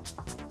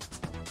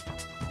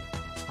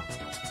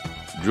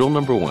 Drill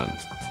number 1.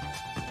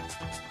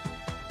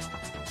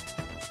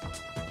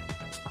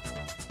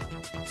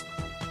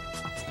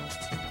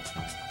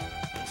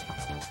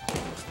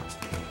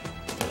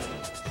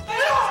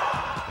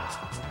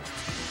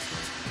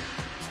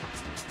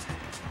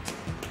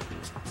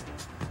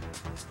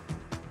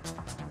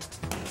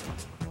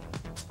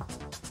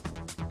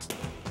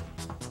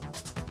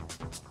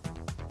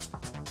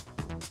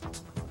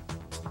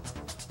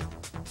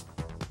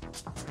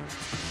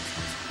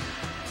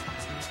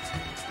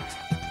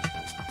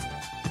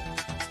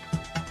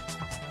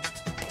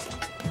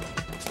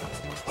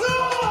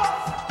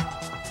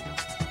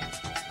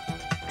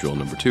 Drill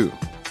number 2.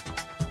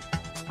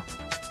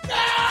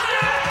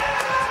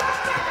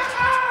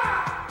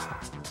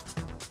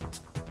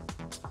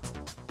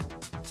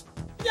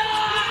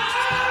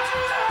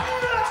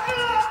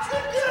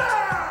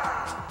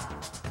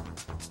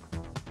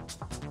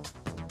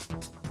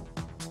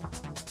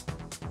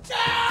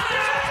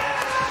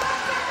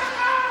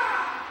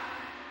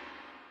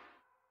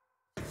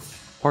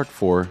 Part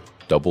 4.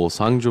 Double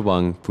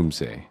Sangjubang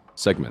Pumse.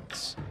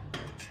 Segments.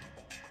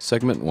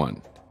 Segment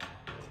 1.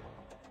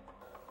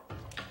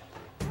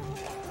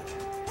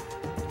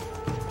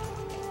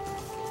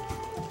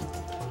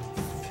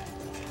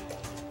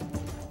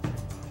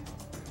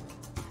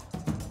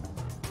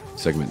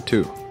 Segment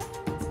 2.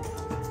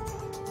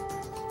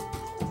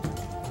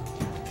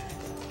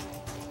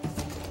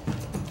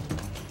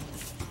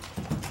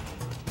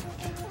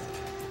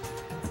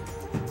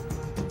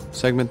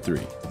 Segment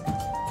 3.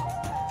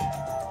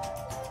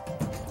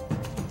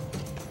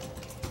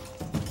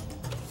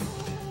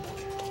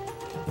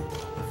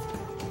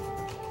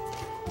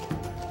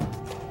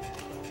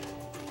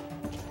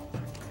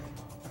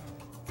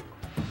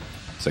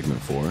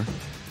 Segment 4.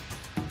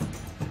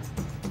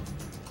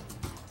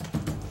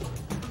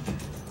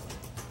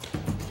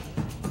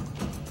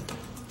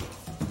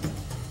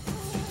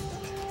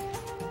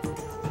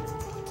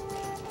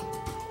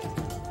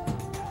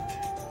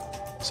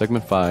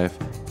 Segment 5.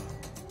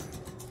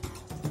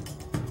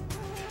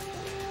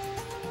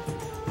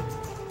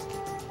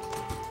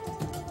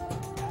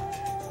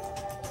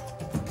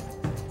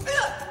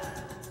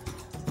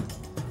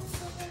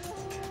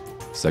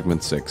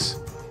 Segment 6.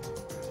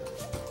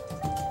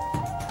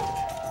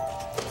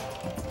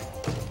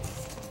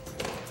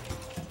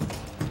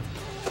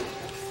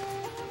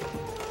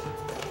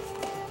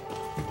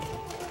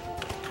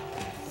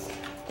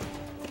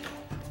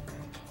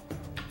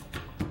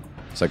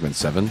 Segment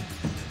 7.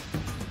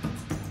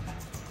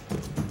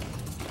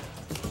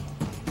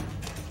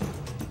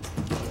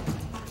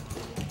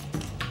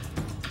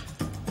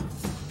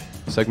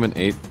 Segment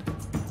 8.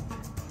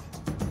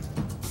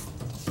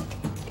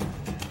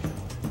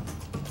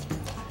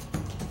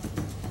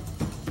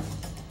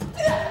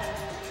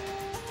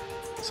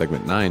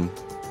 Segment 9.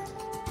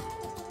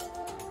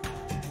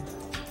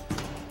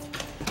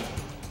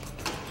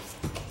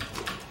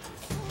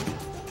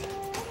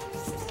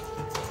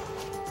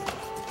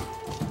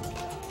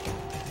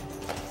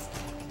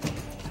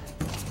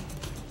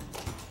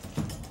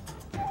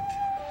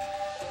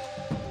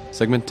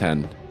 Segment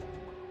 10.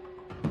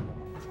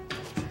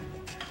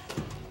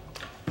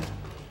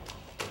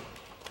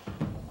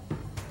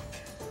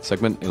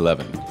 Segment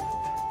 11.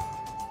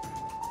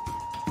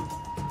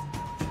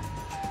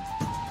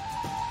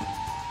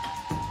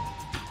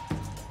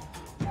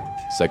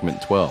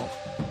 Segment 12.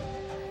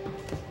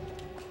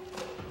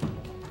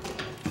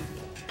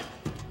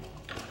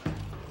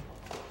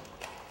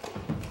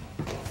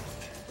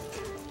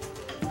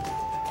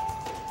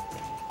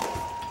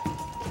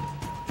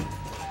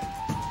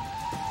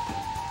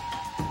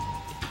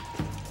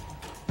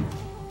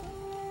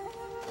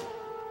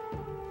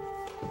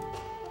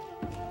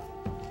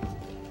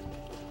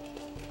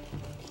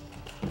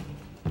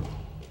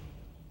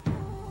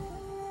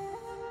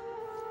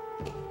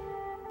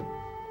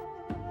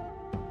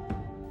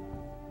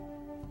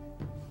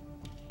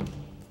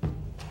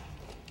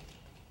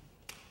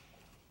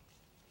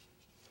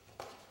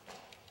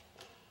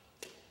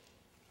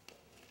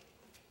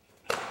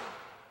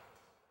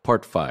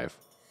 Part 5.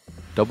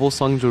 Double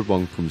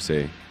Sangjulbong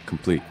Pumse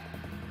complete.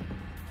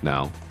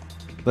 Now,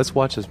 let's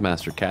watch as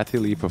Master Kathy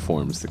Lee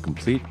performs the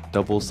complete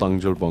double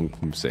Sangjulbong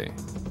Pumse.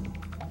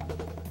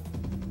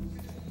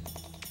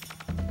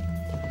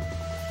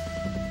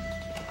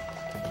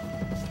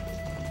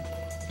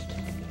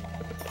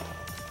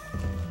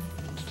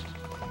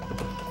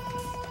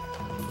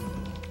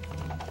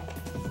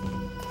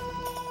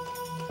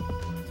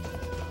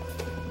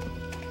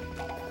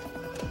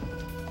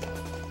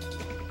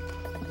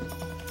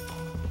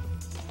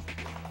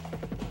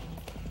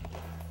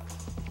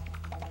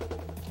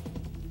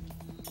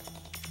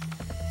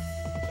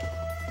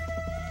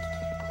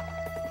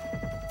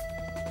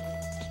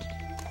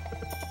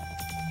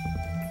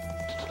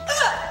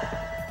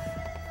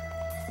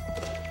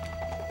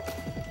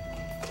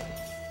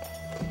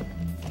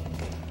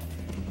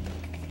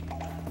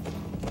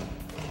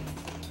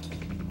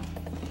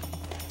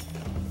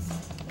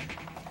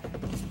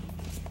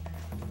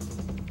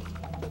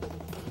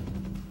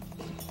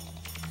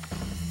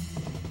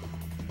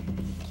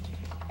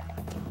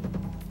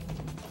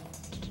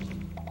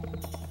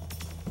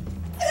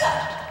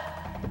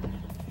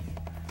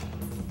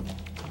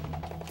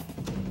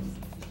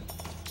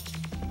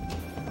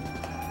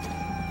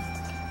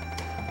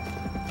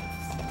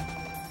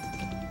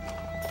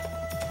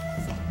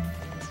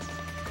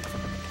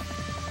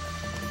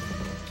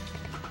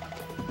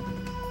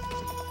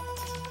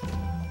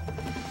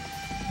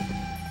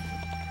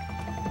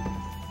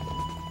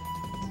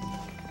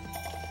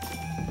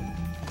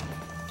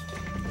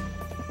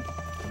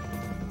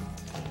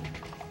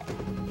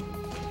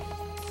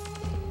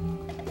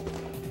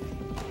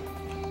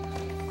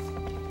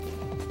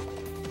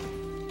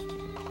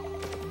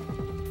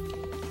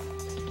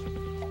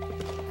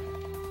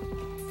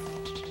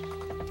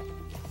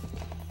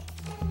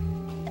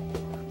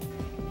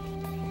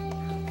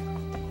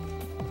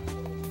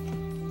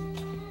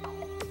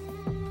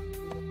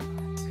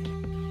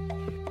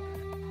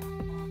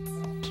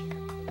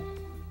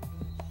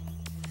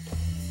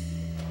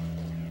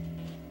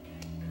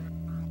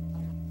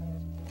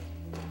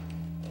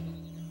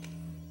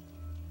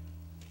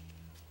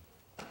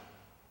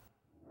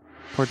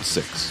 Part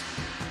 6.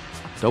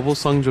 Double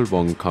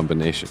Songahm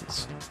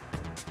combinations.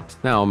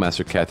 Now,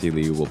 Master Kathy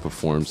Lee will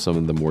perform some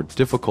of the more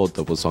difficult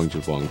double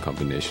Songahm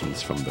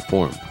combinations from the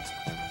form.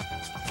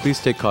 Please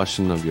take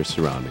caution of your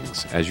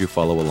surroundings as you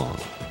follow along.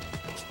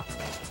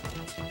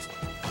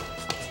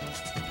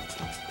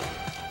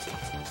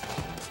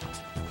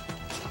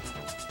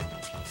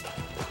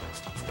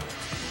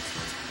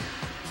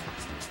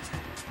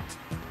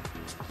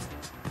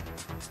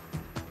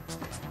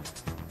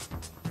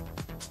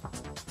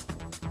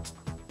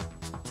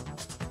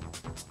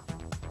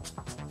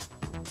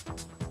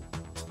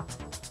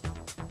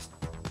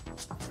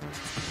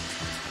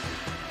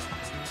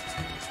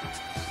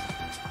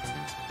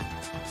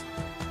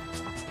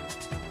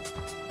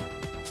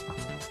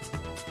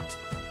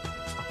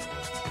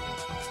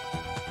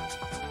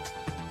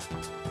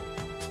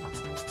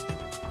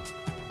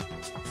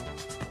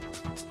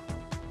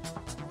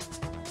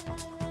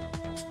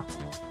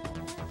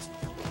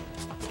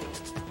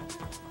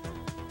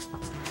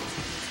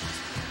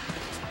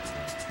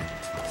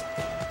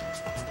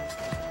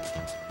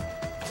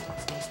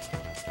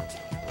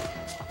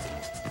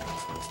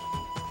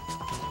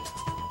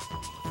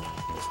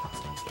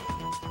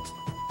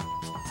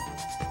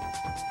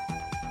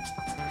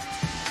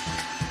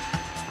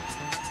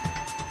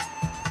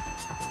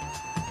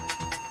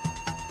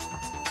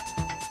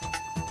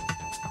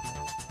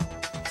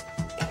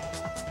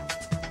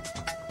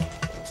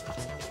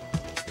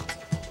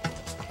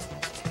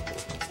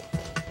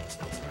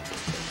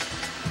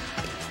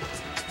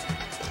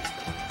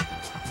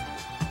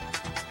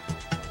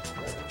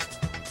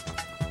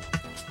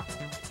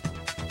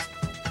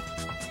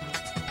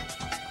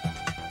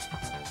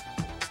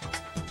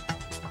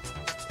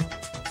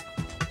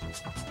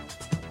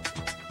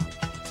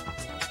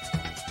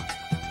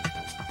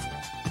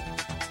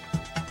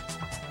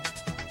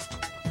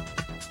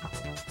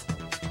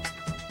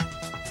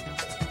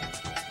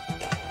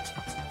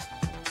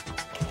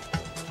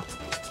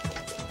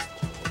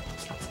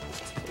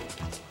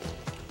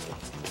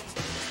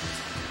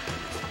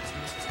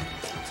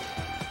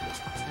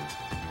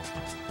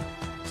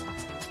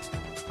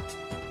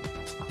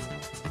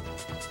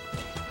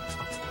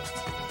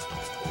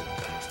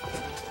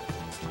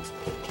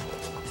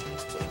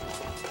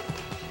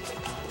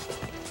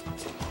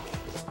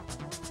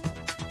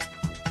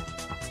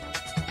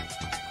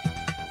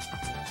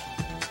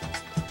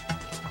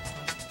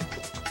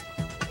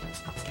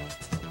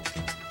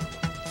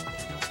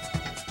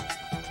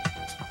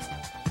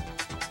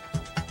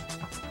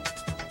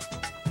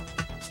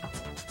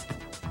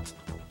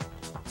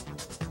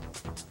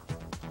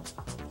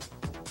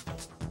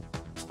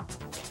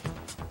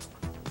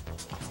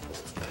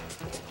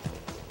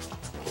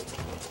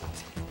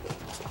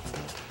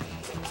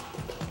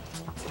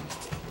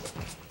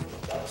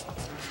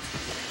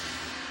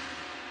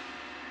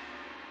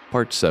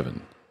 Part 7.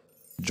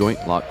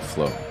 Joint Lock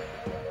Flow.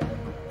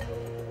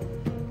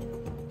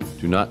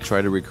 Do not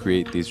try to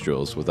recreate these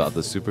drills without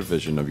the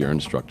supervision of your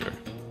instructor.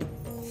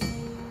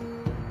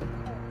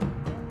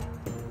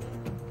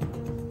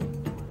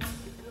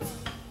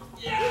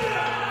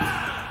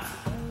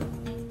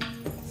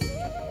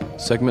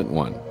 Segment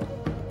 1.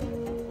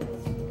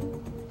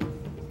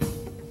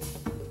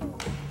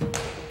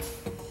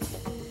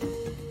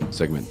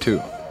 Segment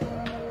 2.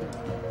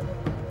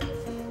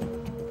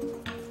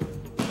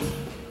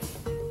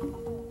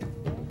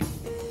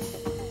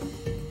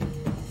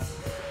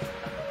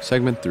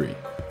 Segment 3.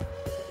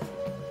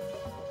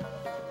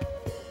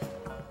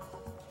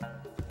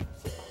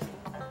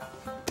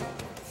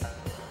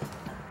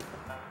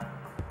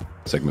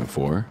 Segment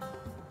 4.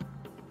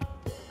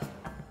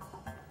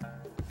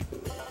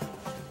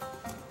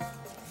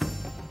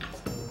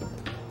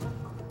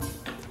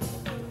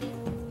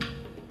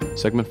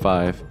 Segment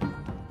 5.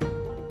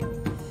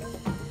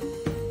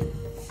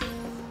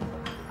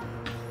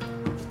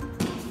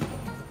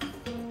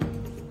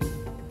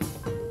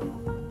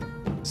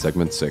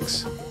 Segment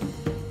 6.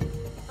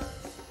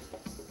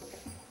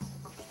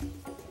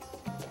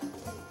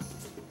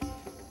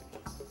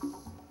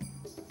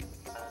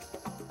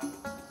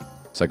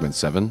 Segment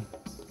 7.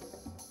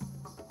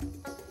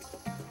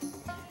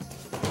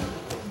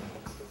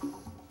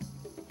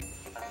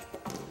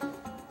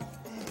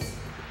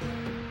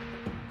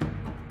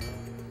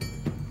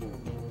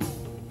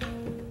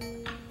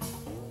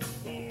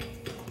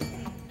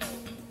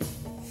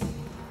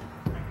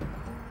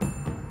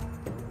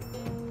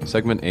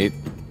 Segment 8.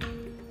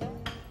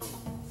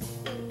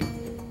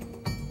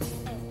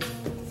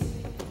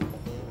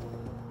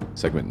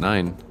 Segment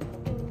 9.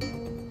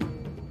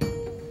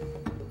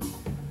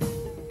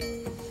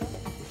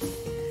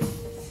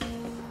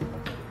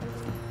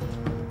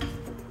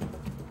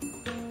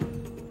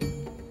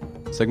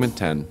 Segment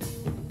 10.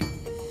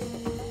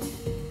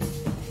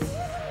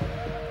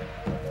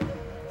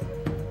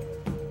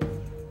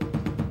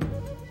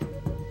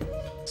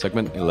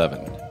 Segment 11.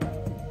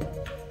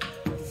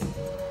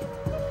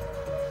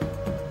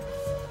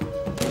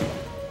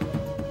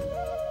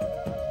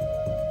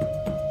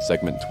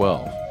 Segment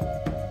 12.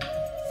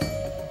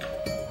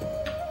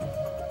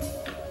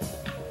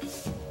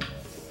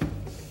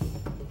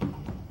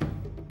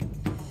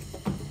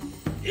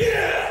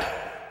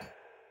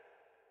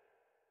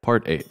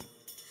 Part 8.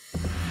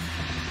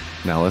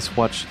 Now let's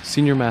watch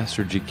Senior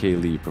Master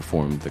GK Lee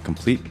perform the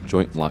complete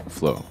joint lock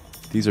flow.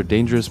 These are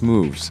dangerous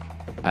moves.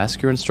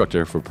 Ask your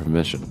instructor for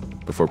permission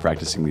before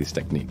practicing these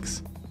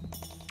techniques.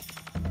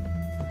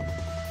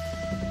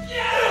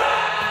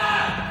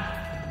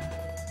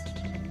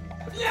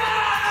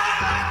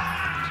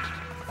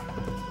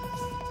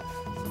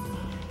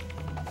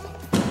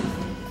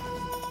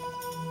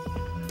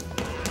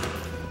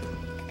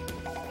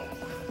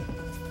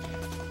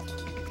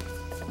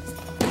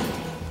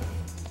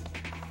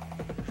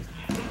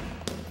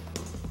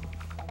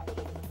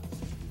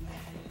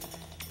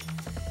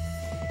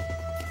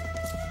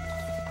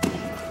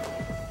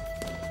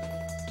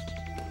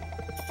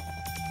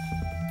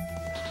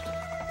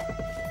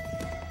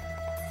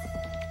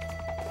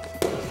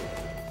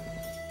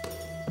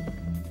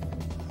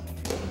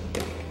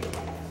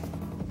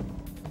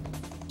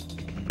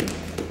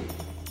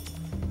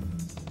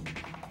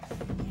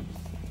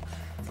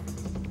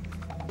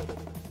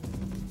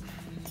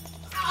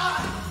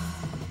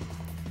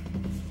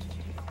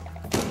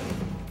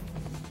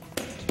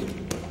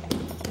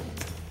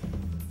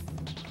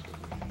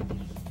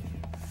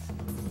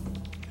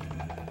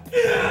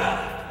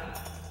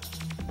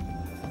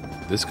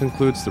 This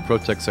concludes the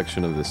Protect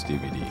section of this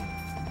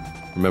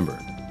DVD. Remember,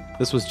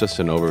 this was just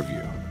an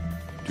overview.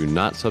 Do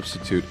not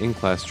substitute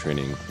in-class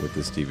training with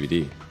this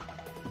DVD.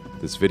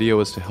 This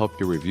video is to help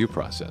your review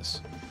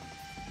process.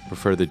 For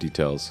further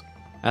details,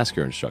 ask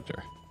your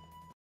instructor.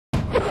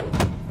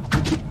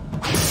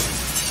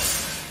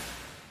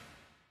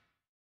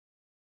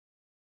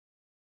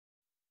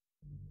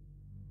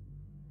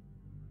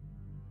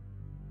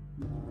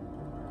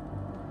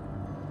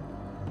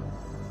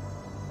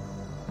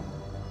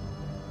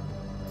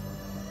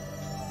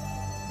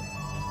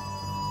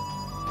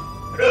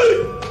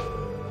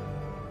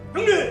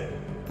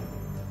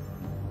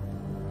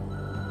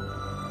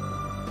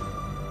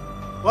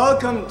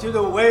 Welcome to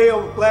the way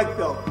of black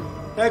belt,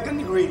 second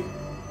degree.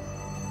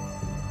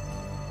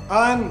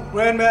 I'm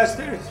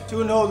Grandmaster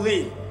Juno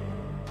Lee.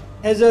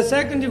 As a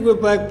second degree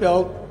black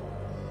belt,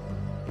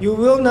 you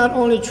will not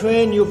only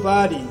train your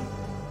body,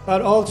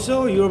 but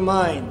also your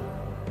mind.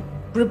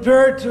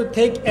 Prepare to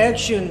take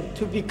action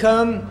to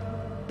become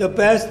the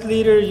best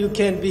leader you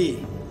can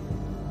be.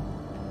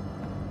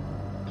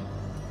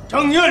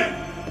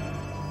 정렬!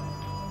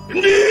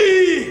 준비!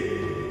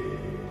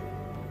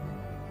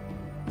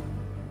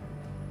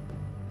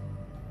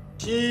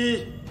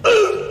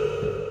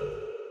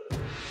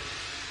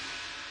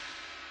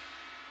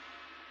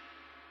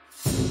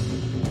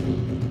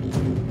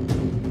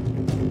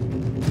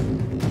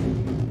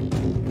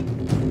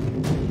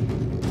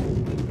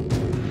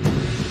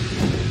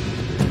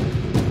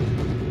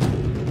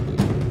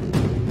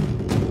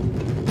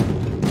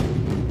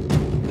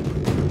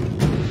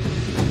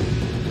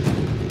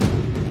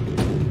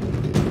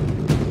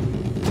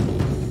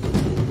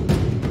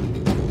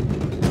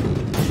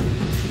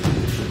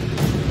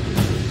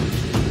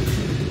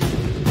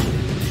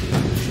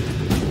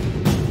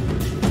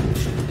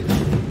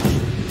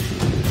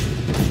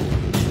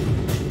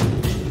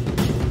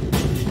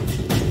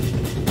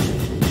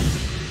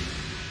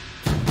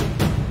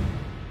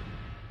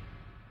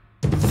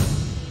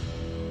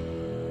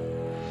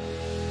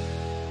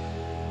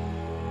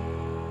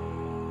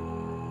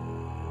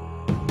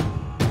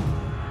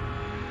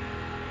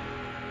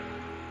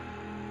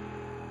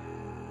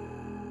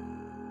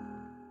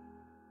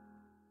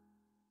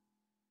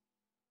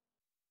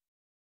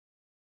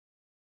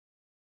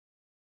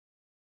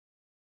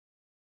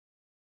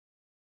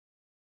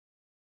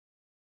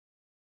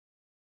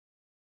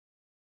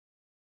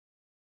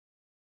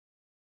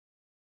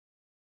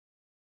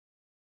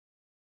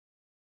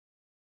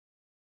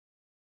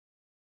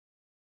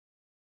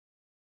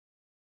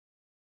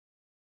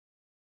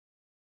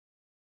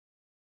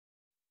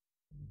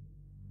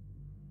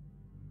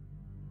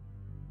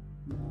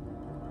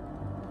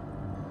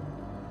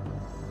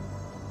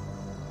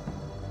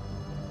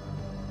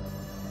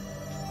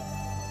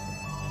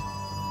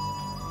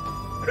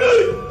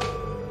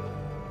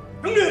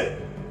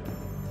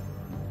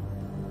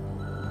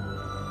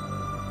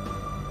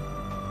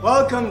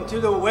 Welcome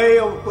to the way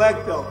of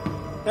black belt,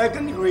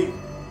 second degree.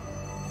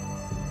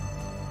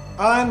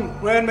 I'm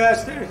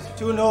Grandmaster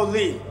Juno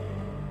Lee.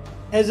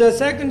 As a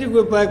second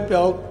degree black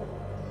belt,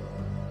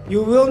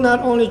 you will not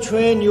only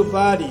train your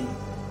body,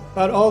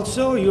 but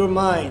also your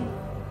mind.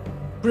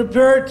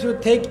 Prepare to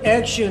take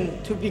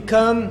action to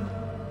become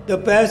the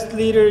best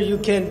leader you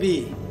can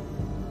be.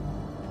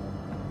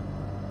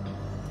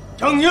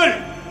 정렬!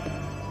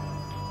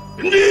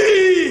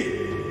 준비!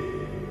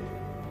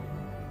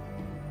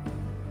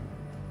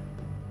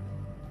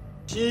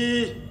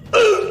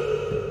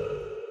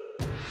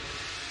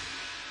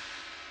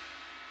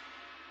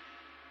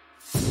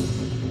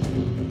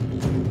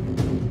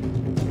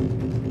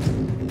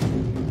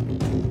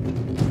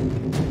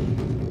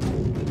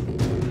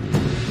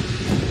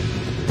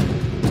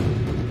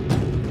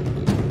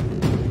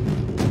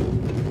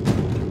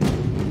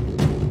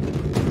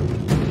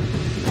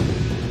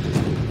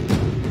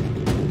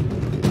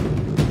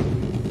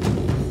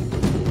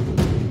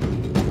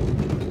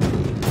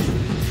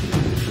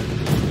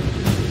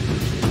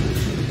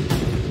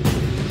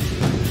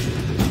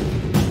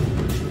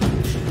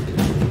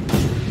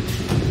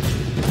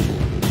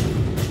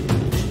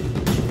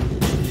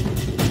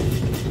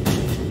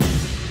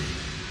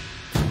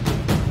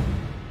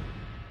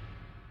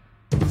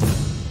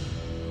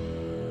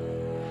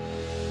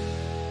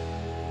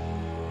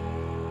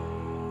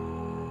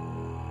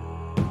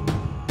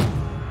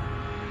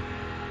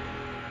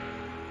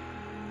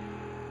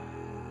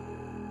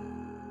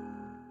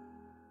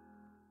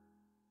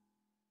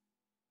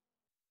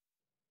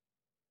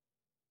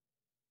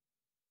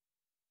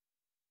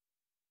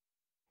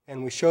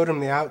 And we showed him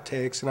the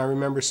outtakes, and I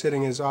remember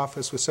sitting in his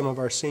office with some of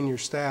our senior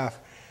staff,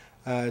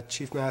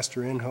 Chief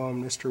Master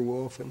Inholm, Mr.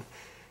 Wolf,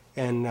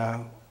 and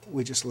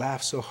we just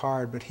laughed so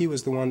hard, but he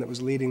was the one that was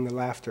leading the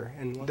laughter.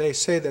 And they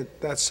say that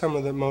that's some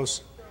of the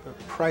most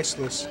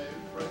priceless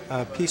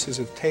pieces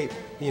of tape,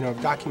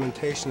 of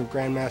documentation of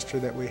Grandmaster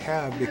that we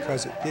have,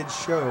 because it did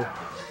show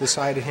the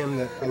side of him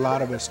that a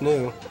lot of us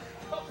knew.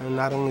 And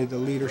not only the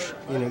leadership,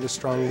 the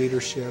strong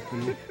leadership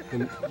and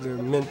the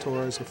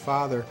mentor as a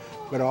father,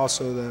 but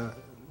also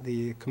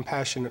the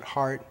compassionate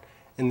heart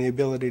and the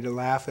ability to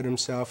laugh at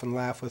himself and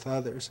laugh with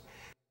others.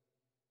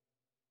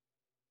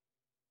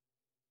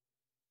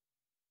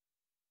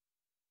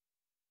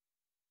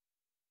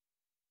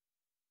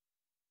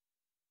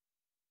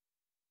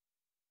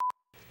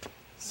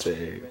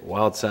 Say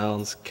Wild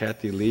Sounds,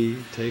 Kathy Lee,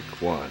 take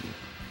one.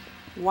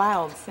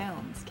 Wild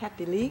sounds.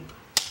 Kathy Lee.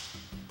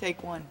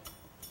 Take one.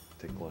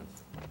 Take one.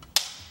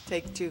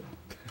 Take two.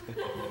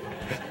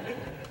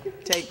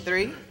 Take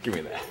three. Give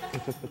me that.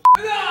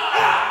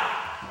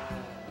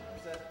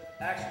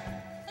 Action.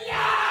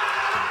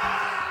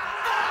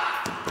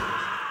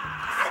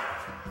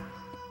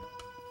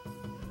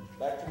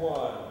 Back to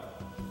one.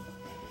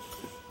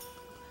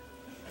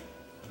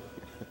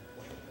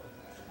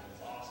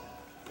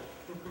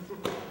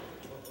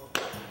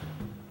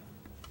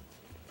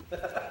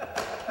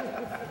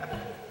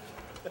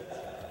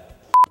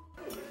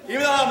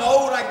 Even though I'm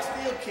old, I can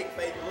still kick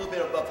fake a little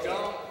bit above the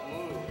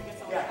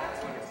Yeah.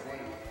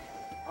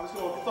 I was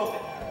going thump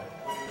it.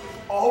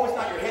 Oh, I hope it's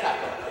not your head out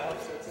there.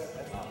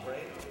 That's not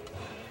brain.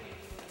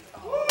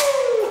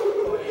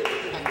 Woo!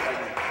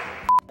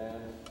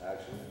 And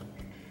action.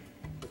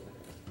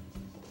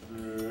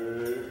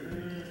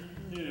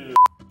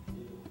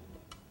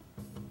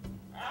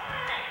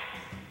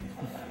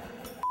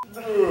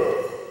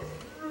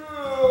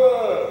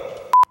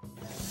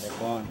 Take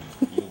one.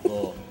 You go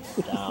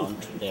down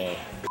to there.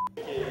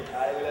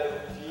 I love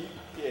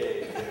GK.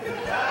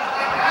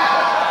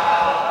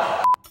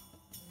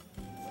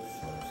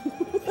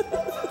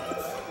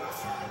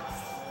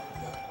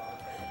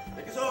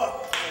 Take us off.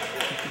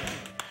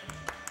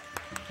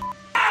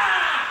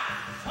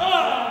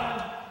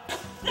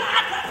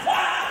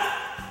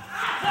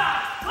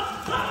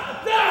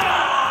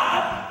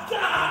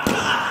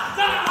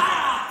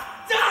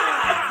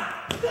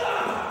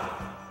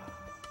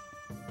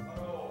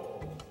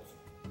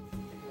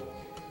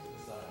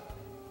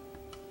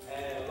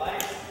 And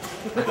lights.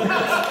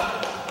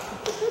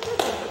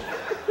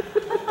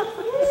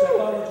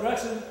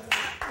 Direction.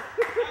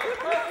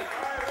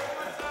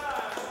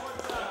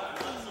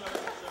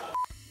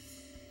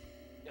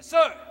 Yes,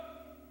 sir.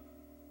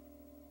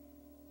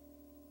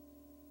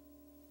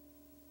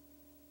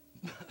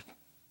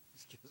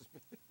 Excuse me.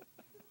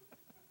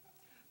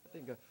 I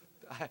think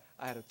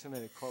I had too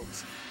many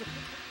cokes.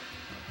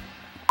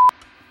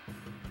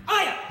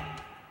 Aya!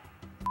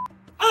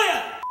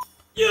 Aya!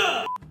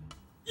 Yeah!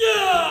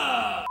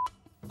 Yeah!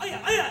 Aya!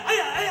 Aya!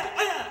 Aya! Aya!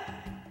 Aya!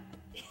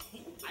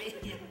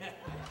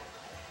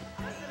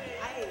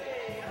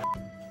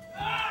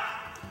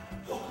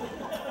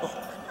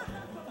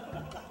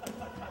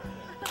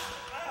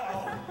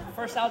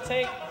 First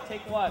outtake,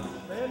 take one.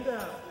 Man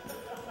down.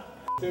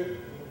 Two.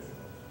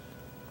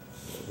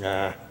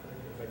 Nah.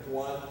 Take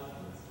one.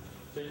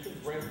 So you can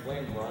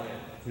blame Brian.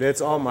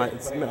 It's all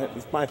it's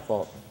my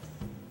fault.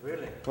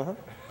 Really? Uh-huh.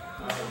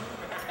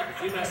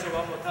 If you mess her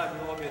one more time,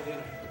 you won't be a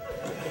dinner.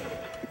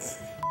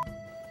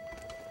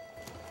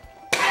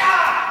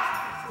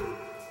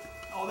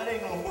 Oh, that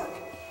ain't gonna work.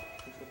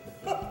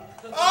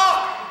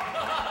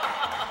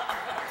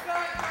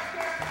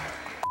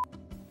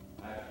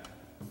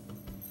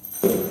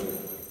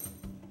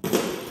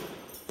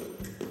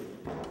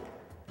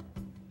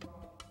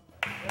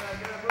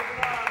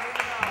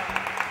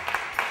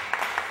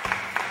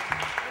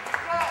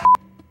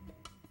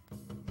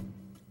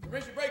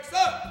 Permission breaks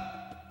up.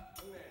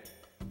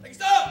 Take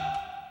us up.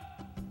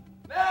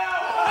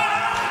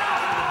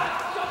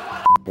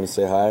 Want to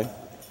say hi?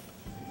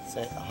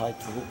 Say hi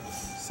to who?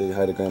 Say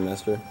hi to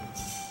Grandmaster.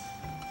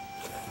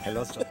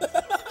 Hello, sir.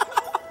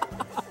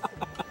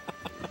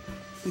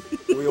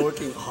 We're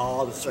working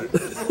hard, sir.